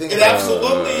 Here's the thing. It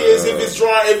absolutely is. If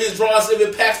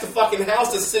it packs the fucking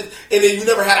house to sit, and then you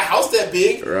never had a house that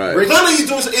big. Right. Clearly,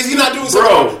 is he not doing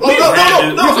something? Bro,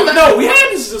 no, we had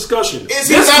this discussion.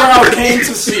 This crowd came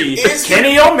to see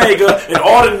Kenny Omega and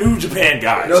all the New Japan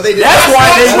guys. No, they didn't. That's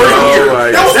why they were here.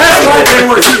 That's why they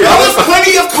were here. There was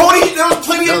plenty of Cody. There was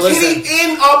plenty of Kenny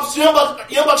and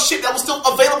Young Buck shit that was still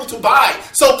available to buy.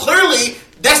 So clearly,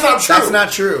 that's not true. That's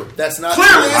not true. That's not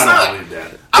clearly true. It's not. I don't believe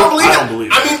that. I don't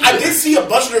believe that. I mean, I did see a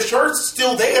bunch of their shirts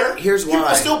still there. Here's why. People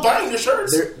are still buying their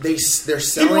shirts. They're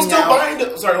selling People are still out. buying them.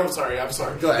 I'm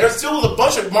sorry. Go ahead. There's still a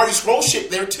bunch of Marty Scurll shit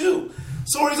there, too.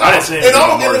 So what I didn't say anything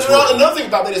about Marty Scurll. Another thing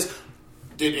about that is,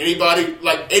 did anybody,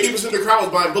 like 80% of the crowd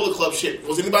was buying Bullet Club shit?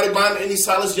 Was anybody buying any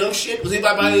Silas Young shit? Was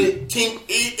anybody buying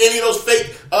any of those fake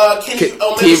Kenny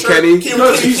Omega Team shirts? Kenny?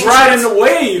 Because he's riding the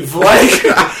wave.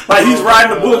 Like he's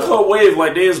riding the Bullet Club wave.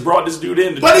 Like they just brought this dude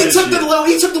in to But do he took shit.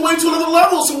 he took the wave to another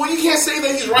level. So you can't say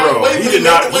that he's riding the Bro, wave. he did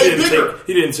not. Bigger.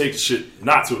 He didn't take shit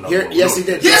not to another level. Yes, he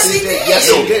did. Yes, he did. Yes,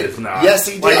 he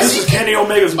did. Like this is Kenny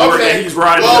Omega's board that he's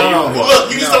riding.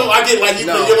 Look, you just don't. I get like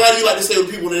you like to stay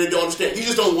with people that they don't understand. You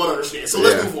just don't want to understand. So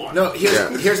let's move on. No,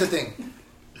 here's the thing.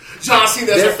 John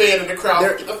Cena's a fan in the crowd.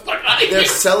 Get the fuck out of here. They're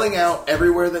selling out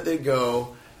everywhere that they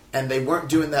go, and they weren't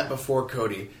doing that before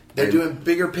Cody. They're doing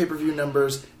bigger pay-per-view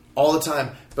numbers all the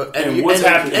time. But what's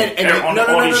happening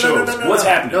on these shows? What's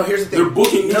happening? No, here's the thing. They're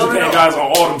booking New Japan guys on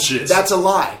all them shits. That's a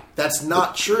lie. That's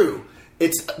not true.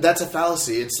 That's a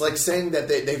fallacy. It's like saying that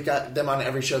they've got them on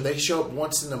every show. They show up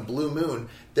once in a blue moon.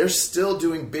 They're still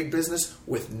doing big business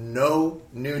with no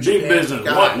New Japan Big business.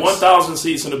 guys. 1,000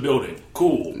 seats in the building.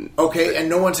 Cool. Okay, and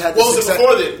no one's had What the was it success.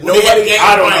 before then? Nobody.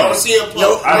 I don't know. CM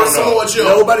No, Punk, I don't know. Samoa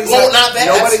Joe. Nobody's not that.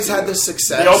 Nobody's had the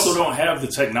success. They also don't have the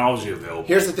technology available.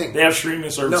 Here's the thing. They have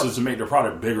streaming services No. to make their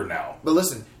product bigger now. But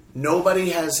listen, nobody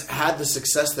has had the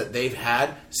success that they've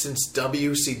had since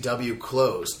WCW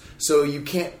closed. So you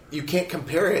can't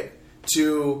compare it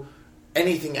to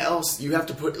anything else. You have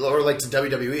to put, or like to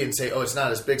WWE and say, oh, it's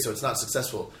not as big, so it's not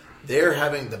successful. They're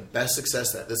having the best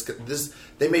success that this.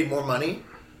 They made more money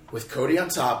with Cody on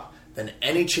top than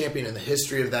any champion in the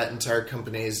history of that entire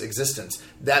company's existence.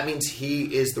 That means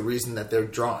he is the reason that they're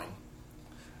drawing.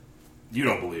 You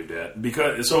don't believe that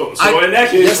because so I- in that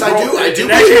case, yes, I do. I do In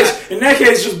that believe case, in that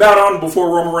case, just bow down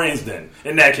before Roman Reigns. Then,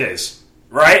 in that case,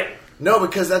 right? No,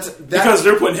 because Because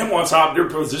they're putting him on top. They're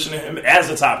positioning him as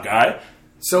the top guy.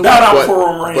 so Bow down But, before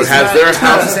Roman Reigns. but has not- their it's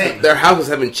not the house same. their houses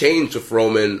haven't changed with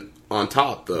Roman on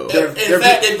top though? In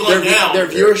fact, they've gone down. Their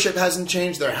viewership hasn't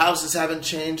changed. Their houses haven't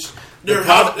changed. Their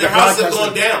product house has hasn't-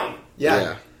 gone down. Yeah.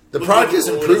 Yeah. The What product do you-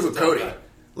 has what improved is with the Cody. downside?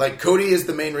 Like, Cody is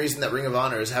the main reason that Ring of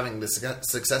Honor is having the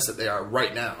success that they are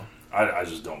right now. I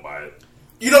just don't buy it.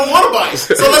 You don't want to buy it,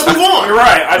 so let's move on. You're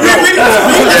right. I We don't. move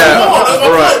on. That's my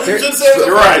right. point. We just said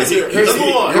You're right. Here. Here's Let's the-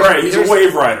 move on. You're right. He's a Here's-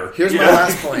 wave rider. Here's Yeah. my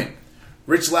last point.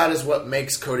 Rich Ladd is what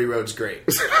makes Cody Rhodes great.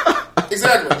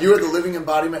 Exactly. You are the living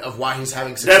embodiment of why he's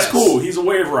having success. That's cool. He's a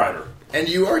wave rider. And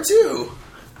you are too.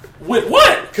 With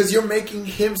what? Because you're making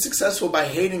him successful by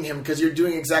hating him because you're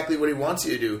doing exactly what he wants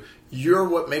you to do. You're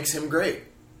what makes him great.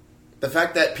 The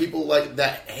fact that people like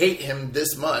that hate him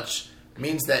this much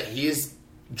means that he is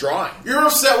drawing. You're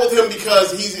upset with him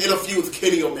because he's in a feud with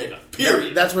Kenny Omega.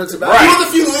 Period. That's what it's about. Right. If you was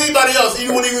a feud with anybody else,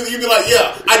 you wouldn't even, you'd be like,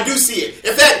 yeah, I do see it.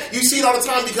 In fact, you see it all the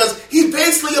time because he's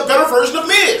basically a better version of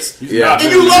Miz. He's Yeah. not And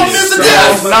better you than love Miz. Miz to No,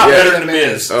 death. he's not Yeah. better than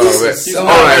Miz. Oh, man. He's All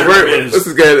not right, better than Miz.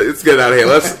 let's get out of here.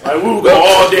 Let's Like, we'll go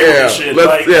all day with this shit.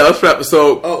 Like, let's wrap.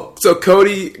 So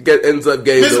Cody ends up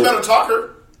getting Miz is a better talker.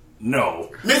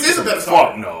 no. Miz is a better Fuck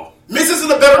talker. no. Miz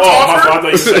isn't a better Oh, my talker. fault. I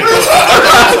thought you said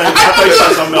I thought you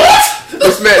said something else.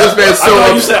 this man's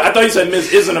so I thought you said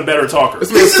Miz isn't a better talker. this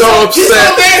man's He's so He's so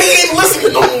upset. mad he ain't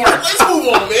listening no more. Let's move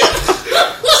on,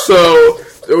 man. So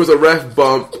there was a ref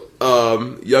bump.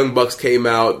 Young Bucks came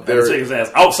out. They're take his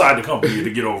ass outside the company to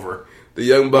get over. The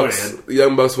Young Bucks. Go ahead. The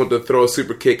Young Bucks went to throw a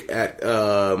super kick at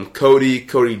Cody.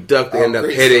 Cody ducked. They ended up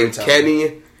great hitting storytelling.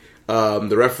 Kenny.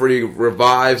 The referee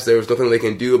revives. There was nothing they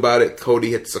can do about it.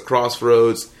 Cody hits the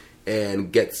crossroads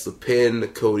and gets the pin.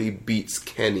 Cody beats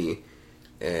Kenny,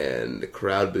 and the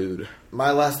crowd booed.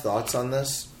 My last thoughts on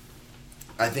this.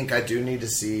 I think I do need to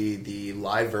see the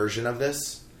live version of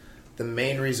this. The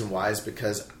main reason why is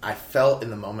because I felt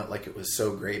in the moment like it was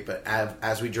so great, but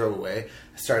as we drove away,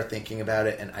 I started thinking about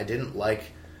it, and I didn't like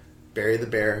Barry the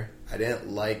Bear. I didn't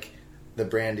like the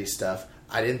Brandy stuff.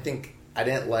 I didn't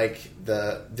like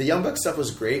the Young Bucks stuff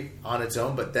was great on its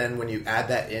own, but then when you add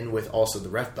that in with also the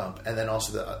ref bump and then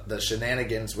also the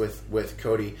shenanigans with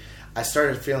Cody, I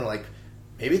started feeling like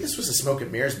maybe this was a smoke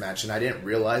and mirrors match, and I didn't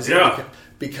realize Yeah. it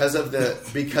because of the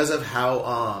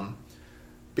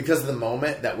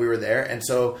moment that we were there. And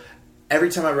so every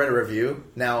time I read a review,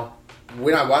 now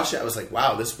when I watched it, I was like,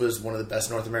 wow, this was one of the best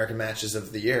North American matches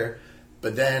of the year.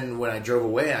 But then when I drove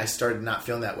away, I started not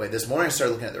feeling that way. This morning I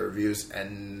started looking at the reviews,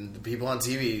 and the people on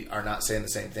TV are not saying the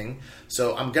same thing.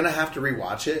 So I'm going to have to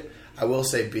rewatch it. I will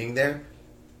say being there,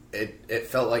 it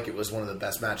felt like it was one of the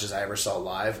best matches I ever saw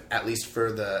live, at least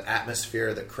for the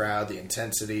atmosphere, the crowd, the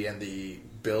intensity, and the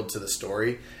build to the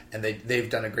story. And they've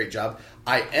done a great job.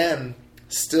 I am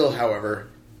still, however,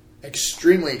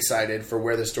 extremely excited for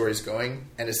where the story's going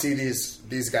and to see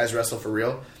these guys wrestle for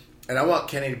real. And I want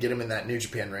Kenny to get him in that New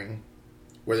Japan ring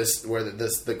where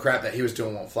the crap that he was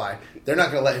doing won't fly. They're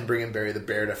not going to let him bring in Barry the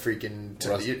Bear to freaking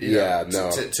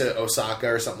to Osaka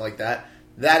or something like that.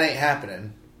 That ain't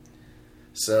happening.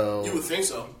 So You would think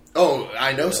so. oh,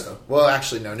 I know so. Well,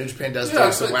 actually, no. New Japan does do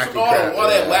some wacky all crap.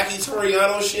 that wacky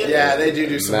Toriano shit. Yeah, they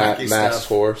do some wacky Max stuff.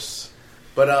 Force.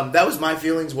 But that was my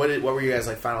feelings. What were you guys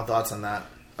like? Final thoughts on that?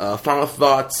 Final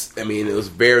thoughts. I mean, it was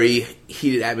very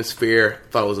heated atmosphere.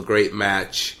 Thought it was a great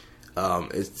match.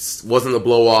 It wasn't a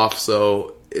blow off,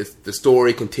 so the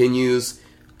story continues.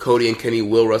 Cody and Kenny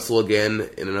will wrestle again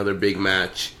in another big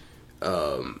match,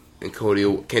 and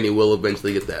Kenny will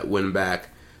eventually get that win back.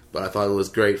 But I thought it was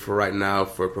great for right now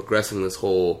for progressing this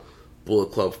whole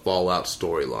Bullet Club Fallout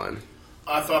storyline.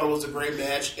 I thought it was a great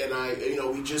match, and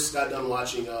we just got done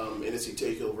watching NXT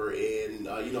Takeover, and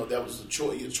that was the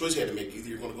choice you had to make. Either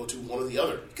you're going to go to one or the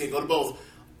other. You can't go to both,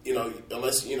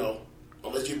 unless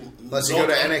Unless you go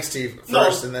to NXT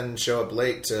first and then show up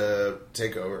late to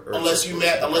take over. Unless you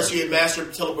had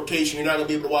mastered teleportation, you're not going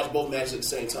to be able to watch both matches at the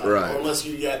same time. Right. Or unless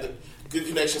you had the good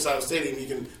connection inside the stadium, you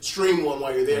can stream one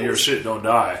while you're there. And your shit don't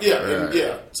die. Yeah, Right.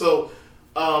 yeah.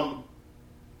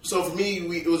 So for me,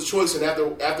 it was a choice, and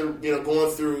after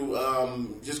going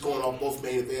through just going off both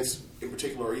main events in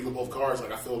particular, or even both cards,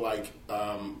 like I feel like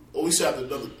we still have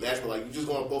another match, but like just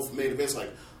going off both main events,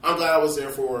 like I'm glad I was there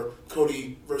for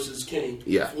Cody versus Kenny.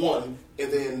 Yeah. One,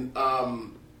 and then I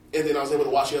was able to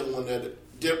watch the other one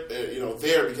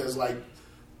there because like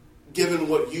given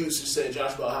what you just said,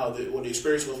 Josh, about how what the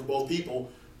experience was for both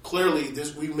people, clearly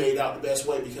we made out the best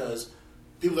way because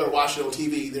people that are watching on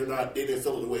TV, they didn't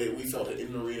feel it the way that we felt it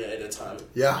in the arena at that time.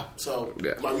 Yeah. So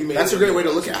Yeah. like, we made That's a great way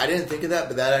to look at it. I didn't think of that,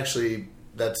 but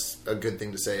that's a good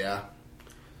thing to say, yeah.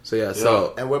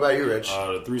 So And what about you, Rich?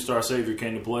 The 3-star Savior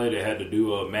came to play. They had to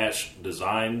do a match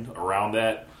design around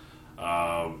that.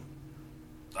 I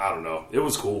don't know. It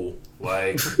was cool.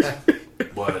 Like,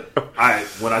 but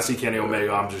when I see Kenny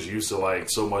Omega, I'm just used to like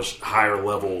so much higher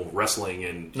level wrestling,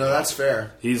 and No, that's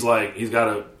fair. he's got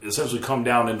to essentially come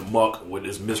down in the muck with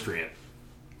his miscreant.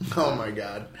 Oh my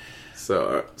god.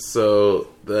 So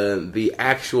then the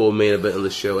actual main event of the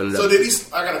show ended up.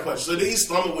 I got a question. So did he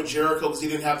slum it with Jericho because he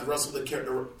didn't have to wrestle the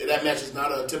character? That match is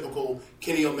not a typical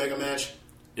Kenny Omega match.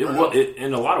 In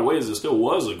a lot of ways, it still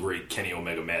was a great Kenny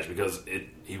Omega match because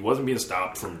he wasn't being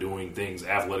stopped from doing things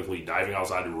athletically, diving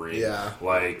outside the ring,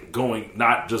 like going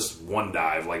not just one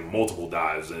dive, like multiple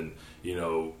dives, and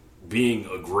being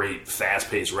a great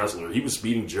fast-paced wrestler. He was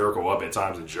speeding Jericho up at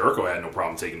times, and Jericho had no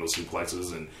problem taking those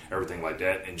suplexes and everything like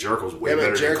that. And Jericho's way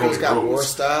better Jericho's than Cody got Rhodes. War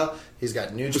style. He's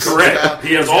got New Japan Correct. style.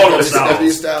 He has He's all got those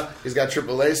WCW styles. style. He's got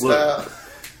AAA style.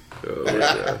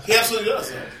 He absolutely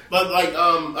does. But like, I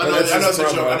know it's a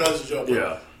joke. I know it's a joke.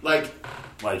 Yeah. Like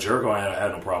Jericho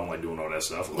had no problem like doing all that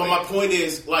stuff. But my point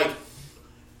is, like,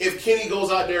 if Kenny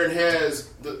goes out there and has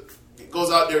a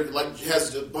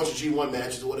bunch of G1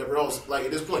 matches or whatever else, like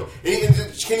at this point, and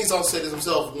Kenny's also said this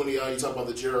himself when you talk about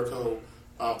the Jericho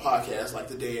podcast, like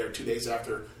the day or 2 days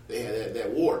after they had that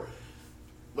war.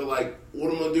 But like,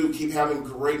 what I'm gonna do? Keep having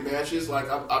great matches? Like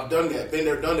I've done that, been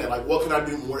there, done that. Like, what can I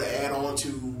do more to add on to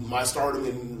my stardom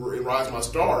and rise my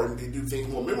star and do things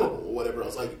more memorable or whatever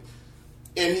else? Like,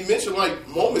 and he mentioned like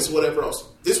moments or whatever else.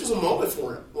 This was a moment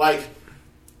for him. Like,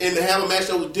 and to have a match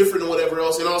that was different or whatever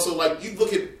else, and also like you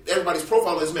look at everybody's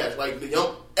profile in this match, like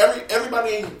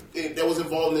everybody that was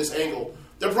involved in this angle,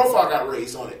 their profile got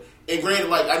raised on it. And granted,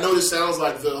 like I know this sounds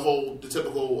like the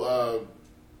typical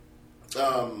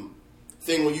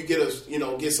thing when you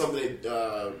get something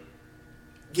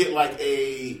get like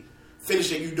a finish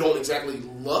that you don't exactly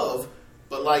love,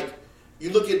 but like you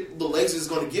look at the legs it's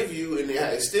going to give you and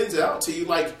it extends out to you,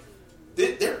 like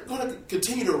they're going to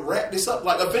continue to wrap this up.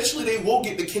 Like eventually we will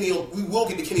get the Kenny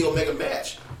Omega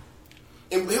match.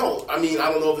 And hell, I mean,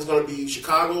 I don't know if it's going to be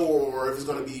Chicago or if it's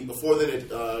going to be before then.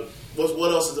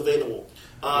 What else is available?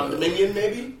 Dominion,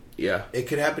 maybe. Yeah, it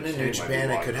could happen in New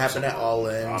Japan. It could happen at All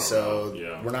In. So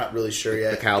we're not really sure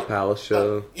yet. The Cow Palace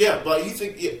show. But you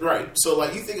think right? So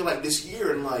like you think of like this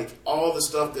year and like all the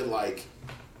stuff that like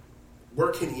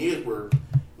where Kenny is, where it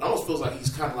almost feels like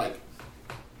he's kind of like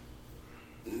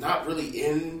not really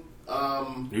in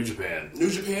New Japan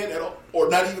at all, or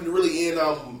not even really in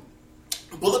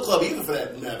Bullet Club either for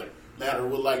that matter.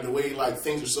 With like the way like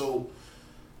things are so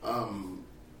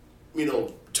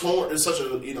torn. There's such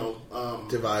a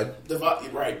divide.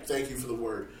 Right. Thank you for the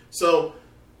word. So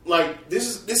like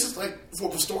this is like from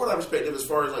a storyline perspective, as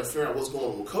far as like figuring out what's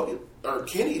going on with Cody or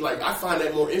Kenny. Like I find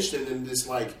that more interesting than this.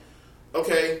 Like,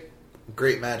 okay,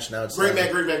 great match. Now it's great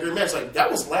match. Like that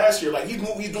was last year. Like he's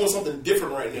doing something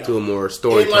different right now. Doing more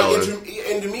storytelling.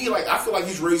 And to me, like I feel like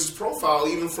he's raised his profile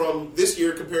even from this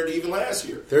year compared to even last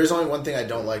year. There's only one thing I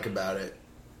don't like about it.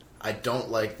 I don't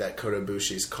like that Kota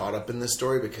Ibushi's caught up in this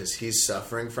story because he's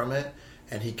suffering from it,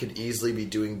 and he could easily be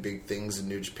doing big things in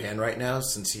New Japan right now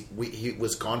since he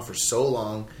was gone for so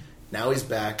long. Now he's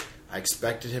back. I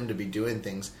expected him to be doing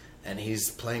things, and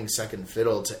he's playing second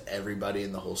fiddle to everybody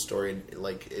in the whole story.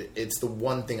 Like it's the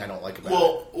one thing I don't like about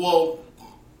it. Well,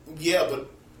 yeah,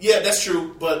 that's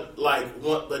true. But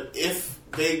but if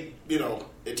they,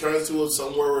 it turns to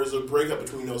somewhere where there's a breakup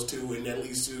between those two, and that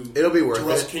leads to it'll be worth to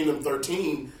Wrestle Kingdom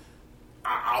 13.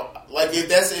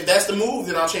 If that's the move,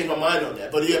 then I'll change my mind on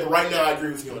that. But right now I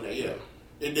agree with you on that. Yeah,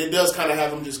 it does kind of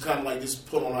have him just kind of like just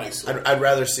put on ice. I'd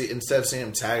rather see, instead of seeing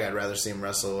him tag, I'd rather see him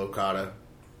wrestle Okada.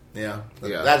 Yeah.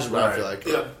 That's what I feel like.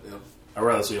 Yeah. I'd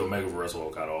rather see Omega wrestle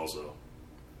Okada also.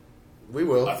 We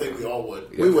will. I think we all would.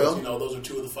 We will. Those are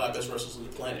two of the 5 best wrestlers on the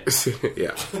planet.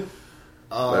 Yeah.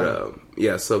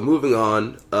 Yeah, so moving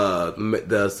on,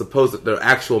 the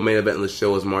actual main event in the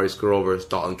show was Marty Scurll versus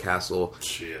Dalton Castle.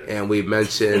 Shit. And we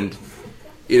mentioned,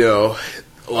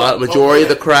 majority of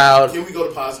the crowd. Can we go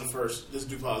to positive first? Let's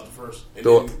do positive first. And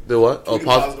The what? Oh,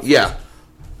 positive. Yeah.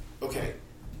 First? Okay.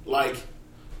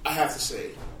 I have to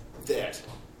say that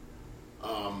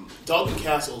Dalton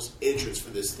Castle's entrance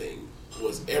for this thing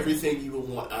was everything you would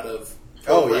want out of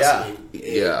wrestling,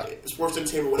 sports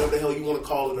entertainment, whatever the hell you want to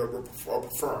call it or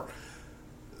prefer.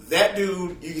 That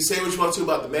dude, you can say what you want to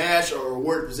about the match or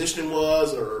where the positioning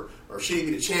was or should he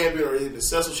be the champion or the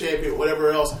successful champion or whatever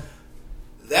else.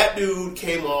 That dude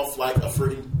came off like a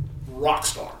freaking rock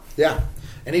star. Yeah,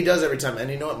 and he does every time. And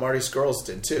you know what Marty Scurll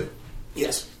did too.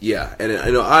 Yes. Yeah, and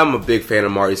I know I'm a big fan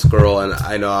of Marty Scurll, and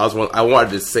I know I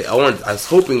was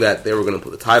hoping that they were going to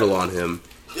put the title on him.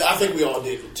 Yeah, I think we all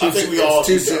did. Too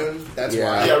soon. That's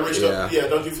why. Yeah, Rich. Yeah,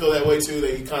 don't you feel that way too?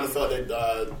 That you kind of felt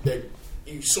that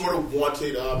you sort of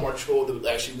wanted Marty Scurll to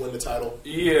actually win the title.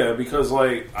 Yeah, because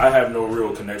I have no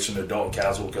real connection to Dalton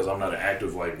Castle because I'm not an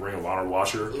active Ring of Honor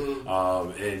watcher.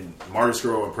 Mm-hmm. And Marty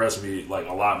Scurll impressed me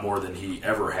a lot more than he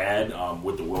ever had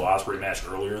with the Will Ospreay match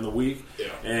earlier in the week. Yeah.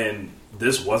 And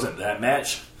this wasn't that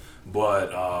match,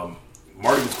 but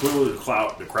Marty was clearly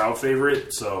the crowd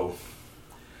favorite, so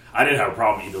I didn't have a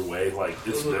problem either way.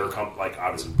 It's their company.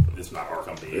 Obviously, it's not our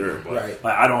company either, but right.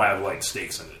 I don't have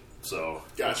stakes in it. So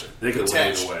gotcha. They could win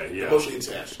either way. Yeah. Emotionally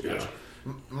attached. Gotcha.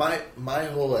 Yeah. My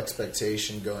whole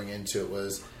expectation going into it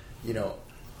was,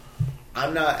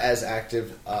 I'm not as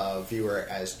active a viewer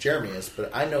as Jeremy is,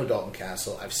 but I know Dalton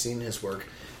Castle. I've seen his work.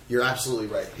 You're absolutely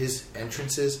right. His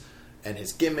entrances and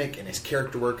his gimmick and his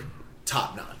character work,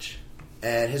 top notch.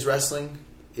 And his wrestling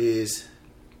is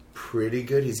pretty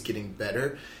good. He's getting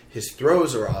better. His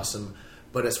throws are awesome.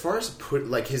 But as far as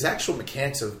his actual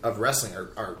mechanics of wrestling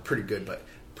are pretty good. But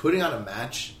putting on a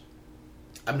match,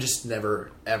 I'm just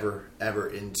never, ever, ever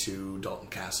into Dalton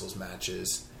Castle's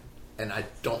matches. And I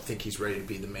don't think he's ready to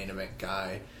be the main event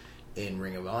guy in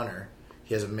Ring of Honor.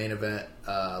 He has a main event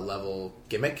level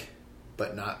gimmick,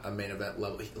 but not a main event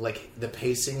level. The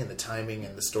pacing and the timing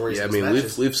and the stories. Yeah, of his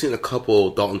matches, we've seen a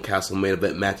couple Dalton Castle main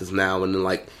event matches now, and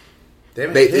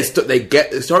then they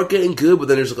start getting good, but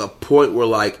then there's a point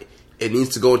where it needs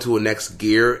to go into a next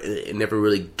gear, and it never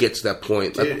really gets to that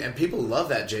point. Dude, and people love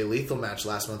that Jay Lethal match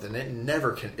last month, and it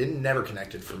never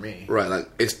connected for me. Right, like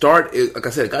I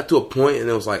said, it got to a point, and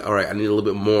it was all right, I need a little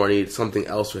bit more, I need something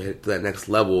else to hit to that next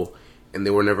level, and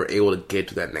they were never able to get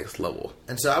to that next level.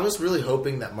 And so I was really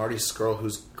hoping that Marty Scurll,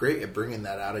 who's great at bringing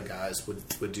that out of guys,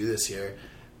 would do this here,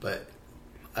 but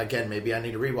again, maybe I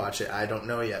need to rewatch it. I don't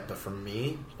know yet, but for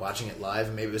me, watching it live,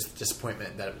 and maybe it was the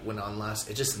disappointment that it went on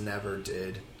last, it just never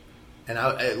did. And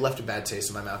it left a bad taste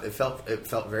in my mouth. It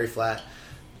felt very flat.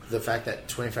 The fact that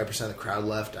 25% of the crowd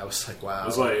left, I was like, wow.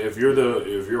 It's if you're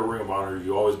a Ring of Honor,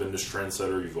 you've always been this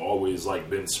trendsetter. You've always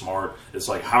been smart. It's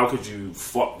how could you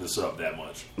fuck this up that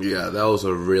much? Yeah, that was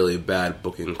a really bad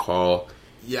booking call.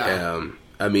 Yeah.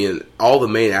 All the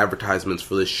main advertisements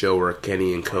for this show were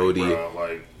Kenny and Cody.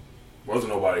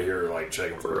 Wasn't nobody here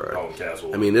checking for Dalton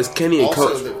Castle. This Kenny and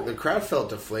Cody. Also, the crowd felt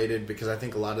deflated because I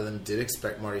think a lot of them did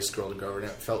expect Marty Scurll to go over, and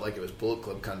it felt like it was Bullet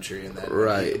Club country. And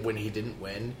then when he didn't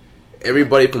win,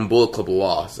 everybody from Bullet Club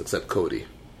lost except Cody.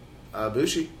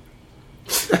 Bushi.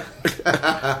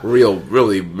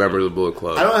 really members of Bullet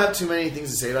Club. I don't have too many things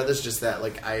to say about this. Just that,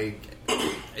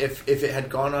 if it had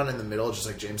gone on in the middle, just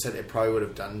like James said, it probably would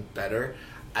have done better.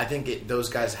 I think those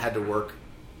guys had to work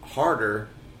harder,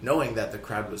 knowing that the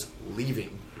crowd was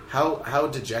leaving. How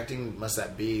dejecting must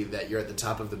that be that you're at the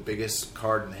top of the biggest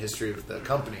card in the history of the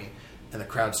company and the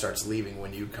crowd starts leaving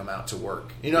when you come out to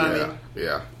work? You know what I mean?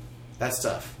 Yeah. That's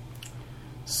tough.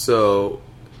 So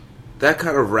that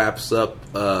kind of wraps up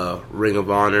Ring of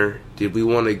Honor. Did we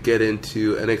want to get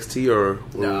into NXT or?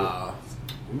 No.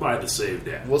 We might have to save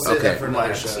that. We'll save that for we might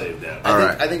another have to show. save that.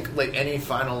 I think any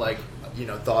final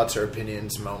thoughts or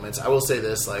opinions moments. I will say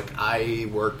this: I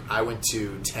went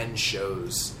to 10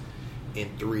 shows in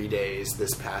 3 days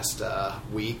this past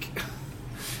week.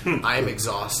 I am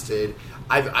exhausted.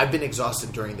 I've been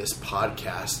exhausted during this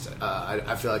podcast.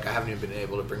 I feel like I haven't even been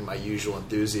able to bring my usual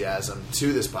enthusiasm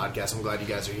to this podcast. I'm glad you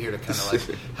guys are here to kind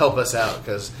of help us out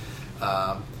because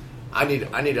I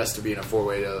need us to be in a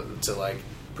 4-way to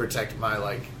protect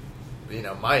my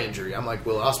my injury. I'm like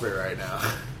Will Ospreay right now,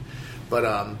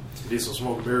 but need some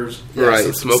smoke and mirrors. Yeah,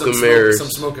 right, smoke and mirrors. Some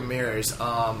smoke and mirrors.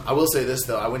 I will say this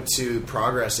though: I went to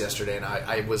Progress yesterday, and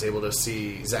I was able to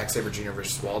see Zack Sabre Jr.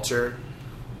 versus Walter.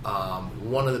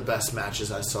 One of the best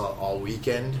matches I saw all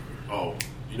weekend. Oh,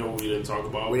 you know what we didn't talk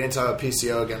about? We didn't talk about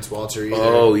PCO against Walter either.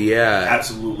 Oh yeah,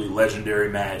 absolutely legendary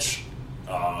match.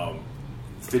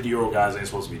 50-year-old guys ain't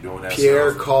supposed to be doing that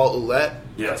Pierre stuff. Carl Ouellet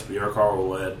Yes, Pierre-Carl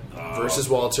Ouellet. versus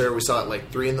Walter. We saw it like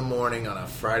 3 a.m. on a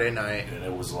Friday night. And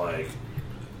it was like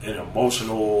an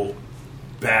emotional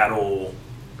battle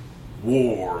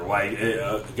war. Like,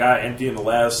 a guy emptying the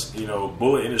last,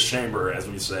 bullet in his chamber, as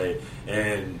we say,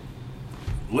 and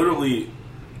literally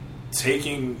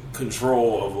taking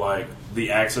control of, like,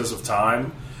 the access of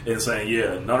time and saying,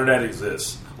 yeah, none of that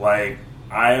exists. Like,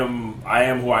 I am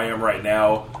who I am right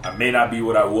now. I may not be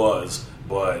what I was,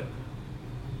 but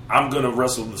I'm going to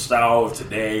wrestle the style of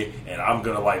today, and I'm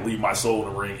going to, like, leave my soul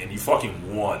in the ring, and he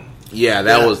fucking won. Yeah,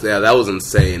 that was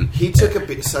insane. He took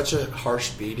such a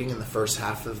harsh beating in the first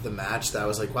half of the match that I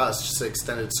was like, wow, it's just an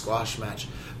extended squash match.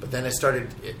 But then it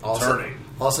started all turning.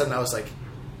 All of a sudden, I was like,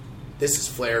 this is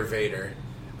Flair Vader.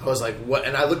 I was like, what?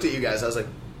 And I looked at you guys. I was like,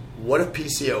 what if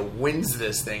PCO wins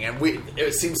this thing? And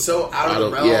it seemed so out of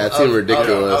the realm. Yeah, it seemed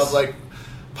ridiculous. Of like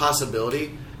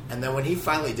possibility. And then when he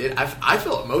finally did, I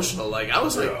felt emotional. Like I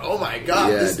was like, oh my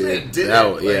god, this man did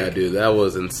it. Dude, that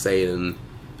was insane.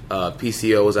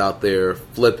 PCO was out there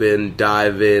flipping,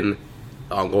 diving,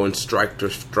 going strike to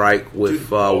strike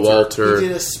with Walter. He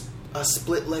did a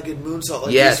split-legged moonsault.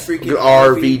 Like yes, he's freaking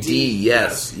RVD.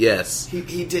 Yes.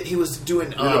 He did. He was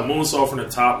doing a moonsault from the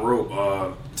top rope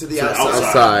to the outside.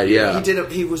 Outside, yeah.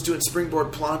 He was doing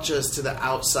springboard planchas to the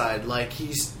outside. Like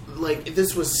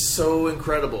this was so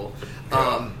incredible.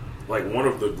 Like one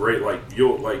of the great, I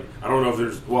don't know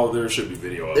if there should be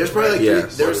video of there's it. probably Right?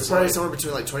 there's probably somewhere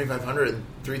between like 2,500 and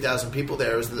 3,000 people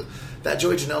there. It was that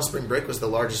Joey Janelle Spring Break was the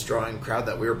largest drawing crowd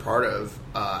that we were part of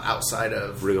outside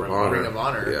of Ring of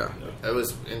Honor. Yeah. It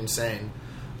was insane.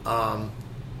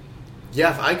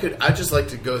 If I could, I'd just like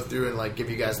to go through and like give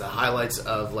you guys the highlights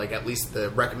of like at least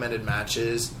the recommended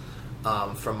matches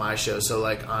from my show. So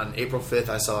like on April 5th,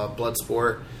 I saw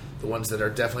Bloodsport. The ones that are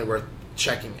definitely worth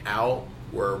checking out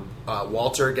were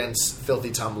Walter against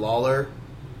Filthy Tom Lawler.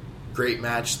 Great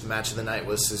match. The match of the night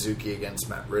was Suzuki against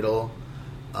Matt Riddle.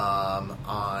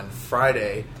 On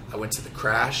Friday, I went to the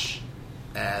Crash,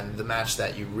 and the match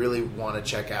that you really want to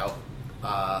check out.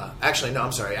 After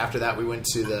that, we went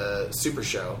to the Super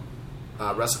Show,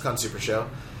 WrestleCon Super Show.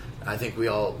 I think we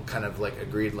all kind of like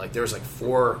agreed. Like there was like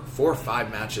four or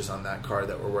five matches on that card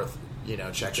that were worth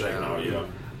checking out.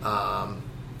 Yeah.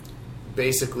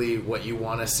 Basically, what you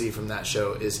want to see from that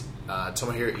show is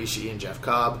Tomohiro Ishii and Jeff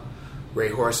Cobb, Ray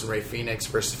Horse and Ray Phoenix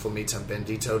versus Fumita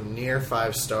Bandito, near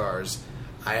 5 stars.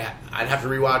 I'd have to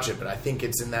rewatch it, but I think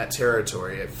it's in that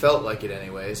territory. It felt like it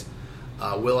anyways.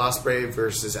 Will Ospreay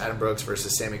versus Adam Brooks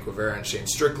versus Sammy Guevara and Shane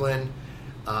Strickland.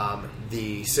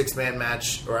 The 6-man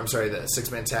match, the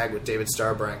 6-man tag with David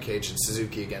Starr, Brian Cage, and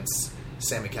Suzuki against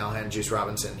Sami Callihan, Juice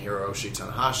Robinson, and Hiroshi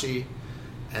Tanahashi.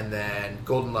 And then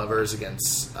Golden Lovers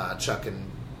against Chuck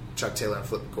Taylor and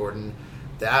Flip Gordon.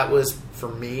 That was, for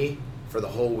me, for the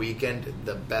whole weekend,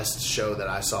 the best show that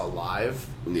I saw live.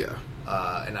 Yeah.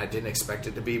 And I didn't expect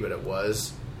it to be, but it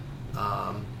was.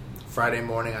 Friday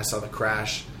morning, I saw the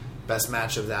Crash. Best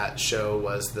match of that show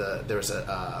was there was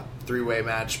a 3-way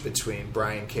match between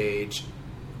Brian Cage,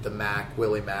 the Mac,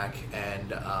 Willie Mack,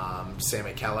 and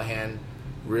Sami Callihan.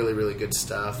 Really, really good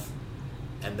stuff.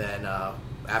 And then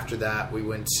after that, we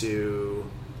went to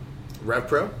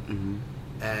RevPro,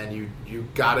 and you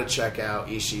got to check out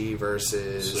Ishii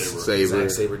versus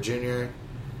Zack Sabre Jr.,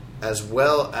 as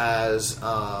well as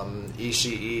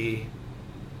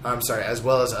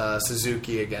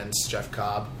Suzuki against Jeff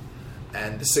Cobb,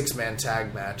 and the 6-man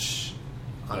tag match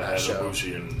on that show.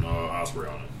 Ibushi and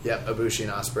Ospreay on it. Yep, Ibushi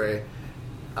and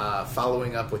Ospreay.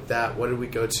 Following up with that, what did we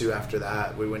go to after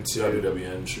that? We went to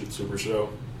WWN Super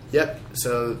Show. Yep.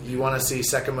 So you want to see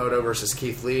Sekimoto versus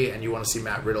Keith Lee, and you want to see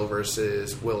Matt Riddle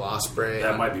versus Will Ospreay.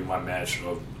 That might be my match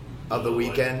of the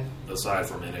weekend. Aside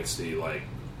from NXT,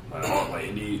 all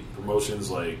indie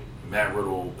promotions, like Matt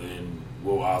Riddle and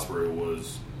Will Ospreay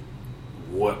was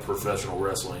what professional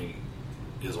wrestling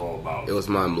is all about. It was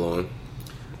mind blowing.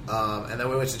 And then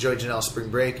we went to Joey Janelle Spring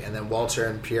Break, and then Walter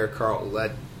and Pierre Carl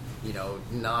Ouellet,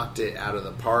 knocked it out of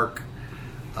the park.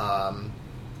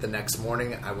 The next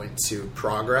morning, I went to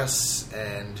Progress,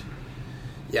 and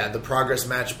the Progress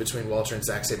match between Walter and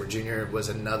Zack Sabre Jr. was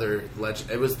another legend.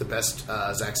 It was the best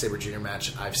Zack Sabre Jr.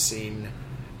 match I've seen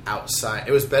outside.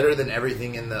 It was better than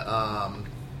everything in the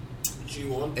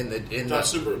G1.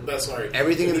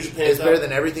 Everything in New the Japan it's Cup. better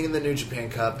than everything in the New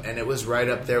Japan Cup, and it was right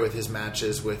up there with his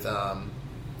matches with.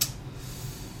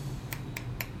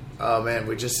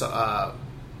 We just saw.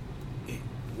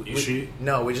 Ishii?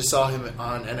 No, we just saw him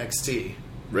on NXT.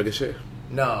 Ricochet?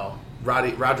 No,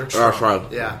 Roderick Strong.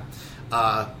 Strong. Yeah.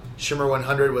 Shimmer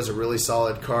 100 was a really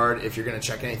solid card. If you're going to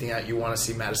check anything out, you want to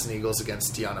see Madison Eagles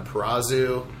against Deonna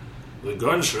Purrazzo. The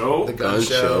Gun Show. The Gun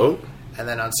Show. And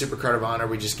then on Supercard of Honor,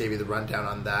 we just gave you the rundown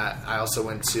on that. I also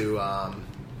went to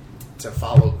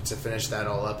finish that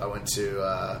all up. I went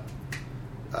to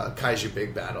Kaiju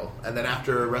Big Battle, and then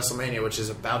after WrestleMania, which is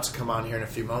about to come on here in a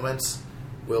few moments,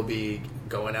 we'll be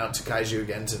going out to Kaiju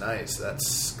again tonight. So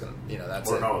that's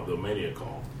that's or it. no, the Mania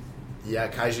call. Yeah,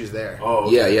 Kaiju's there. Oh,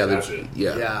 okay.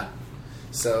 Yeah. Yeah.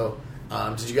 So,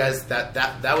 did you guys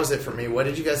that was it for me? What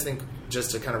did you guys think?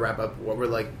 Just to kind of wrap up, what were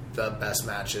like the best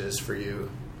matches for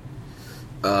you?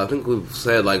 I think we've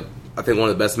said I think one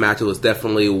of the best matches was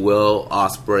definitely Will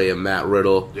Ospreay and Matt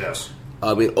Riddle. Yes.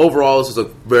 I mean, overall, this was a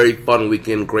very fun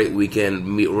weekend, great weekend.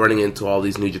 Running into all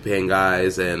these New Japan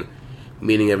guys and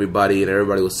meeting everybody, and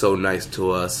everybody was so nice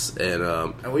to us. And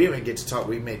we didn't even get to talk.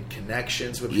 We made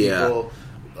connections with people,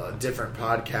 different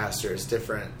podcasters,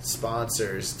 different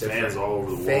sponsors, different fans all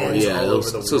over the world.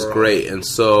 This was great. And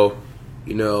so,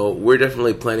 we're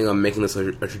definitely planning on making this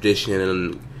a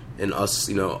tradition and us,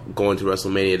 going to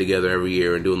WrestleMania together every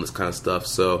year and doing this kind of stuff.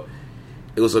 So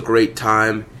it was a great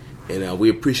time, and we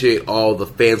appreciate all the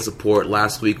fan support.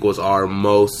 Last week was our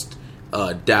most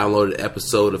downloaded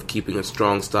episode of Keeping It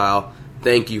Strong Style.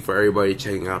 Thank you for everybody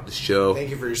checking out the show.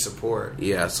 Thank you for your support.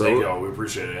 Yeah, so thank y'all. We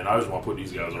appreciate it. And I just want to put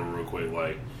these guys over real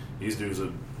quick. These dudes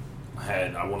have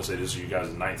had, I want to say this is you guys'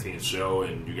 19th show,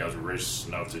 and you guys were gracious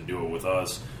enough to do it with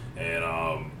us. And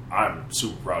I'm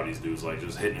super proud of these dudes.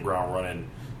 Just hitting the ground running,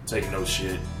 taking no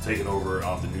shit, taking over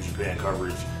the New Japan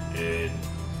coverage, and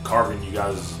carving you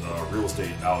guys' real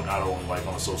estate out, not only on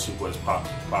the Social Suplex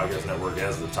Podcast Network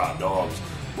as the top dogs,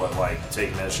 but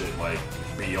taking that shit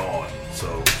beyond.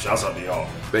 So shouts out to y'all.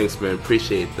 Thanks, man.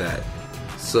 Appreciate that.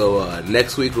 So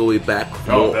next week we'll be back.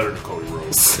 Y'all better than Cody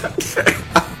Rhodes.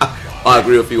 I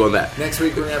agree with you on that. Next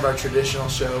week we're going to have our traditional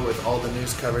show with all the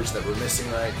news coverage that we're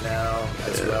missing right now,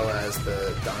 as well as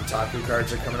the Dontaku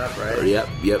cards are coming up, right?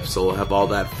 Yep. So we'll have all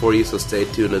that for you, so stay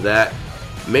tuned to that.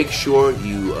 Make sure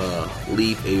you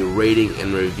leave a rating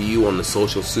and review on the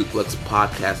Social Suplex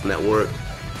Podcast Network.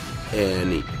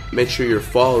 And make sure you're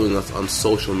following us on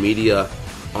social media.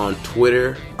 On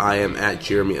Twitter, I am at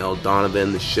Jeremy L.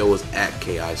 Donovan. The show is at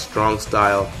KI Strong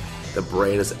Style. The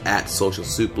brand is at Social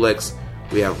Suplex.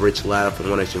 We have Rich Latta from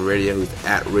One Nation Radio, who's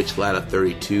at Rich Latta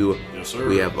 32. Yes, sir.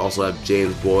 We also have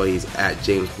James Boy. He's at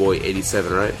James Boy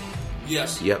 87, right?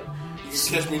 Yes. Yep. You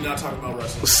can catch me not talking about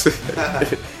wrestling.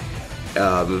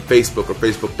 Facebook or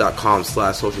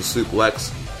Facebook.com/Social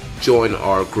Suplex. Join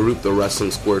our group, the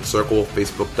Wrestling Squared Circle.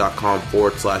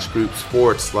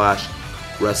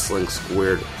 Facebook.com/groups/Wrestling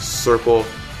Squared Circle.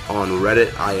 On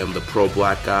Reddit, I am the Pro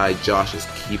Black Guy. Josh is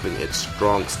keeping it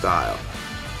strong style.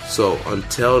 So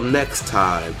until next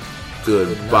time,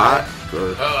 goodbye.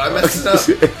 I messed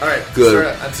it up. All right.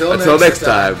 Good. Until next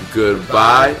time,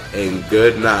 goodbye and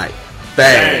good night.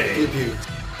 Bang. Pew pew.